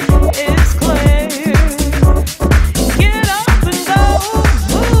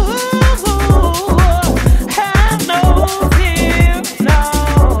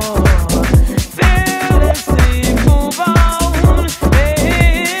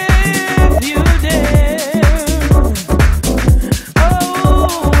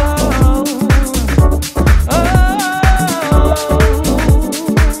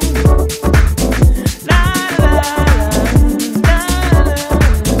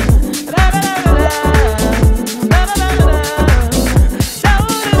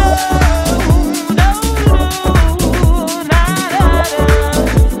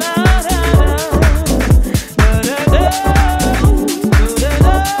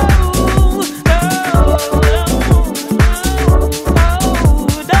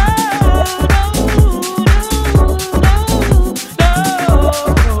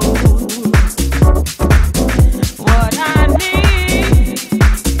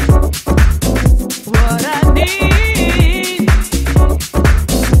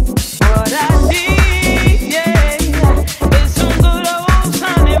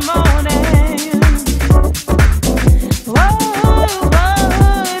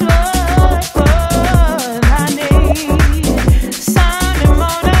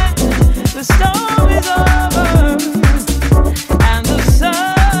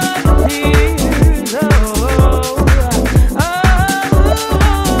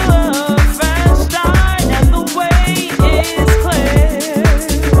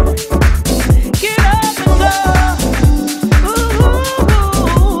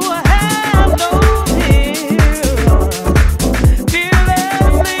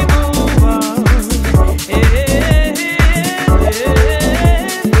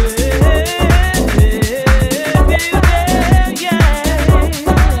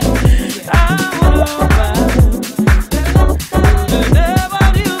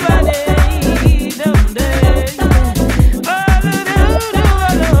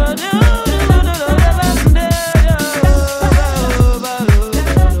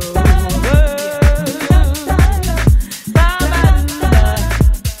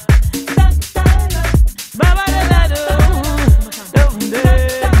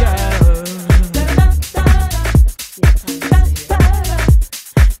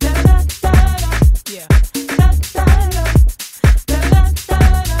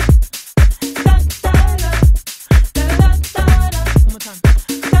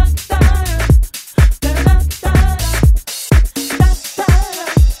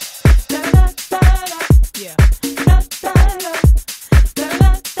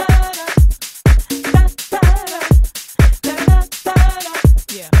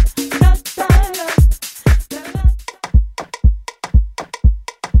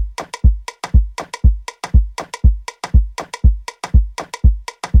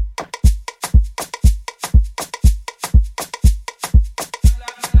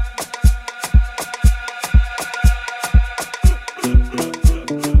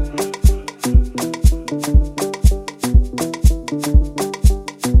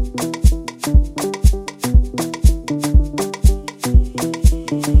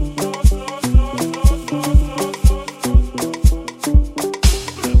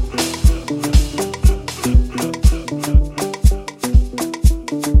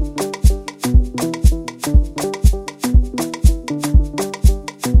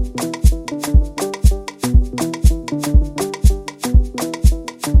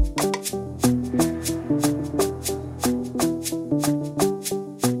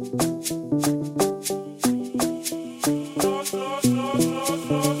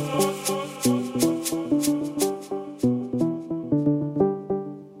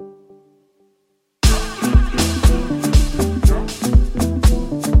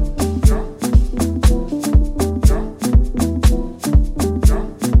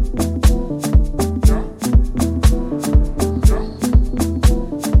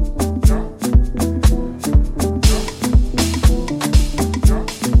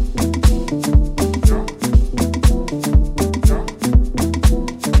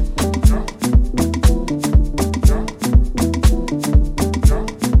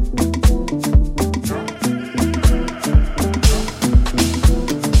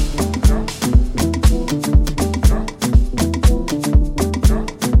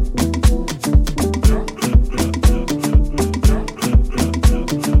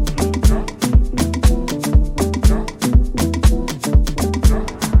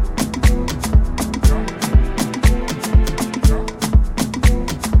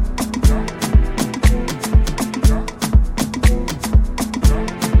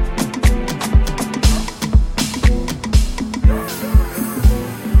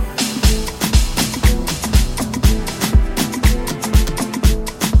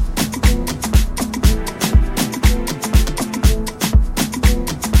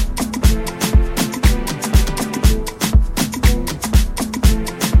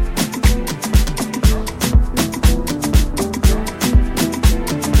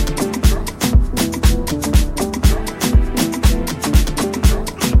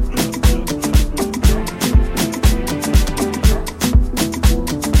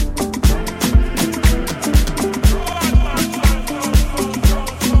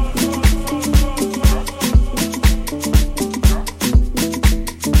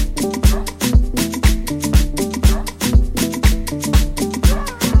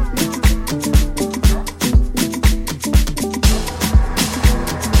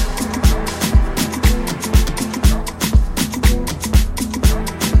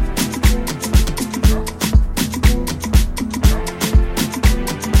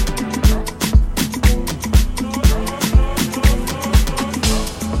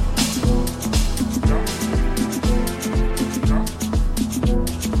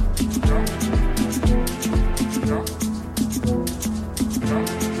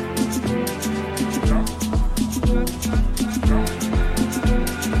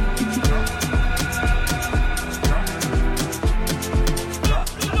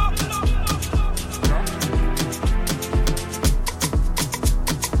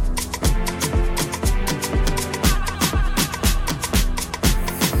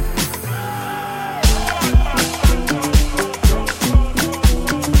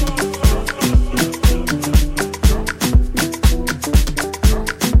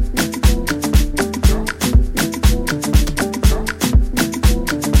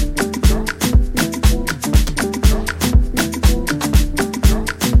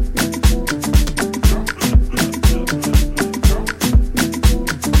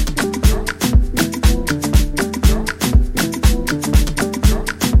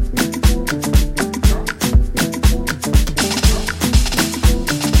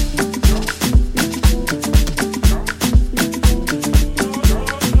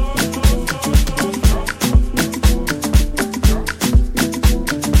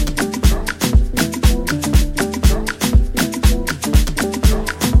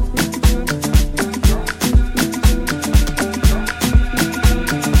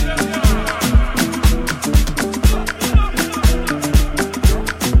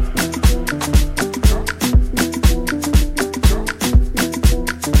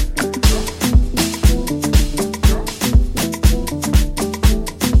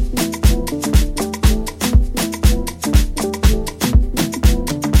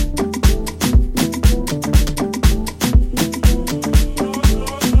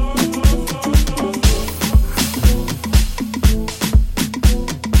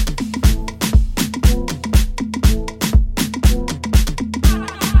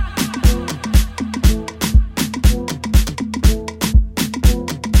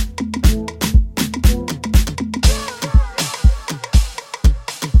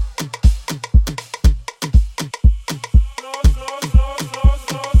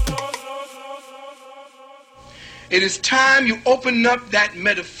It is time you open up that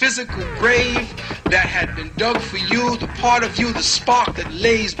metaphysical grave that had been dug for you, the part of you, the spark that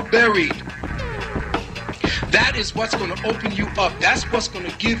lays buried. That is what's going to open you up. That's what's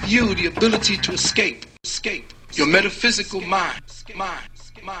going to give you the ability to escape your metaphysical mind.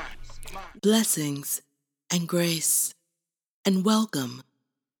 Blessings and grace and welcome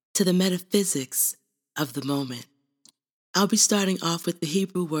to the metaphysics of the moment. I'll be starting off with the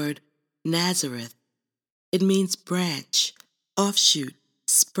Hebrew word Nazareth. It means branch, offshoot,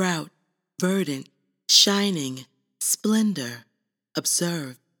 sprout, verdant, shining, splendor,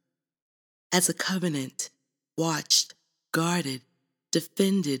 observe. As a covenant, watched, guarded,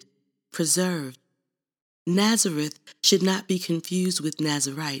 defended, preserved. Nazareth should not be confused with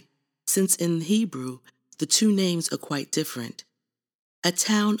Nazarite, since in Hebrew the two names are quite different. A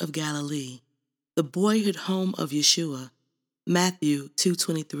town of Galilee, the boyhood home of Yeshua, Matthew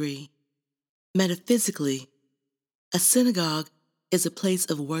 2:23. Metaphysically, a synagogue is a place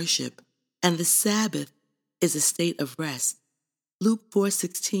of worship, and the Sabbath is a state of rest. Luke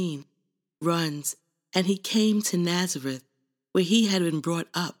 4:16 runs, and he came to Nazareth, where he had been brought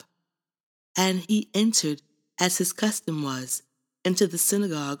up. And he entered, as his custom was, into the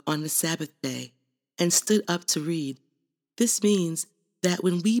synagogue on the Sabbath day, and stood up to read. This means that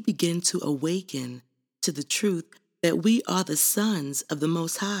when we begin to awaken to the truth that we are the sons of the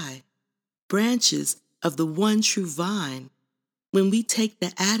Most High, branches of the one true vine, when we take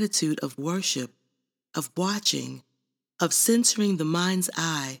the attitude of worship, of watching, of centering the mind's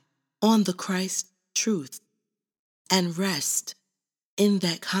eye on the Christ truth, and rest in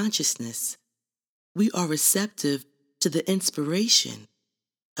that consciousness, we are receptive to the inspiration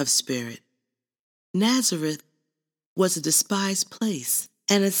of spirit. Nazareth was a despised place,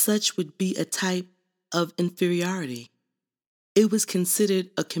 and as such would be a type of inferiority. It was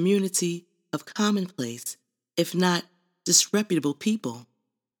considered a community of commonplace, if not disreputable people.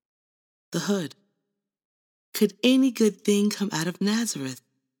 The hood. Could any good thing come out of Nazareth?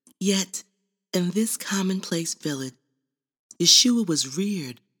 Yet, in this commonplace village, Yeshua was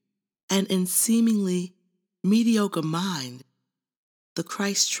reared, and in seemingly mediocre mind, the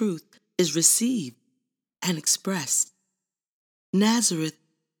Christ truth is received and expressed. Nazareth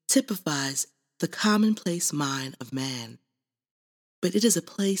typifies the commonplace mind of man, but it is a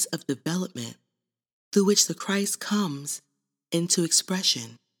place of development through which the Christ comes into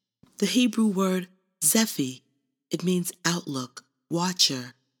expression. The Hebrew word Zephi, it means outlook,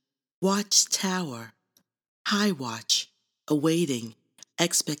 watcher, watchtower, high watch, awaiting,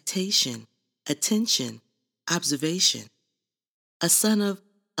 expectation, attention, observation. A son of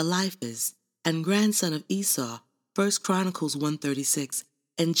Eliphaz and grandson of Esau, 1 Chronicles 1:36,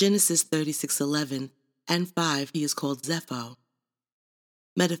 and Genesis 36:11 and 5, he is called Zepho.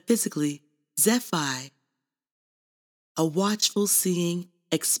 Metaphysically, Zephi, a watchful seeing,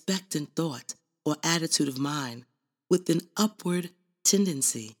 expectant thought or attitude of mind with an upward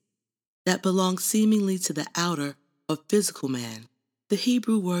tendency that belongs seemingly to the outer or physical man. The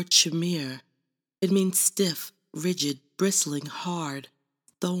Hebrew word shamir, it means stiff, rigid, bristling, hard,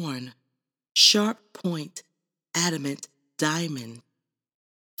 thorn, sharp point, adamant, diamond,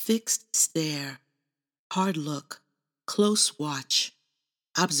 fixed stare, hard look, close watch,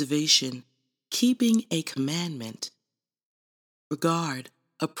 observation, keeping a commandment, regard,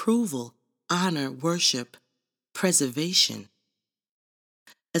 approval, honor, worship, preservation.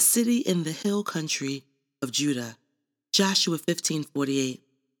 A city in the hill country of Judah, Joshua 15:48.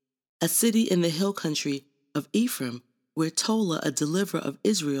 A city in the hill country of Ephraim, where Tola, a deliverer of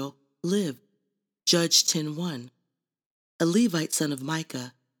Israel, lived, Judge 10:1. A Levite son of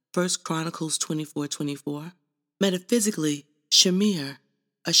Micah, 1 Chronicles 24:24. Metaphysically, Shamir,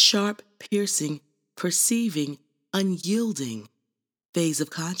 a sharp, piercing, perceiving, unyielding phase of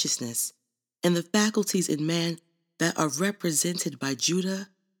consciousness, and the faculties in man that are represented by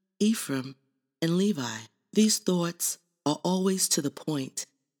Judah, Ephraim, and Levi. These thoughts are always to the point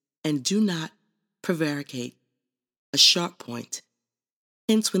and do not prevaricate, a sharp point.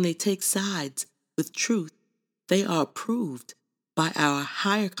 Hence, when they take sides with truth, they are approved by our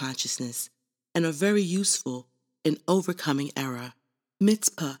higher consciousness and are very useful in overcoming error.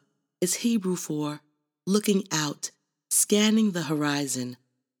 Mitzpah is Hebrew for looking out, scanning the horizon,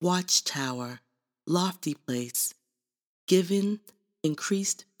 watchtower, lofty place, given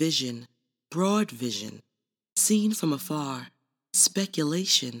increased vision, broad vision, seen from afar,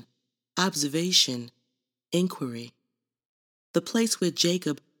 speculation, observation, inquiry. The place where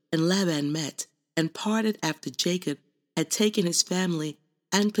Jacob and Laban met and parted after Jacob had taken his family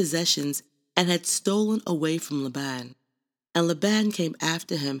and possessions and had stolen away from Laban. And Laban came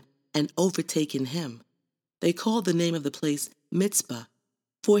after him and overtaken him. They called the name of the place Mitzpah,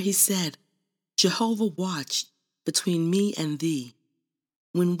 for he said, Jehovah watched between me and thee,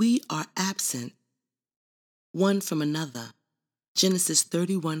 when we are absent one from another. Genesis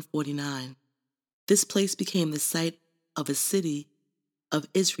 31:49. This place became the site of a city of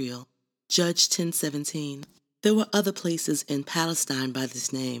Israel. Judge 10:17. There were other places in Palestine by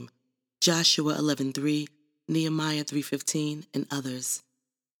this name, Joshua 11:3, Nehemiah 3:15, and others.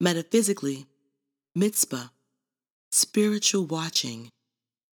 Metaphysically, Mitzpah, spiritual watching,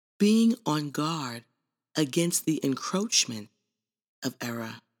 being on guard against the encroachment of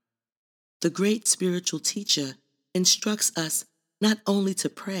error. The great spiritual teacher instructs us not only to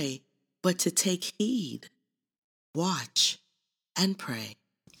pray, but to take heed, watch, and pray.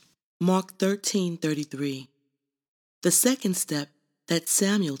 Mark 13:33. The second step that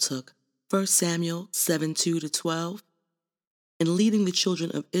Samuel took, 1 Samuel 7:2-12, in leading the children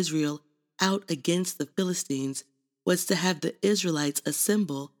of Israel out against the Philistines, was to have the Israelites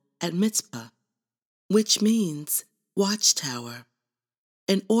assemble at Mitzpah, which means watchtower,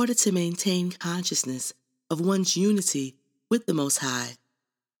 in order to maintain consciousness of one's unity with the Most High,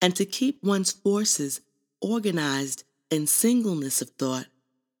 and to keep one's forces organized in singleness of thought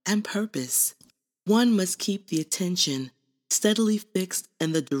and purpose. One must keep the attention steadily fixed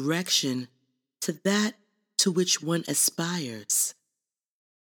in the direction to that to which one aspires.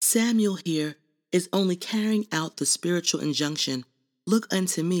 Samuel here is only carrying out the spiritual injunction, look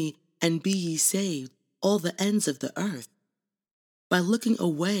unto me and be ye saved, all the ends of the earth, by looking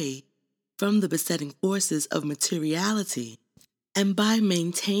away from the besetting forces of materiality and by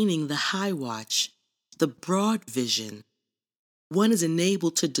maintaining the high watch, the broad vision. One is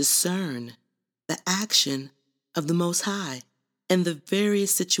enabled to discern the action of the Most High in the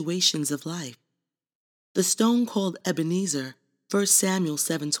various situations of life. The stone called Ebenezer, 1 Samuel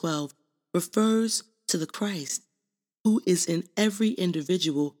 7:12, refers to the Christ, who is in every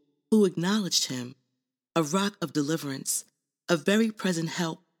individual who acknowledged him, a rock of deliverance, a very present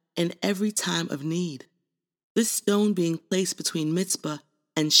help in every time of need. This stone being placed between Mitzpah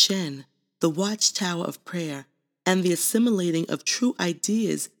and Shen, the watchtower of prayer, and the assimilating of true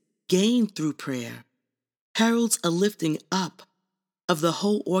ideas gained through prayer, heralds a lifting up of the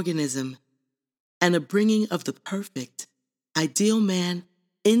whole organism and a bringing of the perfect, ideal man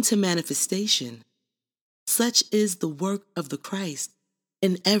into manifestation. Such is the work of the Christ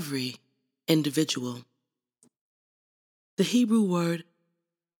in every individual. The Hebrew word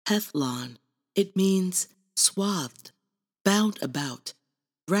Hethlon, it means swathed, bound about,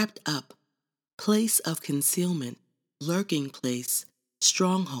 wrapped up, place of concealment, lurking place,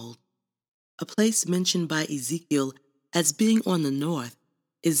 stronghold. A place mentioned by Ezekiel as being on the north,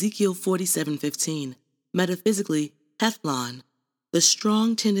 Ezekiel 47:15. Metaphysically, Hethlon, the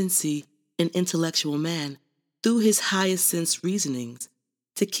strong tendency in intellectual man, through his highest sense reasonings,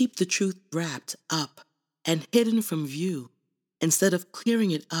 to keep the truth wrapped up and hidden from view, instead of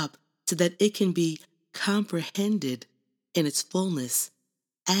clearing it up so that it can be comprehended in its fullness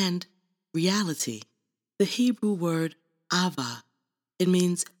and reality. The Hebrew word Ava, it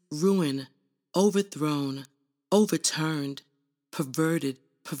means ruin, overthrown, overturned, perverted,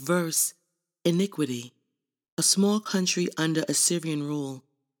 perverse, iniquity. A small country under Assyrian rule.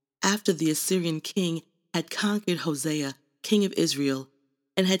 After the Assyrian king had conquered Hosea, king of Israel,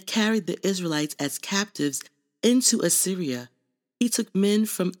 and had carried the Israelites as captives into Assyria, he took men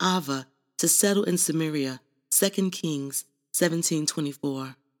from Ava to settle in Samaria, 2 Kings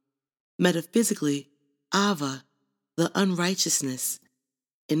 17:24. Metaphysically, Ava, the unrighteousness,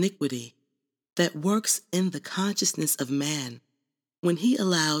 iniquity, that works in the consciousness of man when he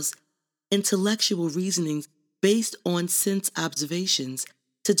allows intellectual reasonings based on sense observations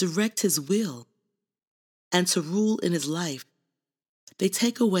to direct his will and to rule in his life. They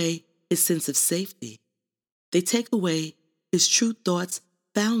take away his sense of safety. They take away his true thoughts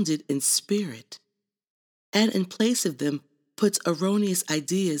founded in spirit, and in place of them puts erroneous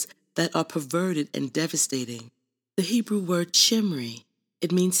ideas that are perverted and devastating. The Hebrew word shimri,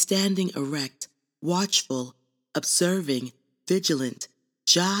 it means standing erect, watchful, observing, vigilant.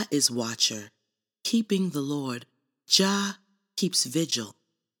 Jah is watcher, keeping the Lord. Jah keeps vigil.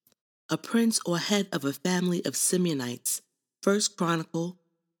 A prince or head of a family of Simeonites, 1 Chronicle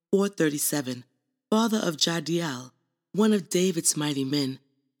 4:37, father of Jadiel, one of David's mighty men,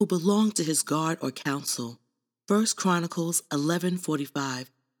 who belonged to his guard or council, 1 Chronicles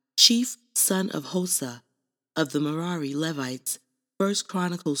 11:45, chief son of Hosa, of the Merari Levites, 1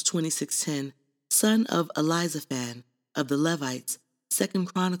 Chronicles 26:10, son of Elizaphan, of the Levites, 2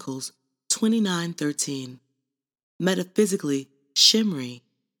 Chronicles 29:13. Metaphysically, Shimri,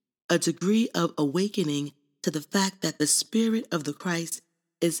 a degree of awakening to the fact that the Spirit of the Christ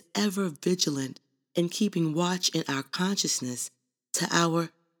is ever vigilant in keeping watch in our consciousness to our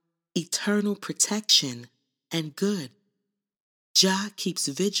eternal protection and good. Jah keeps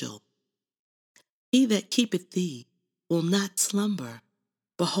vigil. He that keepeth thee will not slumber.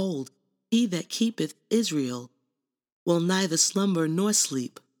 Behold, he that keepeth Israel will neither slumber nor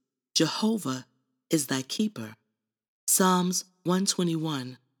sleep. Jehovah is thy keeper. Psalms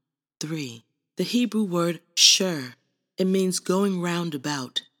 121, 3. The Hebrew word shur, it means going round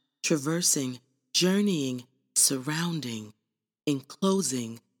about, traversing, journeying, surrounding,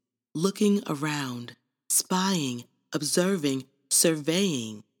 enclosing, looking around, spying, observing,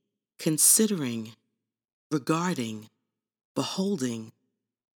 surveying, considering, regarding, beholding,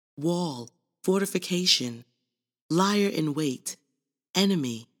 wall, fortification, liar in wait,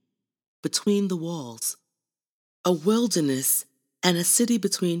 enemy, between the walls. A wilderness and a city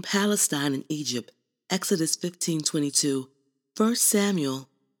between Palestine and Egypt, Exodus 15:22, 1 Samuel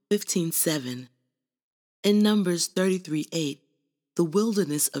 15:7. In Numbers 33:8, the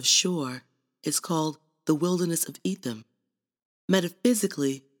wilderness of Shur is called the wilderness of Etham.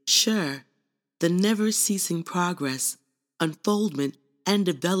 Metaphysically, Shur, the never-ceasing progress, unfoldment, and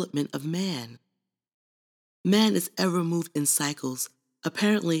development of man. Man is ever moved in cycles,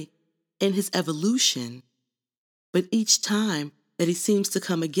 apparently in his evolution, but each time that he seems to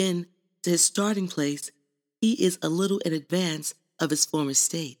come again to his starting place, he is a little in advance of his former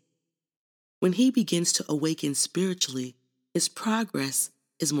state. When he begins to awaken spiritually, his progress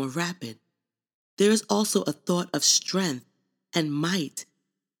is more rapid. There is also a thought of strength and might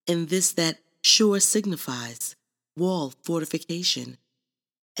in this that Shur signifies, wall, fortification.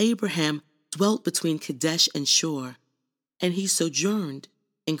 Abraham dwelt between Kadesh and Shur, and he sojourned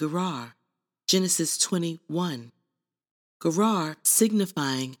in Gerar, Genesis 21. Gerar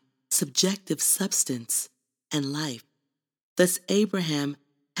signifying subjective substance and life. Thus Abraham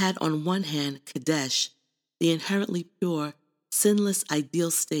had on one hand Kadesh, the inherently pure, sinless ideal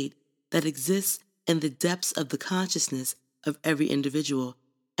state that exists in the depths of the consciousness of every individual,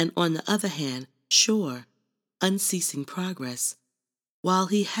 and on the other hand Shur, unceasing progress. While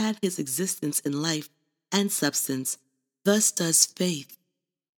he had his existence in life and substance, thus does faith,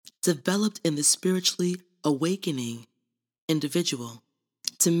 developed in the spiritually awakening individual.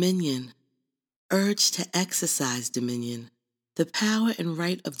 Dominion, urge to exercise dominion. The power and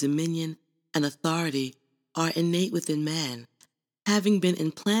right of dominion and authority are innate within man, having been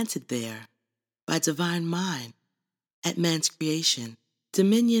implanted there by divine mind at man's creation.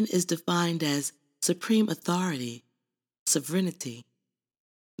 Dominion is defined as supreme authority, sovereignty.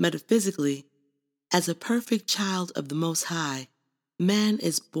 Metaphysically, as a perfect child of the Most High, man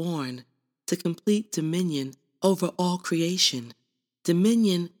is born to complete dominion over all creation.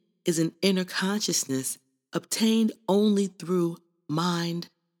 Dominion is an inner consciousness obtained only through mind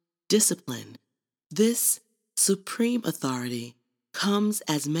discipline. This supreme authority comes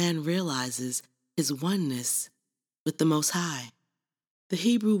as man realizes his oneness with the Most High. The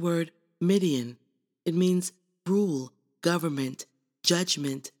Hebrew word Midian, it means rule, government,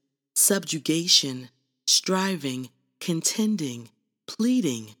 judgment, subjugation, striving, contending,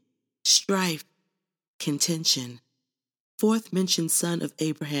 pleading, strife, contention. Fourth mentioned son of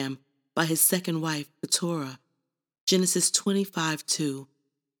Abraham by his second wife, Keturah, Genesis 25:2.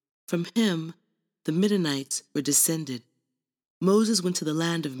 From him, the Midianites were descended. Moses went to the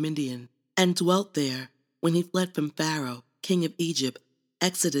land of Midian and dwelt there when he fled from Pharaoh, king of Egypt,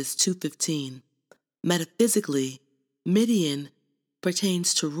 Exodus 2:15. Metaphysically, Midian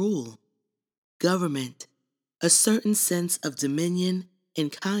pertains to rule, government, a certain sense of dominion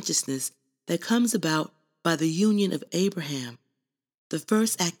and consciousness that comes about by the union of Abraham, the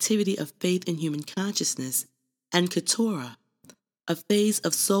first activity of faith in human consciousness, and Keturah, a phase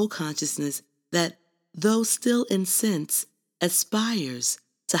of soul consciousness that, though still in sense, aspires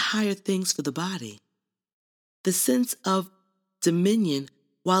to higher things for the body. The sense of dominion,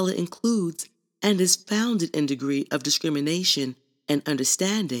 while it includes and is founded in degree of discrimination and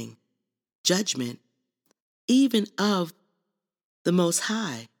understanding, judgment, even of the Most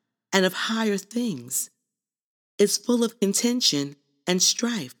High and of higher things, is full of contention and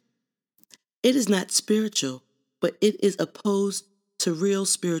strife. It is not spiritual, but it is opposed to real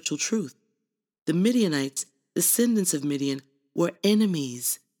spiritual truth. The Midianites, descendants of Midian, were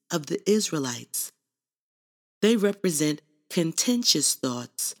enemies of the Israelites. They represent contentious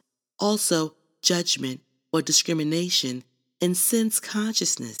thoughts, also judgment or discrimination in sense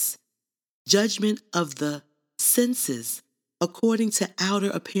consciousness, judgment of the senses according to outer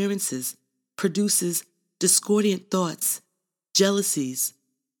appearances produces discordant thoughts, jealousies,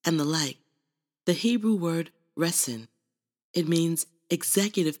 and the like. the Hebrew word resin. It means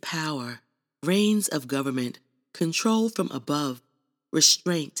executive power, reins of government, control from above,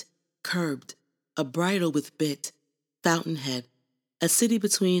 restraint, curbed, a bridle with bit, fountainhead, a city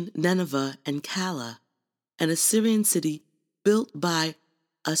between Nineveh and Calah, an Assyrian city built by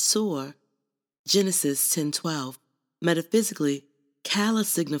Assur, Genesis 10:12. Metaphysically, Calah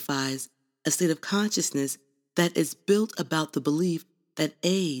signifies a state of consciousness that is built about the belief that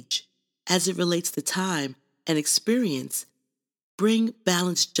age, as it relates to time and experience, bring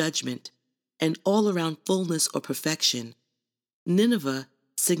balanced judgment and all-around fullness or perfection. Nineveh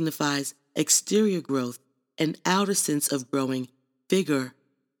signifies exterior growth, an outer sense of growing vigor,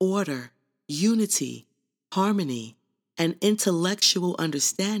 order, unity, harmony, and intellectual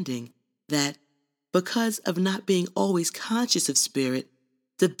understanding that, because of not being always conscious of spirit,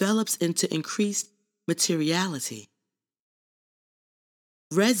 develops into increased materiality.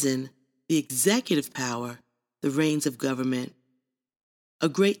 Resin, the executive power, the reins of government, a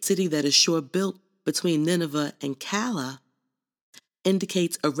great city that is sure built between Nineveh and Calah,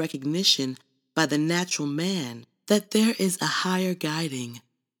 indicates a recognition by the natural man that there is a higher guiding,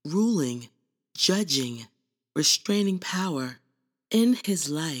 ruling, judging, restraining power in his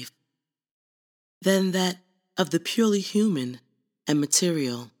life than that of the purely human and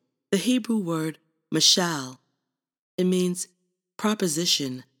material. The Hebrew word mashal, it means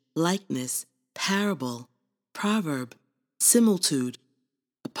proposition, likeness, parable, proverb, similitude,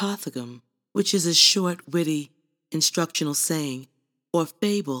 apothegm, which is a short, witty, instructional saying, or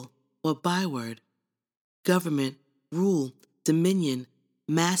fable, or byword. Government, rule, dominion,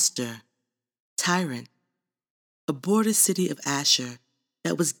 master, tyrant. A border city of Asher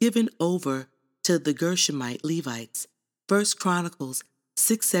that was given over to the Gershomite Levites, 1 Chronicles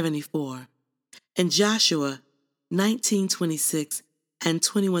 6:74, and Joshua 19:26 and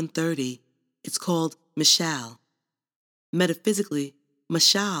 21:30, it's called Mashal. Metaphysically,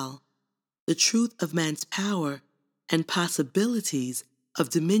 Mashal, the truth of man's power and possibilities of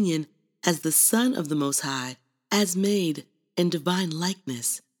dominion as the Son of the Most High, as made in divine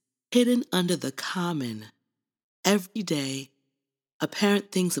likeness, hidden under the common, everyday,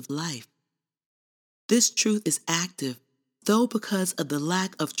 apparent things of life. This truth is active, though because of the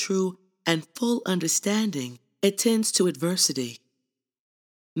lack of true and full understanding, it tends to adversity.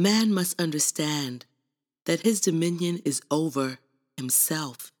 Man must understand that his dominion is over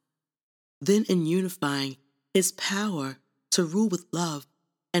himself. Then in unifying his power to rule with love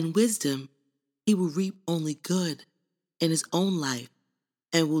and wisdom, he will reap only good in his own life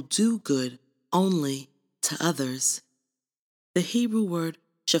and will do good only to others. The Hebrew word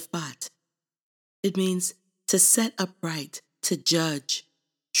shafat, it means to set upright, to judge,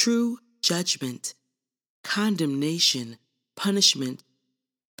 true judgment, condemnation, punishment,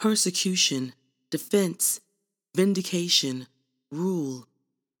 persecution, defense, vindication, rule,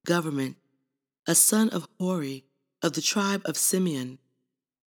 government, a son of Hori of the tribe of Simeon,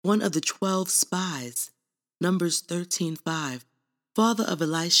 one of the 12 spies, Numbers 13:5, father of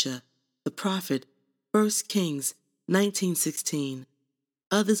Elisha, the prophet, 1 Kings 19:16,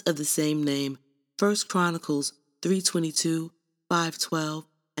 others of the same name, 1 Chronicles 3:22, 5:12,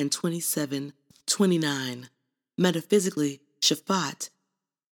 and 27:29. Metaphysically, Shaphat,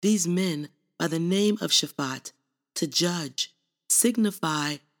 these men by the name of Shaphat, to judge,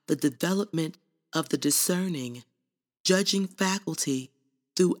 signify the development of the discerning, judging faculty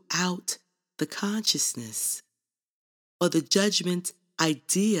throughout the consciousness, or the judgment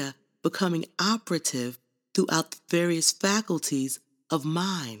idea becoming operative throughout the various faculties of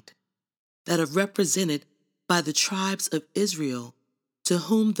mind that are represented by the tribes of Israel, to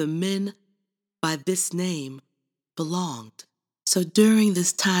whom the men by this name belonged. So during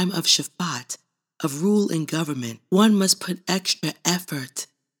this time of Shaphat, of rule and government, one must put extra effort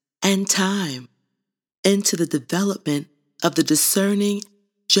and time into the development of the discerning,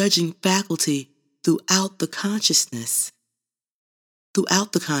 judging faculty throughout the consciousness.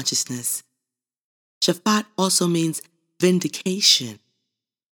 Throughout the consciousness. Shaphat also means vindication.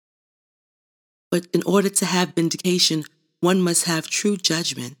 But in order to have vindication, one must have true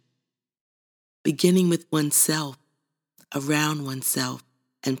judgment, beginning with oneself, around oneself,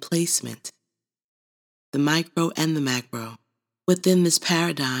 and placement, the micro and the macro, within this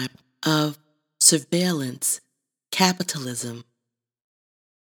paradigm of surveillance, capitalism.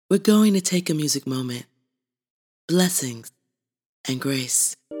 We're going to take a music moment. Blessings and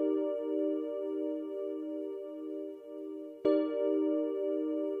grace.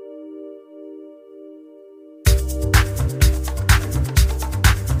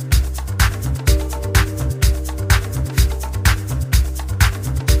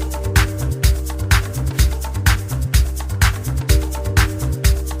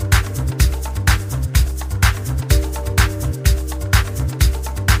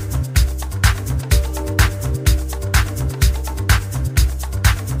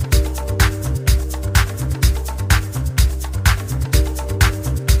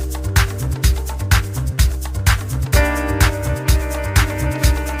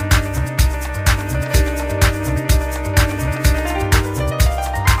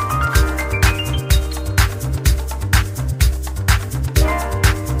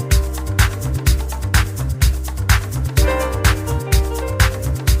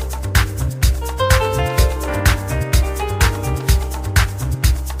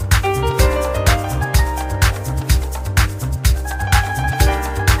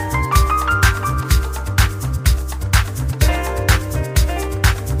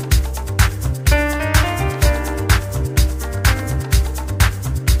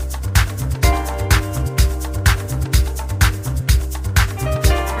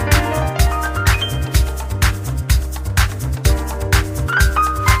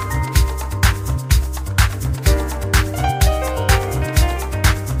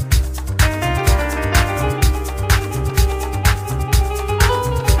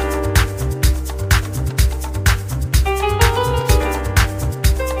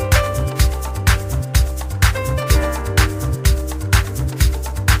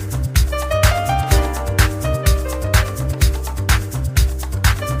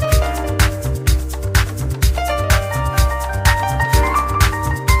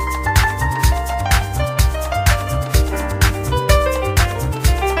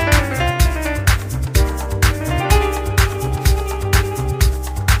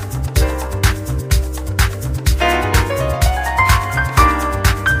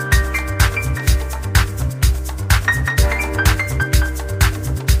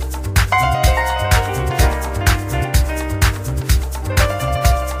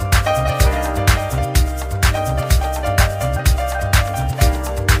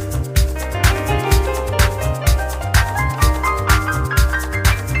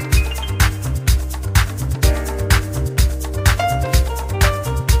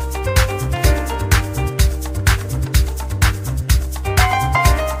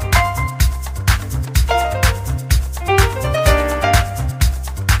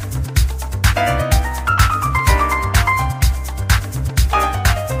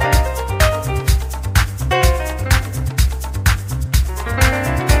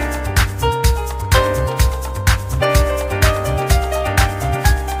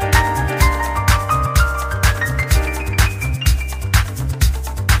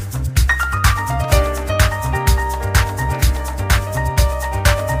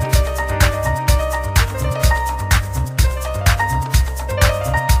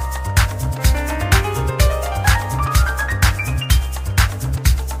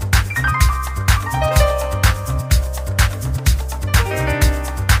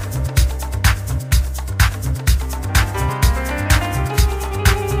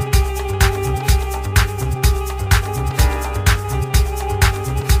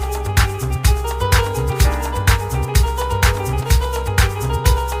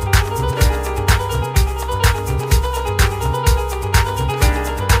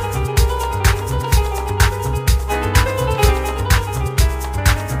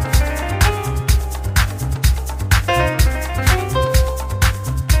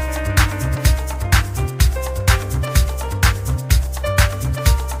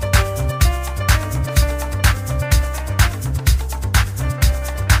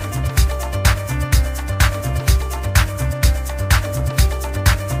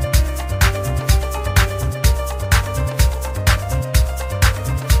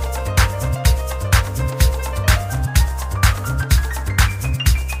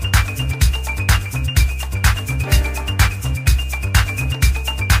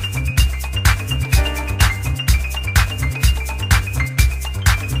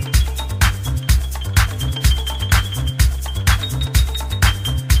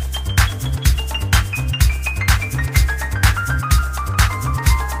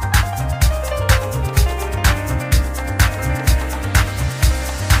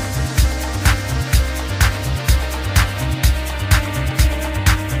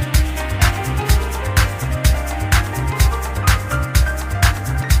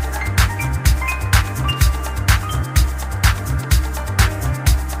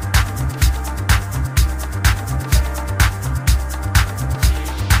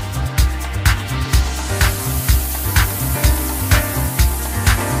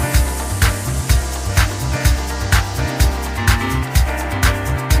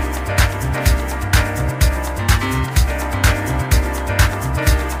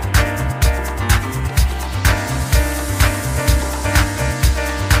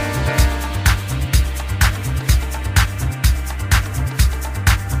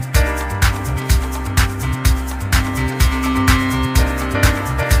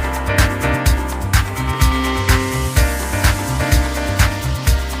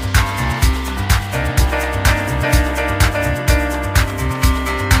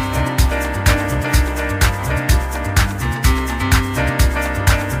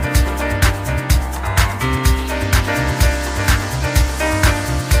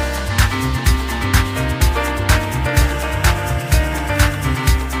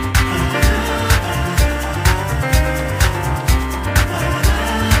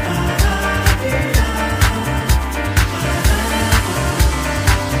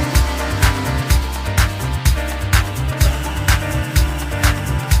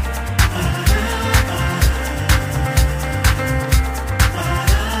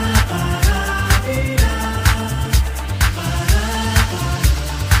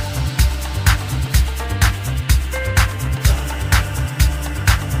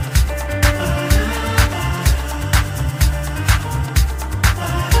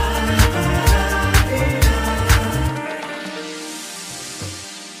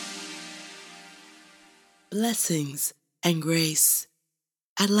 Blessings and grace.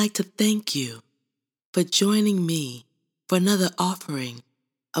 I'd like to thank you for joining me for another offering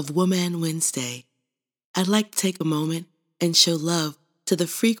of Woman Wednesday. I'd like to take a moment and show love to the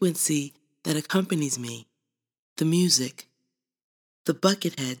frequency that accompanies me, the music, the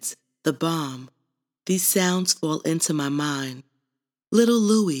bucketheads, the bomb. These sounds fall into my mind. Little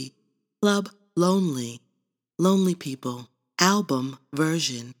Louie, Club Lonely, Lonely People, album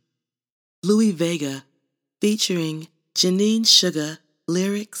version. Louie Vega featuring Janine Sugar,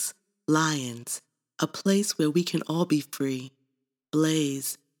 lyrics, Lions, a place where we can all be free.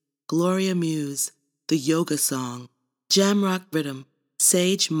 Blaze, Gloria Muse, the yoga song. Jamrock Rhythm,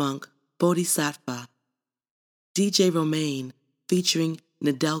 Sage Monk, Bodhisattva. DJ Romaine featuring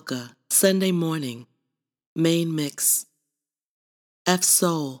Nadelka, Sunday Morning. Main Mix. F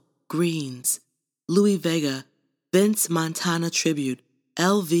Soul, Greens. Louie Vega, Vince Montana Tribute,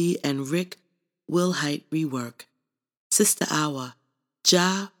 LV and Rick Wilhite Rework. Sister Hour,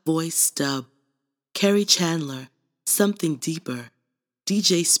 Ja Voice Dub. Kerry Chandler, Something Deeper.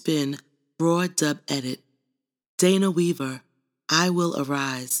 DJ Spin, Raw Dub Edit. Dana Weaver, I Will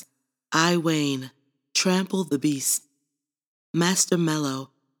Arise. I Wayne, Trample the Beast. Master Mellow,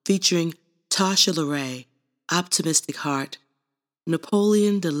 featuring Tasha LaRae, Optimistic Heart.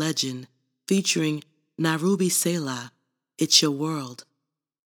 Napoleon the Legend, featuring Narubi Selah, It's Your World.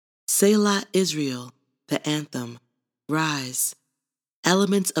 Selah Israel, the anthem. Rise.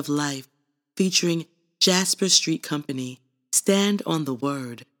 Elements of Life, featuring Jasper Street Company, Stand on the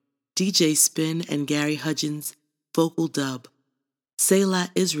Word. DJ Spin and Gary Hudgens, vocal dub. Selah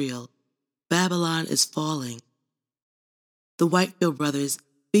Israel, Babylon is Falling. The Whitefield Brothers,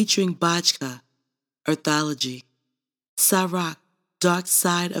 featuring Bajka, Earthology. Sarak, Dark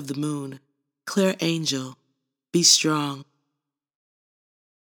Side of the Moon. Claire Angel, Be Strong.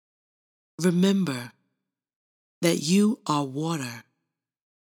 Remember that you are water.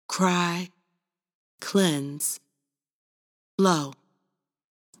 Cry, cleanse, flow.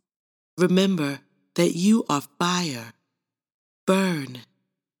 Remember that you are fire. Burn,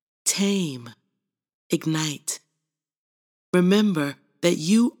 tame, ignite. Remember that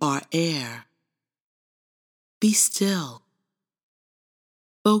you are air. Be still.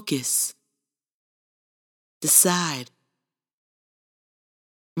 Focus. Decide.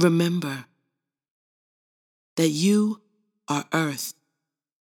 Remember that you are earth.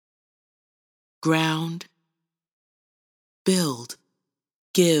 Ground. Build.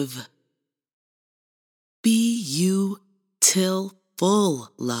 Give. Be you till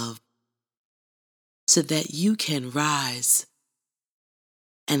full, love, so that you can rise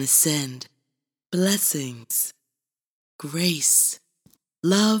and ascend. Blessings, grace,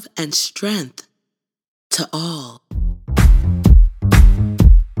 love, and strength to all.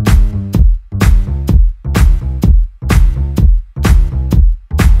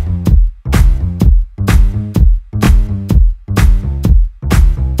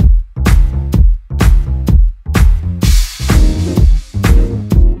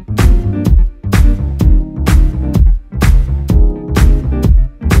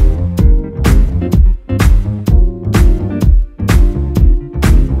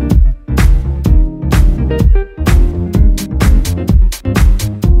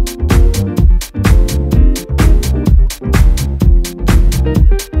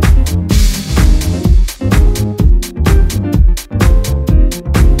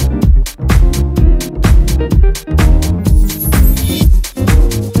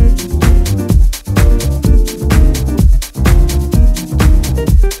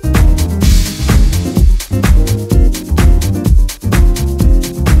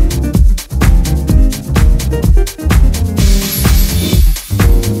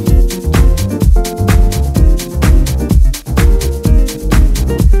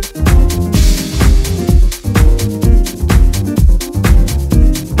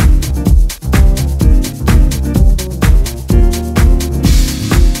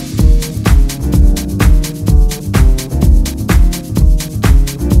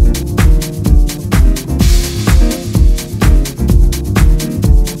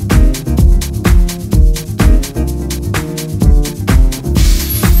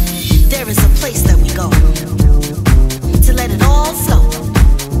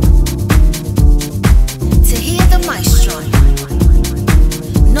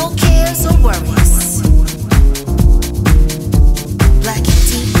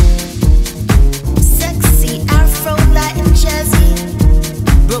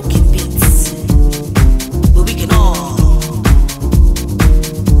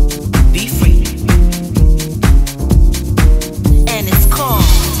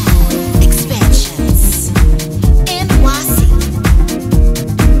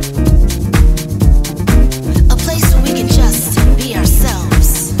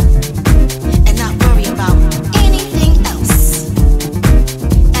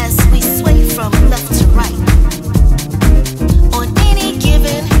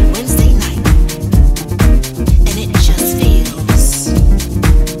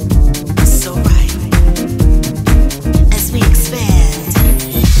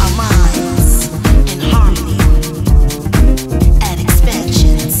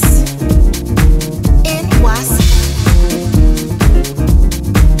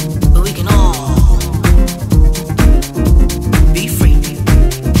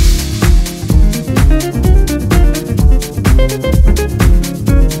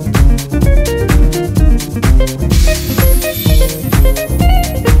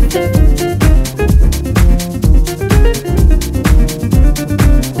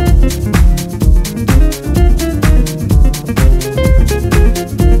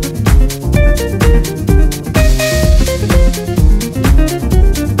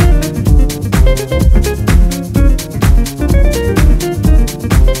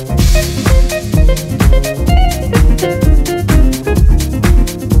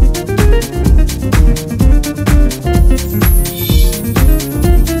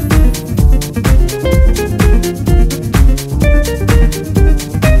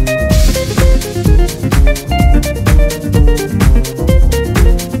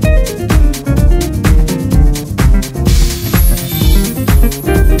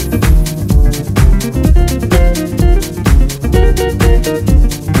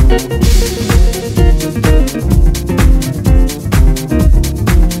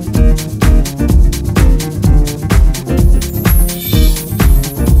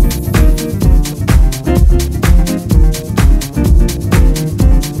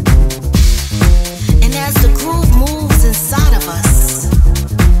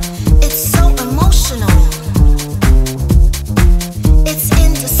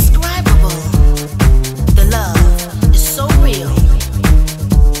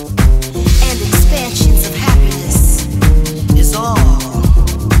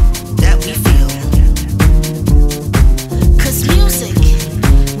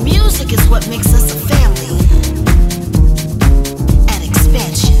 what makes us a family. At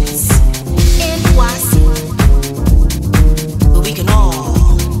Expansions, NYC, where we can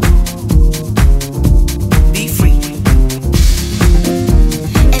all be free.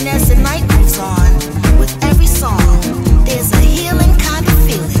 And as the night moves on, with every song, there's a healing kind of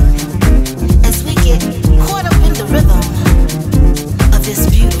feeling as we get caught up in the rhythm of this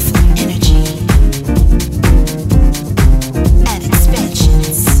beautiful energy. At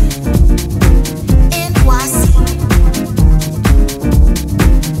Expansions, NYC.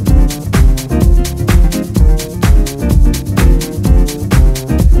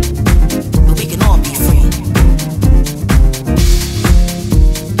 But we can all be free.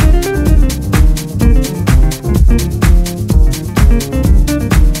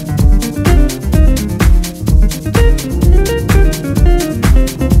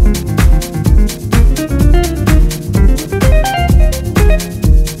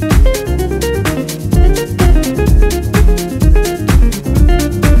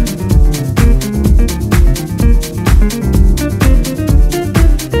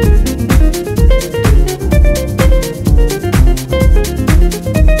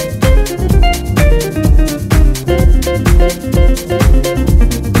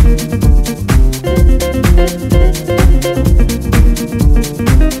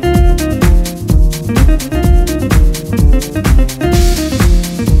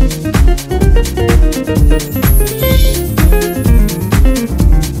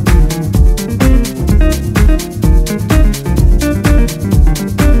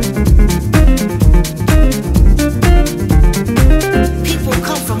 People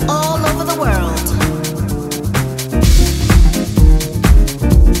come from all over the world.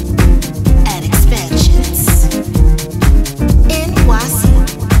 At Expansions, NYC,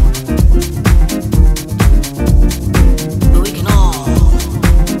 where we can all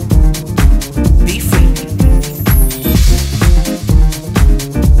be free.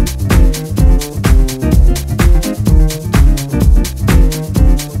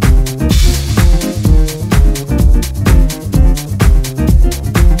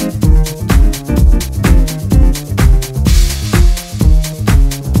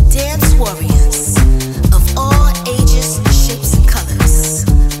 Dance warriors of all ages, shapes, and colors,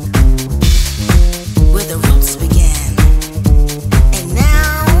 where the roots began, and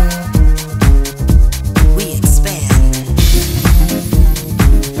now we expand.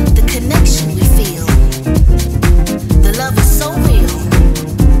 The connection we feel, the love is so real.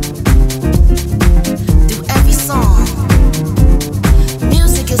 Through every song,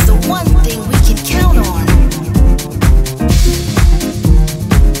 music is the one thing we can count on.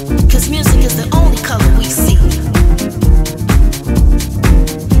 'Cause music is the only color we see.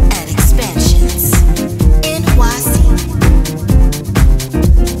 At Expansions, NYC,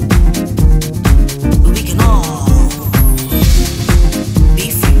 where we can all be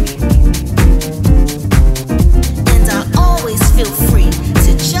free. And I always feel free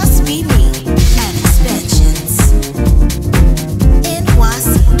to just be me. At Expansions,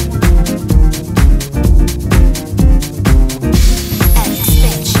 NYC. At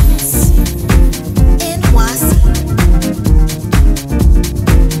Expansions, NYC.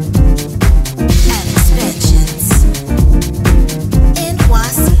 At Expansions,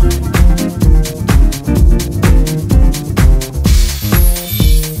 NYC.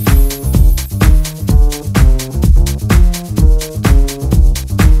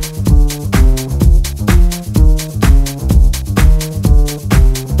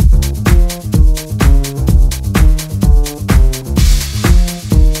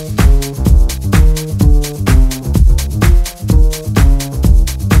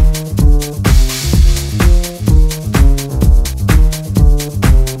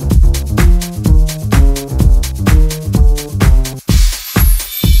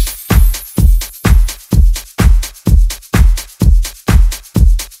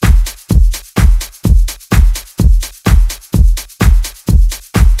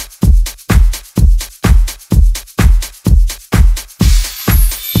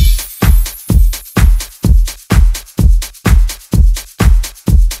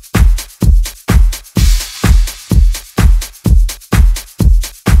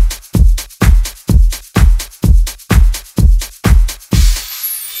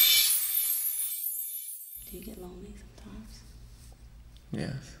 Do you get lonely sometimes?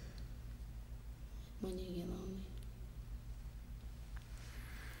 Yes. When do you get lonely?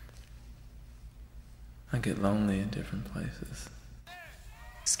 I get lonely in different places.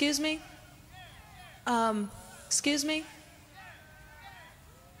 Excuse me? Excuse me?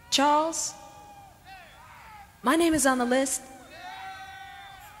 Charles? My name is on the list.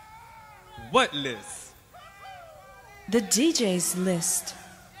 What list? The DJ's list.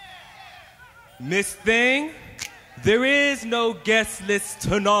 Miss Thing, there is no guest list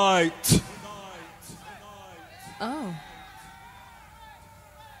tonight. Oh.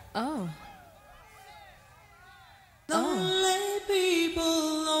 Oh. Lonely people,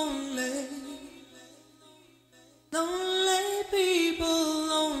 lonely. Lonely people,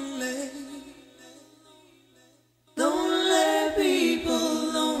 lonely. Lonely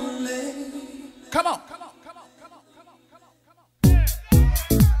people, lonely. Come on.